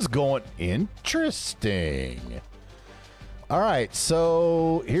 Ethan's going. Interesting. All right,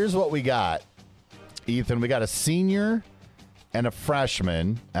 so here's what we got. Ethan, we got a senior and a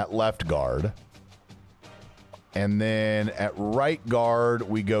freshman at left guard. And then at right guard,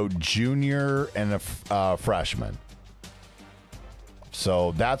 we go junior and a freshman.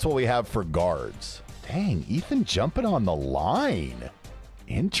 So that's what we have for guards. Dang, Ethan jumping on the line.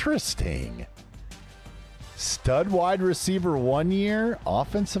 Interesting. Stud wide receiver 1 year,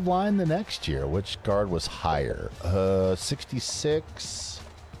 offensive line the next year. Which guard was higher? 66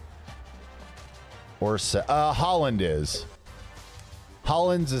 or Holland is.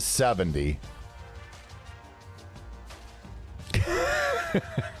 Holland's is 70.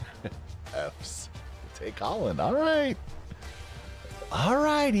 F's. Take Holland. All right. All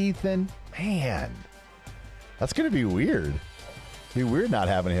right, Ethan. Man, that's going to be weird. Be weird not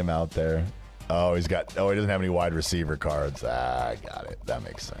having him out there. Oh, he doesn't have any wide receiver cards. I got it. That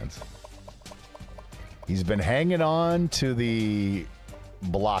makes sense. He's been hanging on to the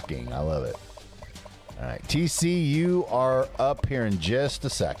blocking. I love it. All right. TC, you are up here in just a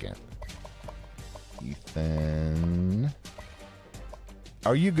second. Ethan.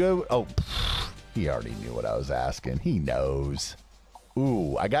 Are you good? Oh, he already knew what I was asking. He knows.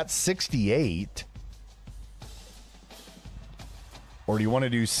 Ooh, I got 68. Or do you want to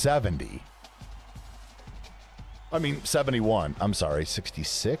do 70? I mean, 71. I'm sorry,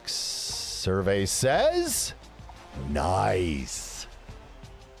 66. Survey says. Nice.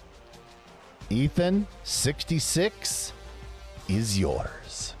 Ethan, 66 is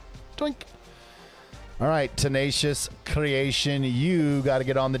yours. Twink. All right, Tenacious Creation, you got to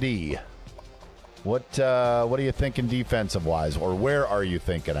get on the D. What are you thinking defensive-wise? Or where are you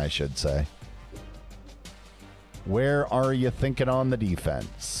thinking, I should say? Where are you thinking on the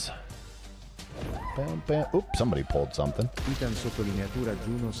defense? Bam, bam. Oops, somebody pulled something. Titan sottolineatura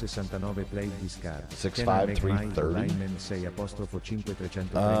Juno 69 play discard. 6'5",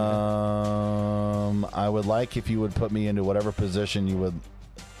 330. I would like if you would put me into whatever position you would.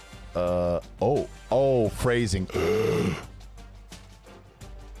 Phrasing.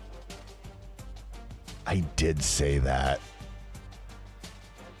 I did say that.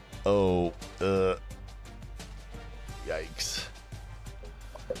 Yikes.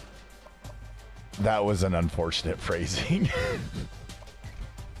 That was an unfortunate phrasing.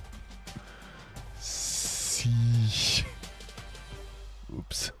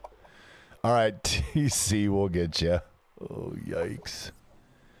 Oops. All right, TC, we'll get you. Oh, yikes.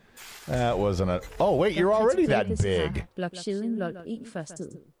 That wasn't a... Oh, wait, you're already that big.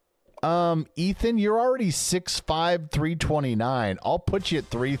 Ethan, you're already 6'5", 329. I'll put you at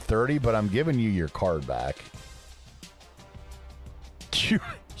 330, but I'm giving you your card back.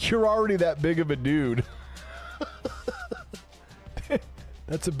 You're already that big of a dude.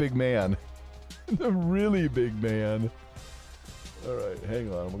 That's a big man. A really big man. All right,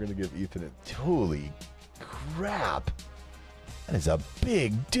 hang on. We're going to give Ethan a... Holy crap. That is a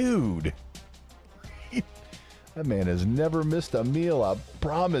big dude. That man has never missed a meal, I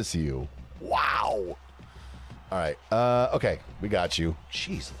promise you. Wow. All right. Okay, we got you.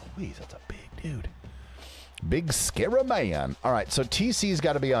 Jeez Louise, that's a big dude. Big scary man. All right, so TC's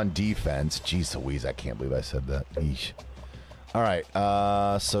got to be on defense. Jeez Louise, I can't believe I said that. Eesh. All right,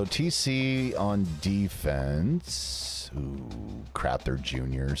 so TC on defense. Ooh, crap, they're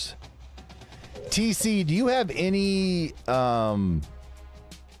juniors. TC, do you have any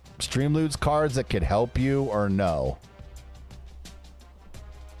Streamloots cards that could help you or no?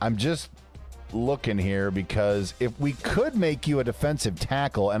 I'm just looking here because if we could make you a defensive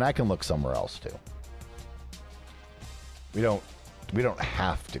tackle, and I can look somewhere else too. We don't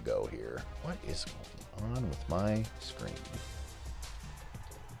have to go here. What is going on with my screen?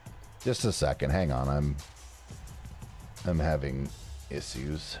 Just a second. Hang on. I'm having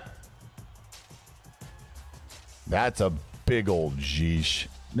issues. That's a big old geesh.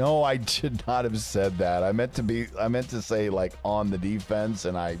 No, I did not have said that. I meant to say like on the defense,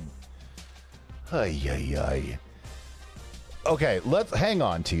 and Okay, let's hang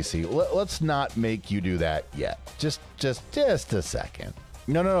on, TC. Let's not make you do that yet. Just a second.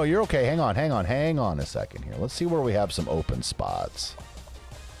 No, you're okay. Hang on a second here. Let's see where we have some open spots.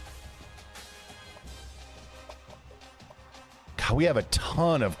 God, we have a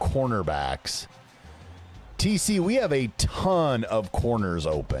ton of cornerbacks. TC, we have a ton of corners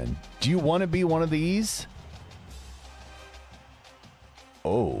open. Do you want to be one of these?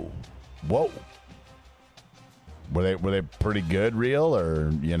 Oh, whoa. Were they pretty good, real,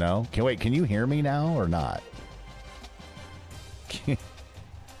 or you know? Can you hear me now or not? Can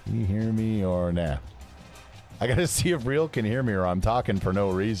you hear me or nah? I gotta see if real can hear me or I'm talking for no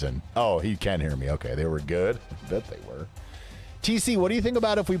reason. Oh, he can hear me. Okay, they were good. I bet they were. TC, what do you think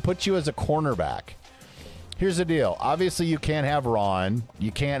about if we put you as a cornerback? Here's the deal. Obviously, you can't have Ron.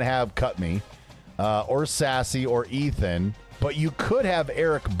 You can't have Cut Me or Sassy or Ethan. But you could have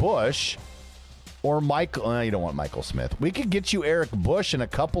Eric Bush or Michael. You don't want Michael Smith. We could get you Eric Bush in a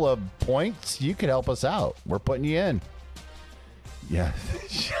couple of points. You could help us out. We're putting you in. Yeah.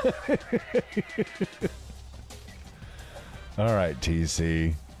 All right,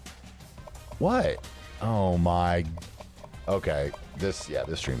 TC. What? Oh, my. Okay. This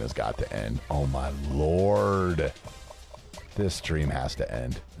stream has got to end. Oh, my Lord. This stream has to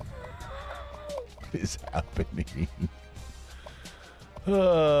end. What is happening?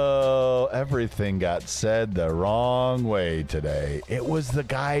 Oh, everything got said the wrong way today. It was the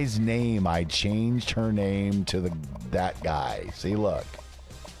guy's name. I changed her name to that guy. See, look.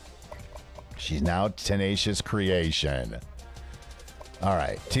 She's now Tenacious Creation. All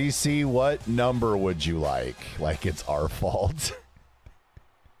right. TC, what number would you like? Like it's our fault.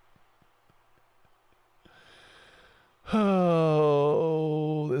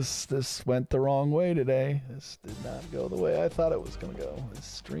 Oh, this went the wrong way today. This did not go the way I thought it was going to go. This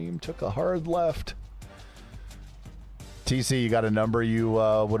stream took a hard left. TC, you got a number you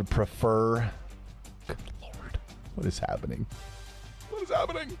would prefer? Good Lord. What is happening? What is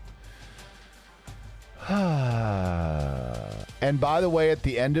happening? And by the way, at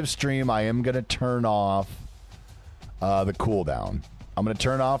the end of stream, I am going to turn off the cooldown. I'm going to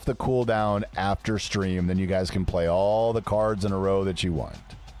turn off the cooldown after stream. Then you guys can play all the cards in a row that you want.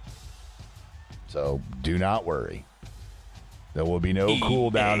 So do not worry. There will be no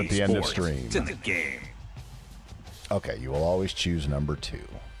cooldown at the end of stream. It's in the game. Okay, you will always choose number 2.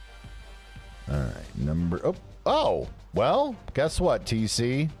 All right, Oh, well, guess what,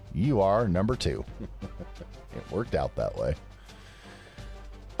 TC? You are number 2. It worked out that way.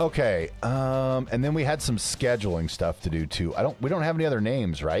 Okay, and then we had some scheduling stuff to do too. We don't have any other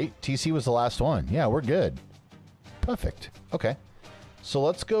names, right? TC was the last one. Yeah, we're good. Perfect. Okay. So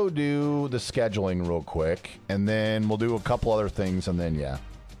let's go do the scheduling real quick, and then we'll do a couple other things, and then yeah.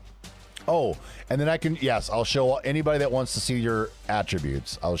 Oh, and then I'll show anybody that wants to see your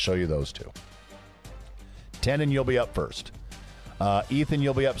attributes. I'll show you those too. 10 and you'll be up first. Ethan,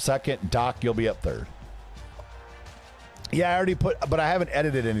 you'll be up second. Doc, you'll be up third. Yeah, I already but I haven't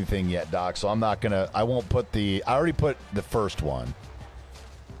edited anything yet, Doc, so I'm not gonna, I already put the first one.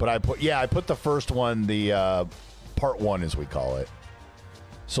 But I put the first one, the part 1 as we call it.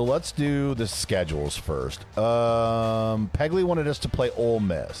 So let's do the schedules first. Pegley wanted us to play Ole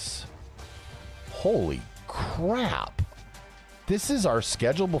Miss. Holy crap. This is our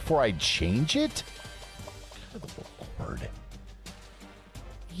schedule before I change it? Good Lord.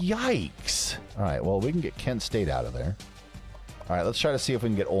 Yikes. All right, well, we can get Kent State out of there. All right, let's try to see if we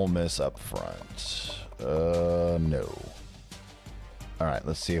can get Ole Miss up front. No. All right,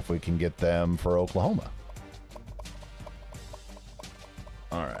 let's see if we can get them for Oklahoma.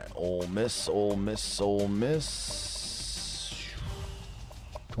 All right, Ole Miss. Don't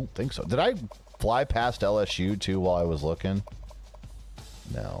think so. Did I fly past LSU too while I was looking?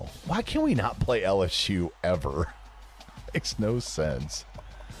 No. Why can we not play LSU ever? Makes no sense.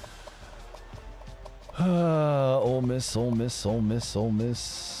 Ole Miss.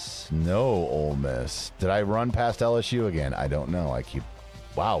 No, Ole Miss. Did I run past LSU again? I don't know.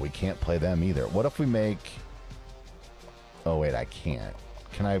 Wow, we can't play them either. What if we make... Oh, wait, I can't.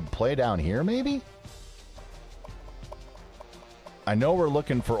 Can I play down here, maybe? I know we're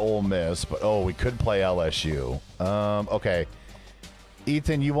looking for Ole Miss, but, we could play LSU. Okay.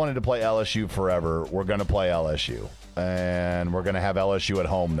 Ethan, you wanted to play LSU forever. We're going to play LSU. And we're going to have LSU at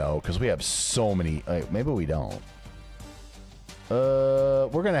home, though, because we have so many. Maybe we don't. We're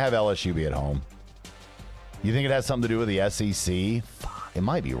going to have LSU be at home. You think it has something to do with the SEC? It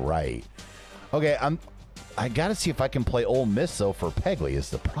might be right. Okay, I got to see if I can play Ole Miss, though, for Pegley is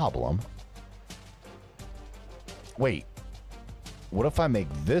the problem. Wait. What if I make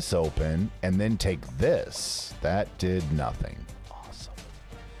this open and then take this? That did nothing. Awesome.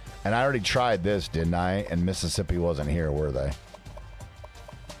 And I already tried this, didn't I? And Mississippi wasn't here, were they?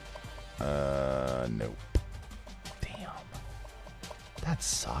 Nope. Damn. That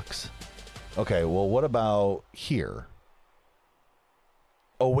sucks. Okay, well, what about here?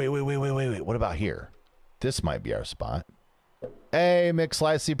 Oh, wait. What about here? This might be our spot. Hey, Mick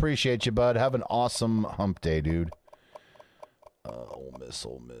Slicey, appreciate you, bud. Have an awesome hump day, dude. Ole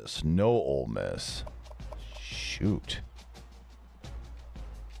Miss. No Ole Miss. Shoot.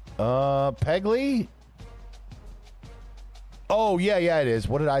 Pegley? Oh, yeah, it is.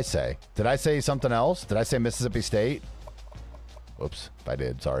 What did I say? Did I say something else? Did I say Mississippi State? Whoops, if I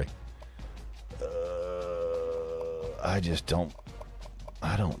did, sorry. I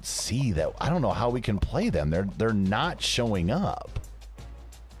don't see that. I don't know how we can play them. They're not showing up.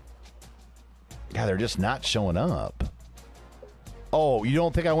 Yeah, they're just not showing up. Oh, you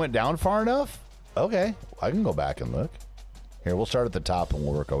don't think I went down far enough? Okay, I can go back and look. Here, we'll start at the top and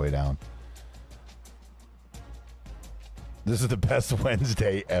we'll work our way down. This is the best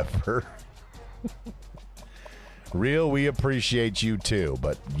Wednesday ever. Real, we appreciate you too,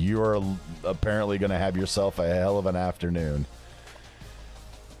 but you're apparently going to have yourself a hell of an afternoon.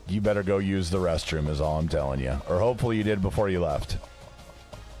 You better go use the restroom is all I'm telling you. Or hopefully you did before you left.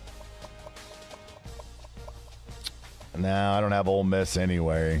 No, I don't have Ole Miss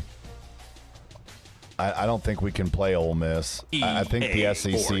anyway. I don't think we can play Ole Miss. I think the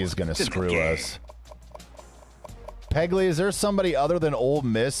SEC is going to screw us. Pegley, is there somebody other than Ole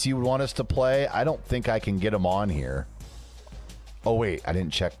Miss you would want us to play? I don't think I can get them on here. Oh, wait. I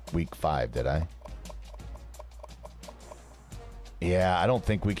didn't check week 5, did I? Yeah, I don't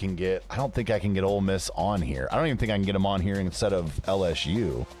think I can get Ole Miss on here. I don't even think I can get them on here instead of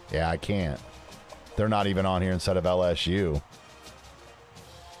LSU. Yeah, I can't. They're not even on here instead of LSU.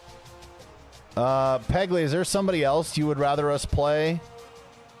 Pegley, is there somebody else you would rather us play?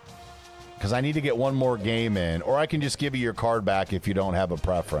 Because I need to get one more game in. Or I can just give you your card back if you don't have a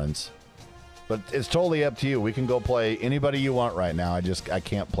preference. But it's totally up to you. We can go play anybody you want right now. I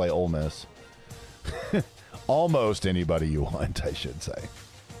can't play Ole Miss. Almost anybody you want, I should say.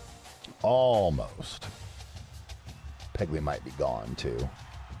 Almost. Pegley might be gone, too.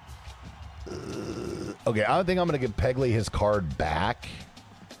 Okay, I think I'm going to give Pegley his card back.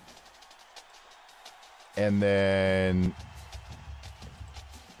 And then...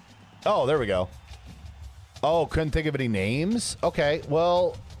 Oh, there we go. Oh, couldn't think of any names? Okay,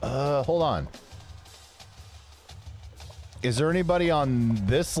 well, hold on. Is there anybody on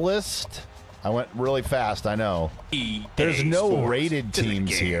this list? I went really fast, I know. There's no rated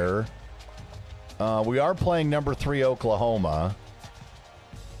teams here. We are playing number 3 Oklahoma.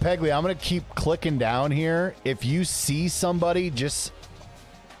 Pegley, I'm going to keep clicking down here. If you see somebody, just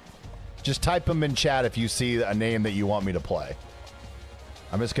type them in chat if you see a name that you want me to play.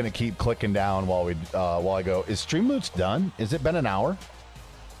 I'm just going to keep clicking down while I go. Is Streamloots done? Has it been an hour?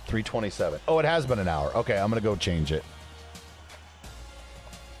 3:27. Oh, it has been an hour. Okay, I'm going to go change it.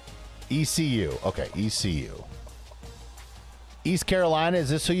 ECU. Okay, ECU. East Carolina, is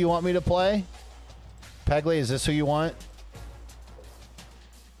this who you want me to play? Pegley, is this who you want?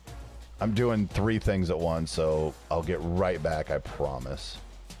 I'm doing 3 things at once, so I'll get right back, I promise.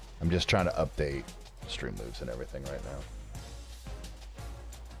 I'm just trying to update Streamloots and everything right now.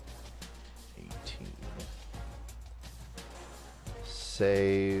 18.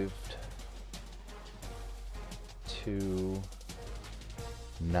 Saved. 2.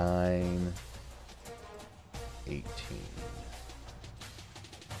 9. 18.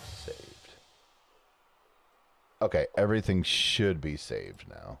 Saved. Okay, everything should be saved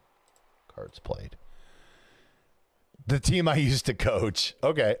now. Cards played. The team I used to coach.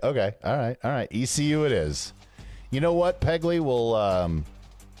 Okay. All right. ECU it is. You know what, Pegley? We'll,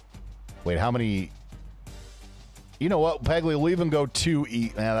 wait, how many? You know what, Pegley? We'll even go 2.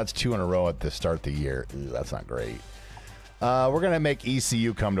 That's 2 in a row at the start of the year. Ooh, that's not great. We're going to make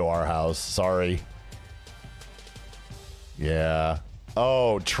ECU come to our house. Sorry. Yeah.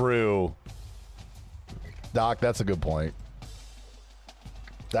 Oh, true. Doc, that's a good point.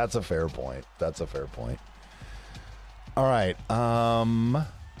 That's a fair point. All right. I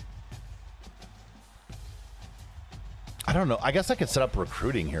don't know. I guess I could set up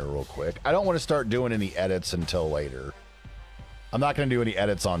recruiting here real quick. I don't want to start doing any edits until later. I'm not going to do any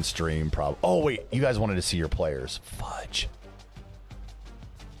edits on stream, probably. Oh, wait. You guys wanted to see your players. Fudge.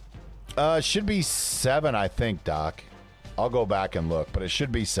 Should be 7, I think, Doc. I'll go back and look, but it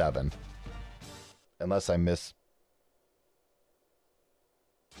should be 7. Unless I miss...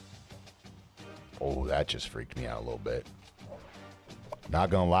 Oh, that just freaked me out a little bit. Not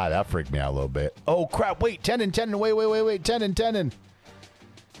going to lie, that freaked me out a little bit. Oh, crap. Wait, tendon. Wait.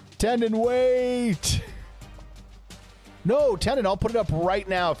 Tendon. Wait. No, tendon, I'll put it up right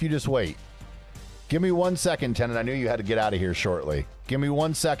now if you just wait. Give me 1 second, tendon. I knew you had to get out of here shortly. Give me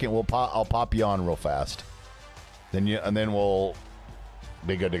 1 second. I'll pop you on real fast. Then we'll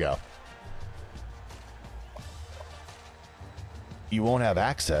be good to go. You won't have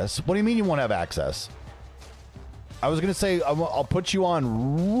access? What do you mean you won't have access? I was going to say I'll put you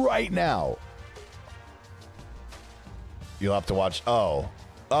on right now. You'll have to watch.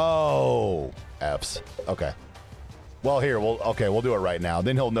 Oh, F's. Okay. Well, here, we'll do it right now.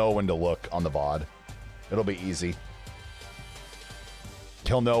 Then he'll know when to look on the VOD. It'll be easy.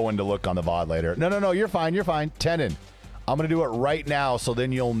 He'll know when to look on the VOD later. No, you're fine. Tendon. I'm going to do it right now so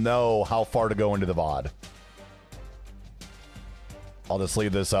then you'll know how far to go into the VOD. I'll just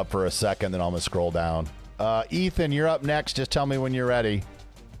leave this up for a second, then I'm going to scroll down. Ethan, you're up next. Just tell me when you're ready.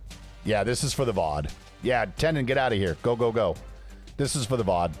 Yeah, this is for the VOD. Yeah, Tendon, get out of here. Go. This is for the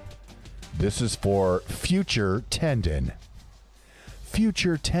VOD. This is for future Tendon.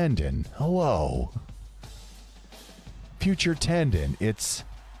 Future Tendon. Hello. Future Tendon. It's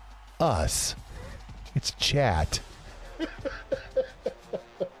us. It's chat.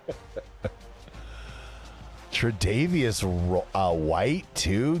 Tre'Davious White,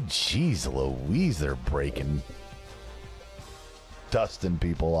 too? Jeez Louise, they're dusting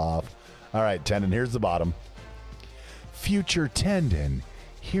people off. All right, Tendon, here's the bottom. Future Tendon,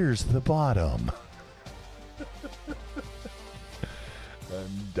 here's the bottom.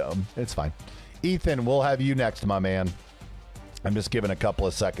 I'm dumb. It's fine. Ethan, we'll have you next, my man. I'm just giving a couple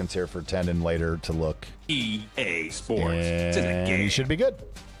of seconds here for Tendon later to look. EA Sports. It's in the game. You should be good.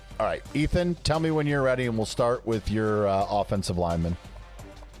 All right, Ethan, tell me when you're ready, and we'll start with your offensive lineman.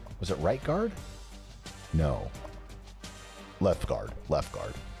 Was it right guard? No. Left guard. Left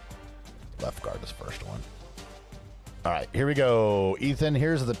guard is the first one. All right, here we go. Ethan,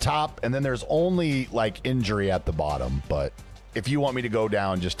 here's the top, and then there's only, like, injury at the bottom. But if you want me to go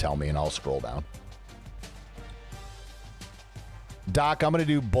down, just tell me, and I'll scroll down. Doc, I'm going to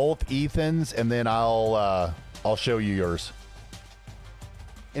do both Ethans, and then I'll show you yours.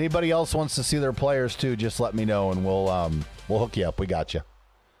 Anybody else wants to see their players too, just let me know, and we'll hook you up. We got you.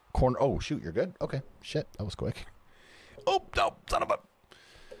 Corner. Oh, shoot, you're good? Okay. Shit, that was quick. Oh, no, son of a...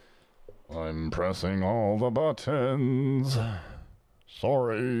 I'm pressing all the buttons.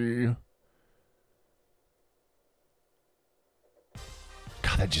 Sorry.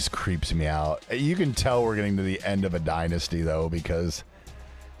 God, that just creeps me out. You can tell we're getting to the end of a dynasty, though, because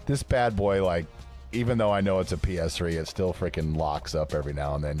this bad boy, like, even though I know it's a PS3, it still freaking locks up every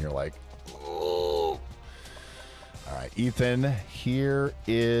now and then. You're like, oh. All right, Ethan, here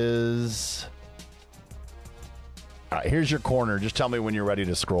is... All right, here's your corner. Just tell me when you're ready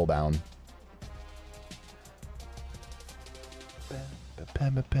to scroll down.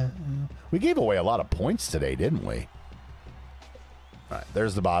 We gave away a lot of points today, didn't we? All right,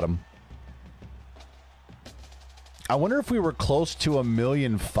 there's the bottom. I wonder if we were close to 1.5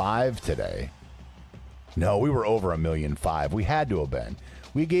 million today. No, we were over 1.5 million. We had to have been.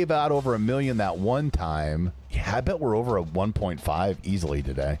 We gave out over 1 million that one time. Yeah, I bet we're over a 1.5 easily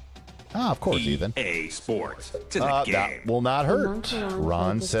today. Ah, of course, Ethan. EA Sports. It's in the game. That will not hurt.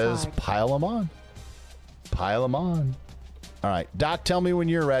 Ron says pile them on. Pile them on. All right, Doc, tell me when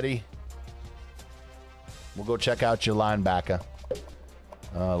you're ready. We'll go check out your linebacker.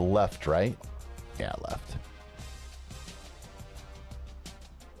 Left, right? Yeah, left.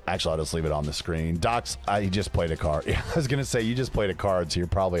 Actually, I'll just leave it on the screen. Doc's, he just played a card. Yeah, I was going to say, you just played a card, so you're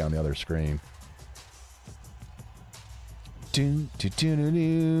probably on the other screen. Ethan,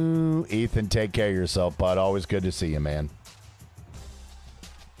 take care of yourself, bud. Always good to see you, man.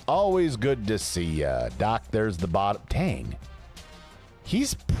 Always good to see you. Doc, there's the bottom. Dang.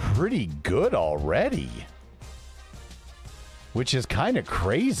 He's pretty good already. Which is kind of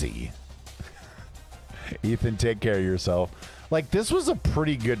crazy. Ethan, take care of yourself. Like, this was a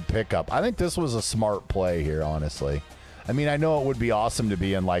pretty good pickup. I think this was a smart play here, honestly. I mean, I know it would be awesome to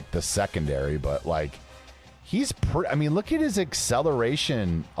be in, like, the secondary, but, like, he's I mean, look at his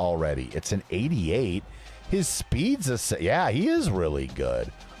acceleration already. It's an 88. His speed's yeah, he is really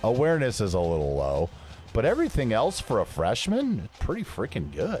good. Awareness is a little low, but everything else for a freshman, pretty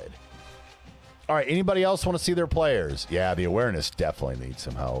freaking good. All right, anybody else want to see their players? Yeah, the awareness definitely needs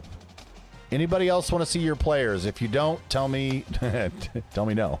some help. Anybody else want to see your players? If you don't, tell me. Tell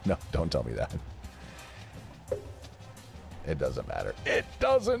me no. No, don't tell me that. It doesn't matter. It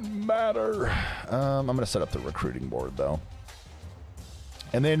doesn't matter. I'm going to set up the recruiting board, though.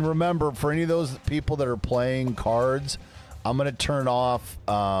 And then remember, for any of those people that are playing cards, I'm going to turn off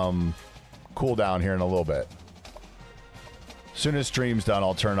cooldown here in a little bit. As soon as stream's done,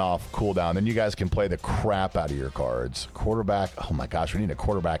 I'll turn off cooldown. Then you guys can play the crap out of your cards. Quarterback. Oh, my gosh. We need a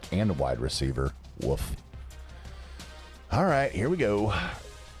quarterback and a wide receiver. Woof. All right. Here we go.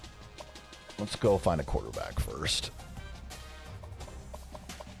 Let's go find a quarterback first.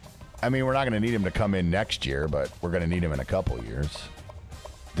 I mean, we're not going to need him to come in next year, but we're going to need him in a couple years.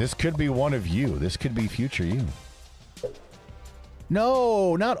 This could be one of you. This could be future you.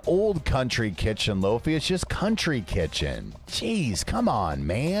 No, not Old Country Kitchen, Lofi. It's just Country Kitchen. Jeez, come on,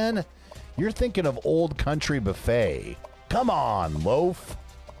 man. You're thinking of Old Country Buffet. Come on, Loaf.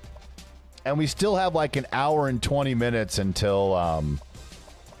 And we still have like an hour and 20 minutes until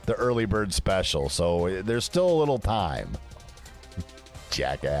the early bird special. So there's still a little time.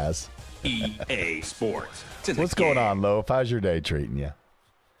 Jackass. EA Sports. What's going on, Loaf? How's your day treating you?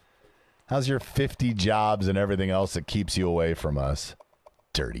 How's your 50 jobs and everything else that keeps you away from us?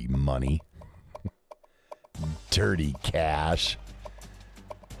 Dirty money. Dirty cash.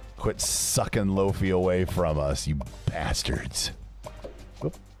 Quit sucking Lofi away from us, you bastards.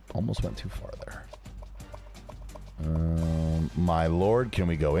 Whoop, almost went too far there. My lord, can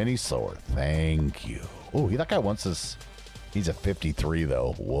we go any slower? Thank you. Oh, that guy wants us. He's a 53,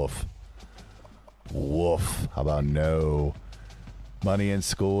 though. Woof. Woof. How about no? Money in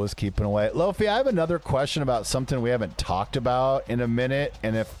school is keeping away. Lofi, I have another question about something we haven't talked about in a minute.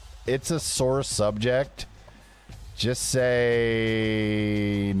 And if it's a sore subject, just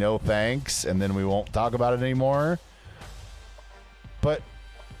say no thanks, and then we won't talk about it anymore. But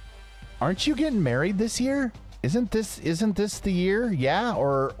aren't you getting married this year? Isn't this the year? Yeah,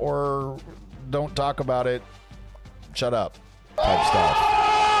 or don't talk about it. Shut up. Type stuff.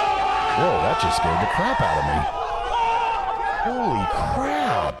 Whoa, that just scared the crap out of me. Holy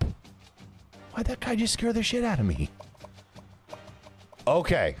crap. Why'd that guy just scare the shit out of me?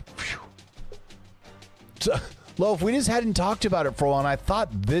 Okay. So, Loaf, we just hadn't talked about it for a while, and I thought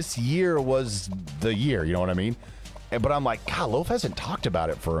this year was the year, you know what I mean? But I'm like, God, Loaf hasn't talked about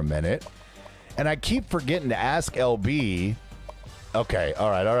it for a minute. And I keep forgetting to ask LB. Okay,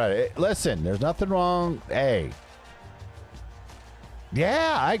 all right. Listen, there's nothing wrong. Hey.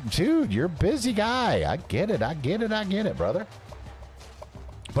 Yeah, dude, you're a busy guy. I get it, brother.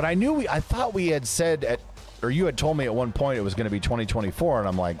 But I thought we had said or you had told me at one point it was going to be 2024, and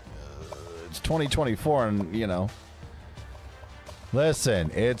I'm like, it's 2024, and you know.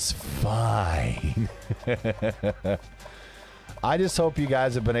 Listen, it's fine. I just hope you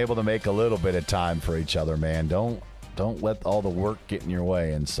guys have been able to make a little bit of time for each other, man. Don't let all the work get in your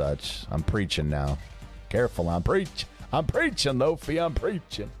way and such. I'm preaching now. Careful, I'm preaching, Lofi. I'm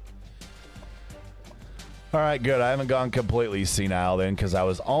preaching. All right, good. I haven't gone completely senile then, because I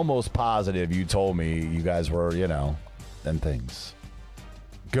was almost positive you told me you guys were, them things.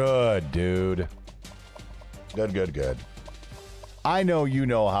 Good, dude. Good. I know you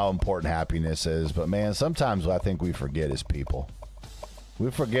know how important happiness is, but, man, sometimes I think we forget as people.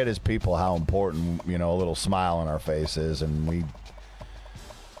 We forget as people how important, a little smile on our face is, and we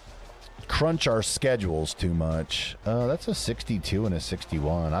crunch our schedules too much. That's a 62 and a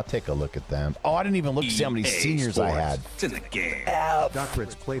 61. I'll take a look at them. Oh, I didn't even look to see how many seniors I had. It's in the game. Dr.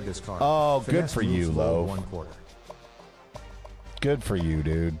 It's played this card. Oh, good Finesse for you, moves Lo. 1/4. Good for you,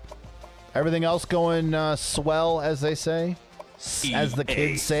 dude. Everything else going swell, as they say? As the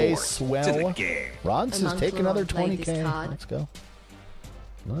kids say, swell. Ron says take another 20K. Let's go.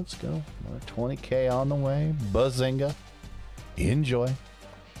 Another 20K on the way. Bazinga. Enjoy.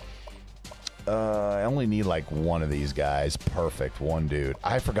 I only need like one of these guys. Perfect. One dude.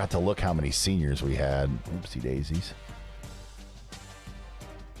 I forgot to look how many seniors we had. Oopsie daisies.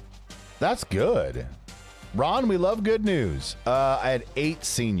 That's good. Ron, we love good news. I had 8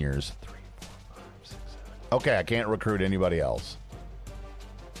 seniors. 3, 4, 5, 6, 7. Okay, I can't recruit anybody else.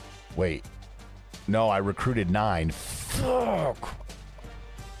 Wait. No, I recruited 9. Fuck.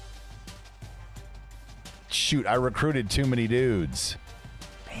 Shoot, I recruited too many dudes.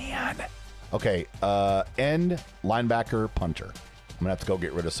 Man. Okay, end, linebacker, punter. I'm going to have to go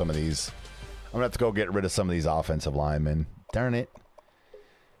get rid of some of these. I'm going to have to go get rid of some of these offensive linemen. Darn it.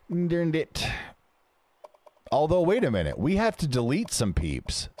 Darned it. Although, wait a minute. We have to delete some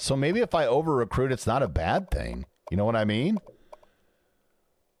peeps. So maybe if I over-recruit, it's not a bad thing. You know what I mean?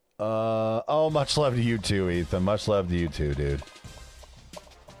 Oh, much love to you too, Ethan. Much love to you too, dude.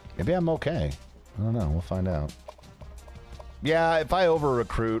 Maybe I'm okay. I don't know. We'll find out. Yeah, if I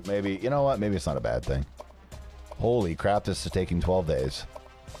over-recruit, maybe... You know what? Maybe it's not a bad thing. Holy crap, this is taking 12 days.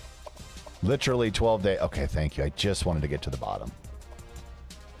 Literally 12 days. Okay, thank you. I just wanted to get to the bottom.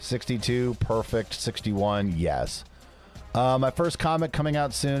 62, perfect. 61, yes. My first comic coming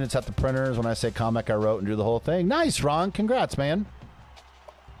out soon. It's at the printers. When I say comic, I wrote and drew the whole thing. Nice, Ron. Congrats, man.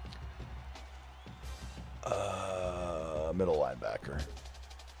 Middle linebacker.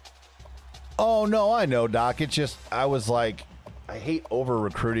 Oh, no, I know, Doc. It's just, I was like, I hate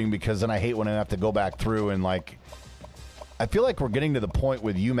over-recruiting because then I hate when I have to go back through and, like, I feel like we're getting to the point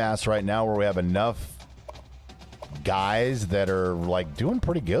with UMass right now where we have enough guys that are, like, doing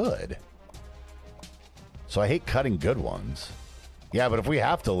pretty good. So I hate cutting good ones. Yeah, but if we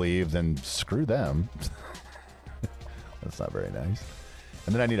have to leave, then screw them. That's not very nice.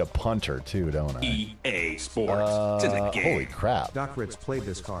 And then I need a punter, too, don't I? EA Sports. It's in the game. Holy crap. Doc Ritz played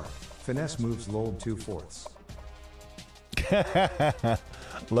this card. Finesse moves lolled 2/4.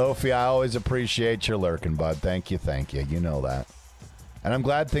 Lofi, I always appreciate your lurking, bud. Thank you, thank you. You know that. And I'm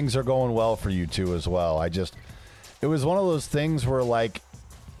glad things are going well for you, too, as well. It was one of those things where, like,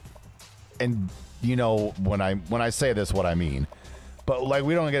 and, you know, when I say this, what I mean. But, like,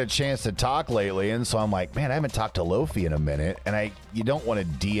 we don't get a chance to talk lately, and so I'm like, man, I haven't talked to Lofi in a minute, and you don't want to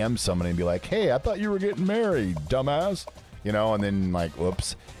DM somebody and be like, hey, I thought you were getting married, dumbass. You know, and then, like,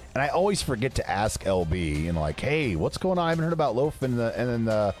 whoops. And I always forget to ask LB, and like, hey, what's going on? I haven't heard about Loaf and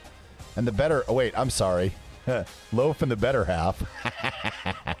the better. Oh, wait, I'm sorry. Loaf and the better half.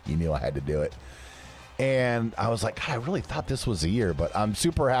 You knew I had to do it. And I was like, God, I really thought this was a year, but I'm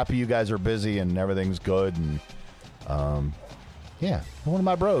super happy you guys are busy and everything's good. And, yeah, one of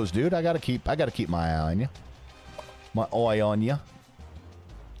my bros, dude. I gotta keep my eye on you. My eye on you.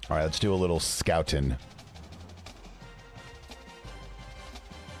 All right, let's do a little scouting.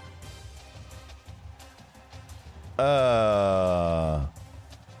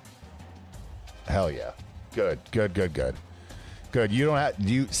 Hell yeah. Good. You don't have,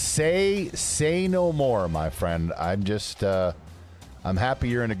 you say no more, my friend. I'm just, I'm happy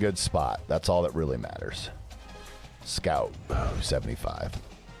you're in a good spot. That's all that really matters. Scout, 75.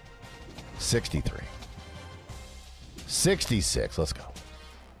 63. 66, let's go.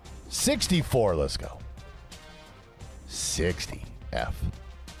 64, let's go. 60, F.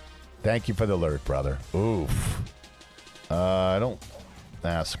 Thank you for the alert, brother. Oof.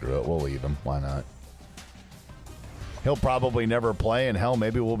 Screw it. We'll leave him. Why not? He'll probably never play, and hell,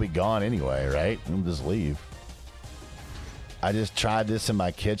 maybe we'll be gone anyway, right? We'll just leave. I just tried this in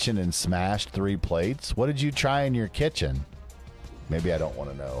my kitchen and smashed 3 plates. What did you try in your kitchen? Maybe I don't want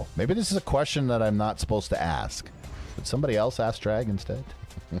to know. Maybe this is a question that I'm not supposed to ask. Did somebody else ask Drag instead?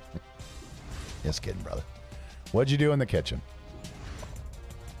 Just kidding, brother. What'd you do in the kitchen?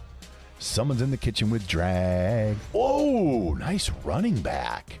 Someone's in the kitchen with Drag. Whoa, nice running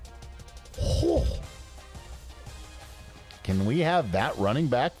back. Oh. Can we have that running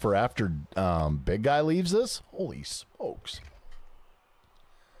back for after Big Guy leaves us? Holy smokes.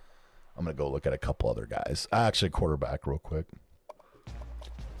 I'm going to go look at a couple other guys. Actually, quarterback real quick.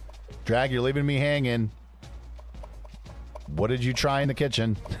 Drag, you're leaving me hanging. What did you try in the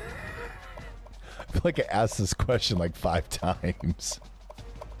kitchen? I feel like I asked this question like 5 times.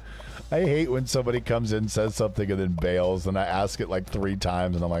 I hate when somebody comes in, says something, and then bails, and I ask it like 3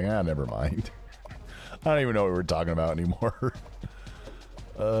 times, and I'm like, never mind. I don't even know what we're talking about anymore.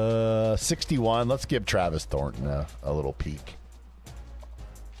 61. Let's give Travis Thornton a little peek.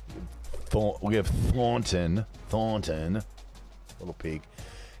 We'll give Thornton a little peek.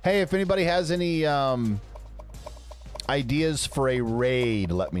 Hey, if anybody has any ideas for a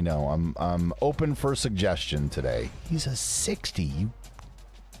raid, let me know. I'm open for suggestion today. He's a 60.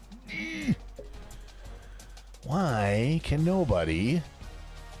 Why can nobody?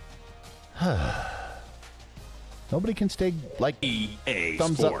 Nobody can stay like EA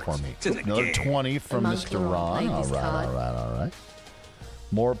thumbs Sports. up for me. It's in the Another game. 20 from Mr. Ron. All right.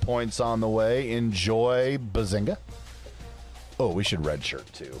 More points on the way. Enjoy Bazinga. Oh, we should redshirt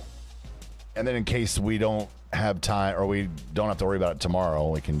too. And then in case we don't have time or we don't have to worry about it tomorrow,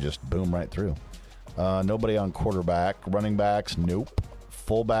 we can just boom right through. Nobody on quarterback. Running backs, nope.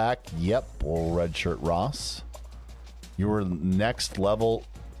 Fullback, yep. We'll redshirt Ross. You were next level.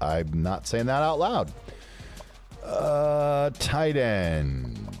 I'm not saying that out loud. Tight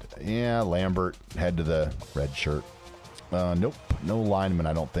end. Yeah, Lambert. Head to the red shirt. Nope. No lineman.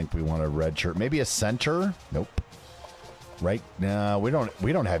 I don't think we want a red shirt. Maybe a center. Nope. Right now, we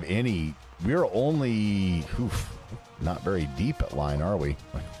don't have any. We're only not very deep at line, are we?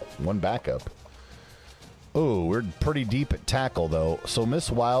 One backup. Oh, we're pretty deep at tackle though. So Miss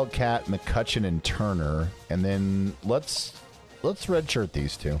Wildcat, McCutcheon, and Turner, and then let's redshirt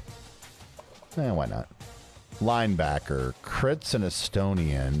these 2. Why not? Linebacker, Kritz and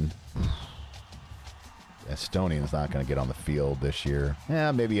Estonian. Estonian's not going to get on the field this year.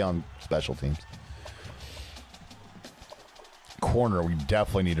 Yeah, maybe on special teams. Corner, we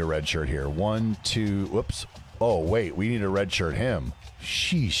definitely need a red shirt here. 1, 2, whoops. Oh, wait, we need a red shirt him.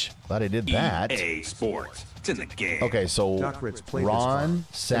 Sheesh, glad I did that. EA Sports. It's in the game. Okay, so Ron,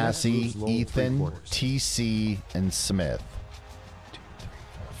 Sassy, Ethan, TC, and Smith. 2, 3,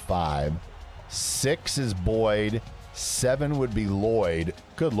 4, 5. 6 is Boyd. 7 would be Lloyd.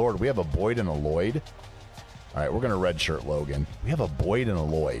 Good Lord, we have a Boyd and a Lloyd? All right, we're going to redshirt Logan. We have a Boyd and a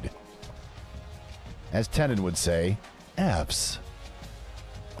Lloyd. As Tenen would say, F's.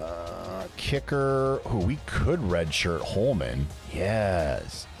 Kicker. Oh, we could redshirt Holman.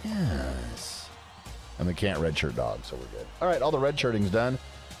 Yes. Yes. And we can't redshirt Dog, so we're good. All right, all the redshirting's done.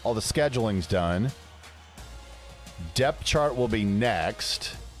 All the scheduling's done. Depth chart will be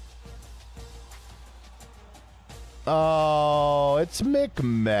next. Oh, it's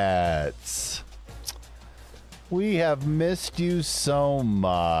McMets. We have missed you so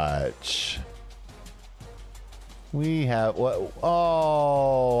much. We have what?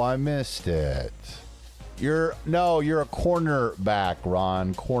 Oh, I missed it. You're a cornerback,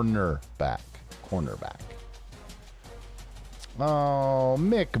 Ron. Cornerback. Oh,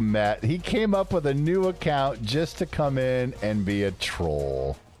 McMet. He came up with a new account just to come in and be a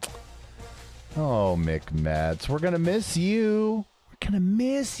troll. Oh, McMets. We're gonna miss you. We're gonna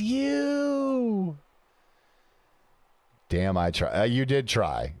miss you. Damn, I try. You did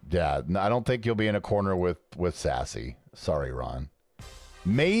try. Yeah, I don't think you'll be in a corner with Sassy. Sorry, Ron.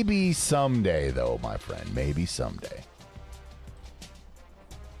 Maybe someday, though, my friend. Maybe someday.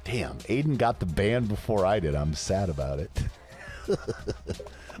 Damn, Aiden got the ban before I did. I'm sad about it.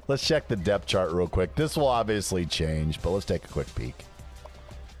 Let's check the depth chart real quick. This will obviously change, but let's take a quick peek.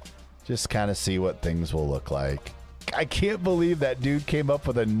 Just kind of see what things will look like. I can't believe that dude came up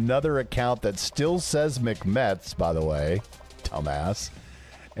with another account that still says McMets, by the way, dumbass,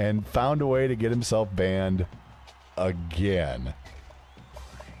 and found a way to get himself banned again.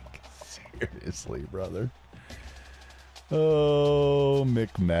 Seriously, brother. Oh,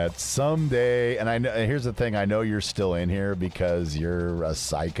 McMets. Someday, and here's the thing, I know you're still in here because you're a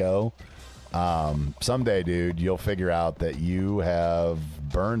psycho. Someday, dude, you'll figure out that you have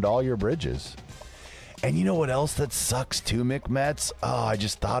burned all your bridges. And you know what else that sucks too, McMets? Oh, I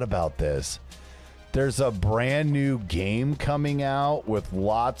just thought about this. There's a brand new game coming out with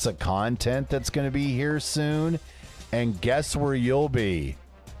lots of content that's going to be here soon. And guess where you'll be?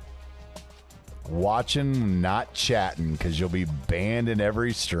 Watching, not chatting, because you'll be banned in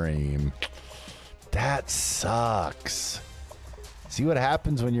every stream. That sucks. See what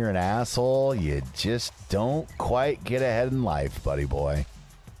happens when you're an asshole? You just don't quite get ahead in life, buddy boy.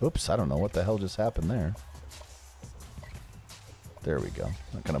 Oops, I don't know what the hell just happened there. There we go.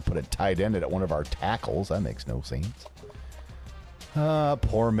 Not going to put it tight ended at one of our tackles. That makes no sense.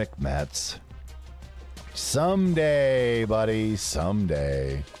 Poor McMets. Someday, buddy.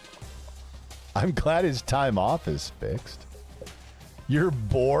 Someday. I'm glad his time off is fixed. You're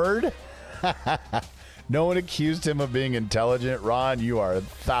bored? No one accused him of being intelligent. Ron, you are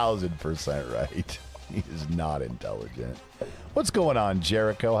 1,000% right. He is not intelligent. What's going on,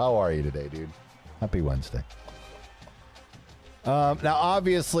 Jericho? How are you today, dude? Happy Wednesday. Now,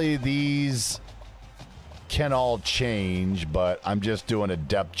 obviously, these can all change, but I'm just doing a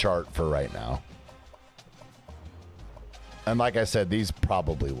depth chart for right now. And like I said, these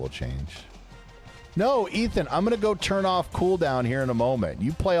probably will change. No, Ethan, I'm going to go turn off cooldown here in a moment.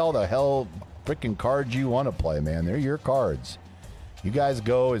 You play all the hell freaking cards you want to play, man. They're your cards. You guys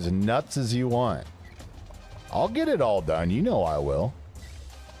go as nuts as you want. I'll get it all done. You know I will.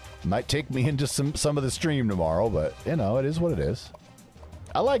 Might take me into some of the stream tomorrow, but, you know, it is what it is.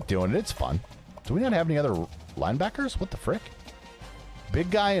 I like doing it. It's fun. Do we not have any other linebackers? What the frick?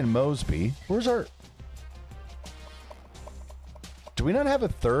 Big guy and Mosby. Where's our... Do we not have a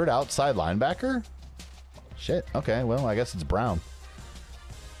third outside linebacker? Shit. Okay, well, I guess it's Brown.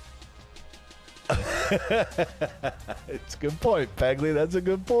 It's a good point, Pegley. That's a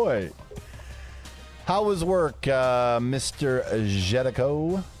good point. How was work, Mr.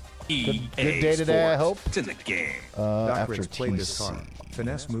 Jericho? Good day today, I hope. It's in the game. After played this TC. card.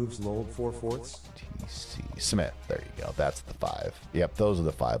 Finesse moves load 4/4. TC. Smith. There you go. That's the 5. Yep, those are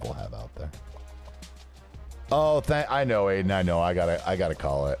the 5 we'll have out there. Oh, I know, Aiden. I know. I gotta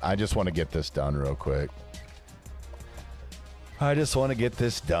call it. I just want to get this done real quick.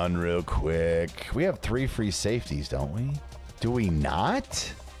 We have 3 free safeties, don't we? Do we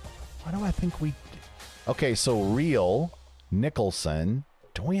not? Why do I think we... Okay, so Real, Nicholson.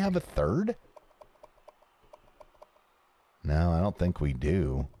 Don't we have a third? No, I don't think we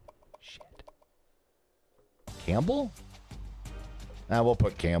do. Shit. Campbell? We'll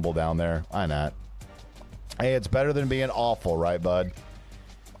put Campbell down there. Why not? Hey, it's better than being awful, right, bud?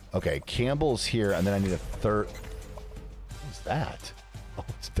 Okay, Campbell's here, and then I need a third. What's that? Oh,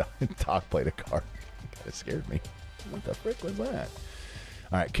 it's Doc played a card. Kind of scared me. What the frick was that?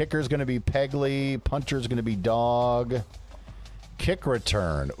 All right, kicker's going to be Pegley. Punter's going to be Dog. Kick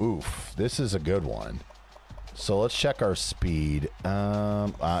return. Oof, this is a good one. So let's check our speed.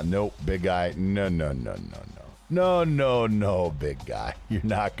 Nope, big guy. No, big guy. You're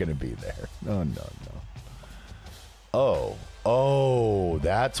not going to be there. No. Oh,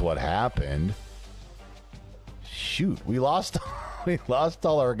 that's what happened. Shoot, we lost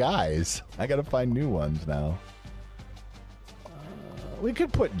all our guys. I got to find new ones now. We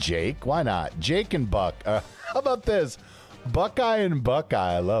could put Jake. Why not? Jake and Buck. How about this? Buckeye and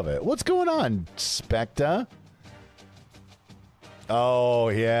Buckeye. I love it. What's going on, Specta? Oh,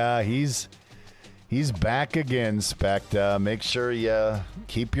 yeah. He's back again, Specta. Make sure you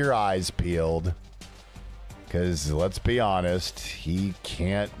keep your eyes peeled. Because let's be honest, he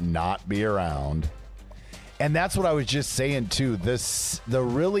can't not be around. And that's what I was just saying, too. The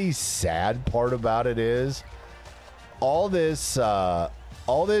really sad part about it is all this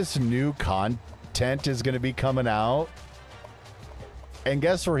new content is going to be coming out. And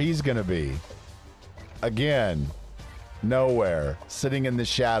guess where he's going to be? Again, nowhere. Sitting in the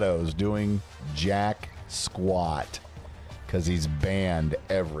shadows doing jack squat. Because he's banned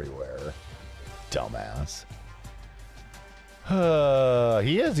everywhere. Dumbass.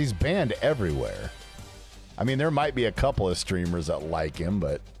 He is. He's banned everywhere. I mean, there might be a couple of streamers that like him,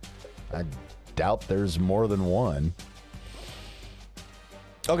 but I doubt there's more than one.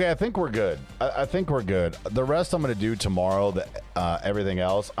 Okay, I think we're good. I think we're good. The rest I'm going to do tomorrow, everything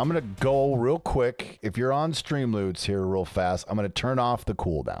else. I'm going to go real quick. If you're on Streamloots here real fast, I'm going to turn off the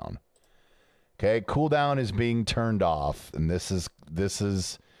cooldown. Okay, cooldown is being turned off. And this is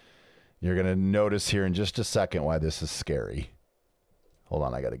you're going to notice here in just a second why this is scary. Hold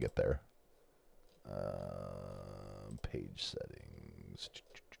on, I got to get there. Page settings.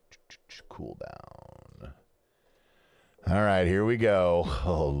 Cooldown. All right, here we go.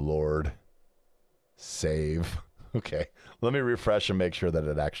 Oh, Lord. Save. Okay, let me refresh and make sure that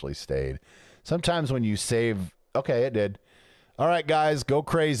it actually stayed. Sometimes when you save... Okay, it did. All right, guys, go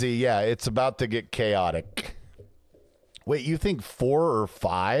crazy. Yeah, it's about to get chaotic. Wait, you think 4 or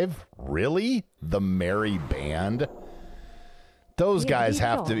 5? Really? The Merry Band? Those guys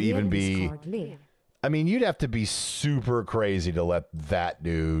have to even be... I mean, you'd have to be super crazy to let that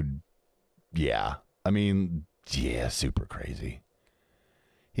dude... Yeah. I mean... Yeah, super crazy.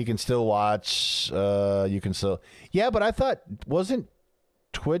 He can still watch. You can still... Yeah, but I thought... Wasn't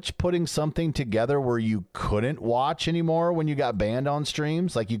Twitch putting something together where you couldn't watch anymore when you got banned on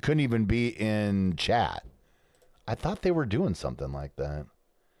streams? Like, you couldn't even be in chat. I thought they were doing something like that.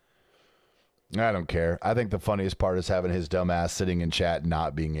 I don't care. I think the funniest part is having his dumb ass sitting in chat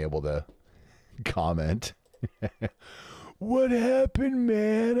not being able to comment. What happened,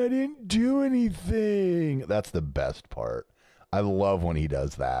 man? I didn't do anything. That's the best part. I love when he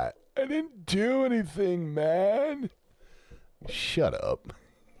does that. I didn't do anything, man. Shut up.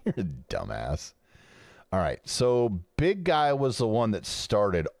 You're a dumbass. All right. So Big Guy was the one that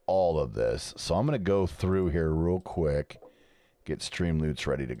started all of this. So I'm going to go through here real quick. Get Streamloots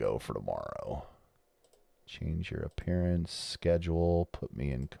ready to go for tomorrow. Change your appearance, schedule, put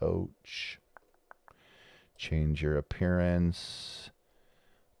me in coach. Change your appearance.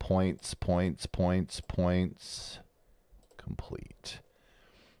 Points. Complete.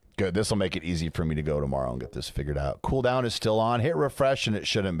 Good. This will make it easy for me to go tomorrow and get this figured out. Cooldown is still on. Hit refresh and it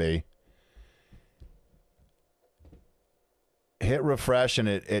shouldn't be. Hit refresh and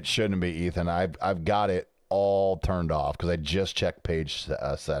it shouldn't be, Ethan. I've got it all turned off because I just checked page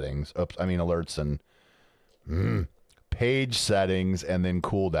settings. Oops, I mean alerts and page settings and then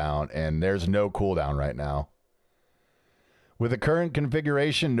cooldown. And there's no cooldown right now. With the current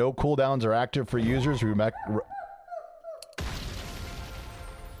configuration, no cooldowns are active for users. What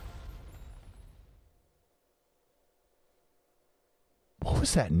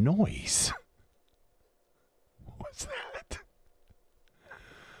was that noise? What was that?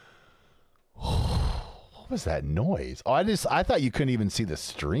 What was that noise? Oh, I thought you couldn't even see the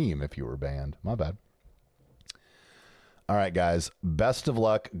stream if you were banned. My bad. All right, guys. Best of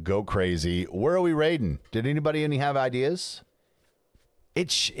luck. Go crazy. Where are we raiding? Did anybody have ideas?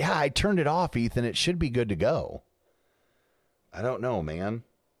 Yeah, I turned it off, Ethan. It should be good to go. I don't know, man.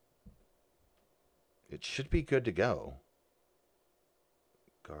 It should be good to go.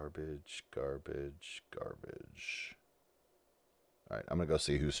 Garbage. All right, I'm going to go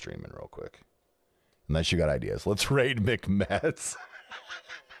see who's streaming real quick. Unless you got ideas. Let's raid McMets.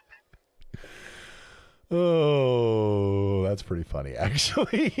 Oh, that's pretty funny,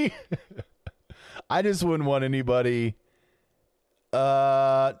 actually. I just wouldn't want anybody.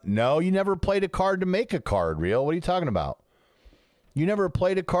 No, you never played a card to make a card, Real. What are you talking about? You never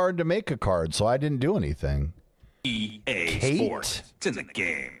played a card to make a card, so I didn't do anything. EA Sports. It's in the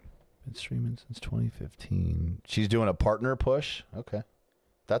game. Been streaming since 2015. She's doing a partner push? Okay.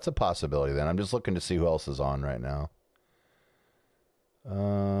 That's a possibility then. I'm just looking to see who else is on right now.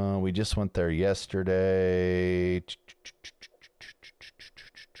 We just went there yesterday.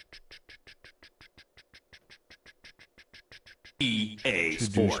 EA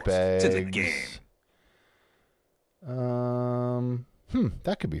Sports. It's in the game.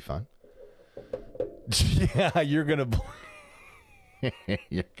 That could be fun. Yeah, you're gonna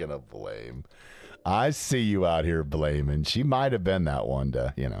blame. I see you out here blaming. She might have been that one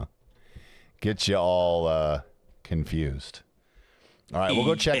to, get you all confused. All right, we'll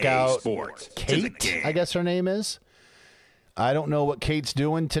go check out Kate, I guess her name is. I don't know what Kate's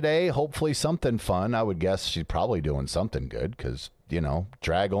doing today. Hopefully something fun. I would guess she's probably doing something good because,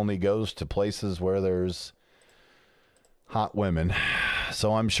 drag only goes to places where there's hot women.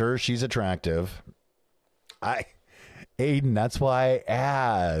 So I'm sure she's attractive. Aiden, that's why I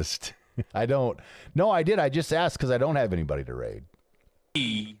asked. I did. I just asked because I don't have anybody to raid.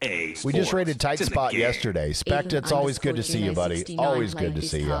 EA Sports. We just raided Tight Spot yesterday. Spect, it's always good to see you, buddy. Always good to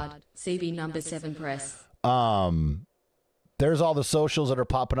see you. CB number 7 press. There's all the socials that are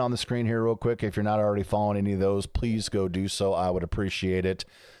popping on the screen here real quick. If you're not already following any of those, please go do so. I would appreciate it.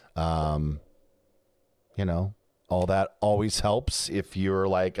 All that always helps. If you're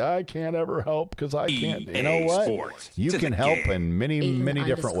like, I can't ever help because I can't. You know what? Sports. You can help in many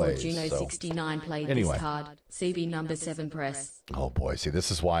different ways. Juno So. 69 played Anyway. this card. CB number 7 press. Oh boy, see,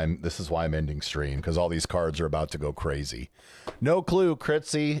 this is why I'm ending stream because all these cards are about to go crazy. No clue,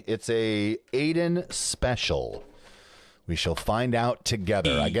 Critzy. It's a Aiden special. We shall find out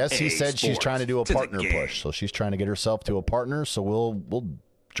together. I guess he said she's trying to do a partner push, so she's trying to get herself to a partner. So we'll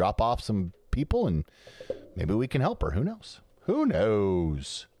drop off some people and maybe we can help her. Who knows? Who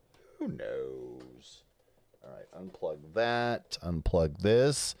knows? Who knows? All right, unplug that. Unplug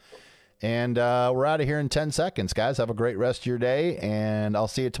this. And we're out of here in 10 seconds, guys. Have a great rest of your day, and I'll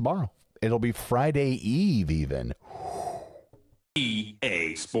see you tomorrow. It'll be Friday Eve even.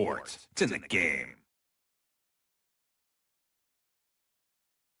 EA Sports. It's in the game.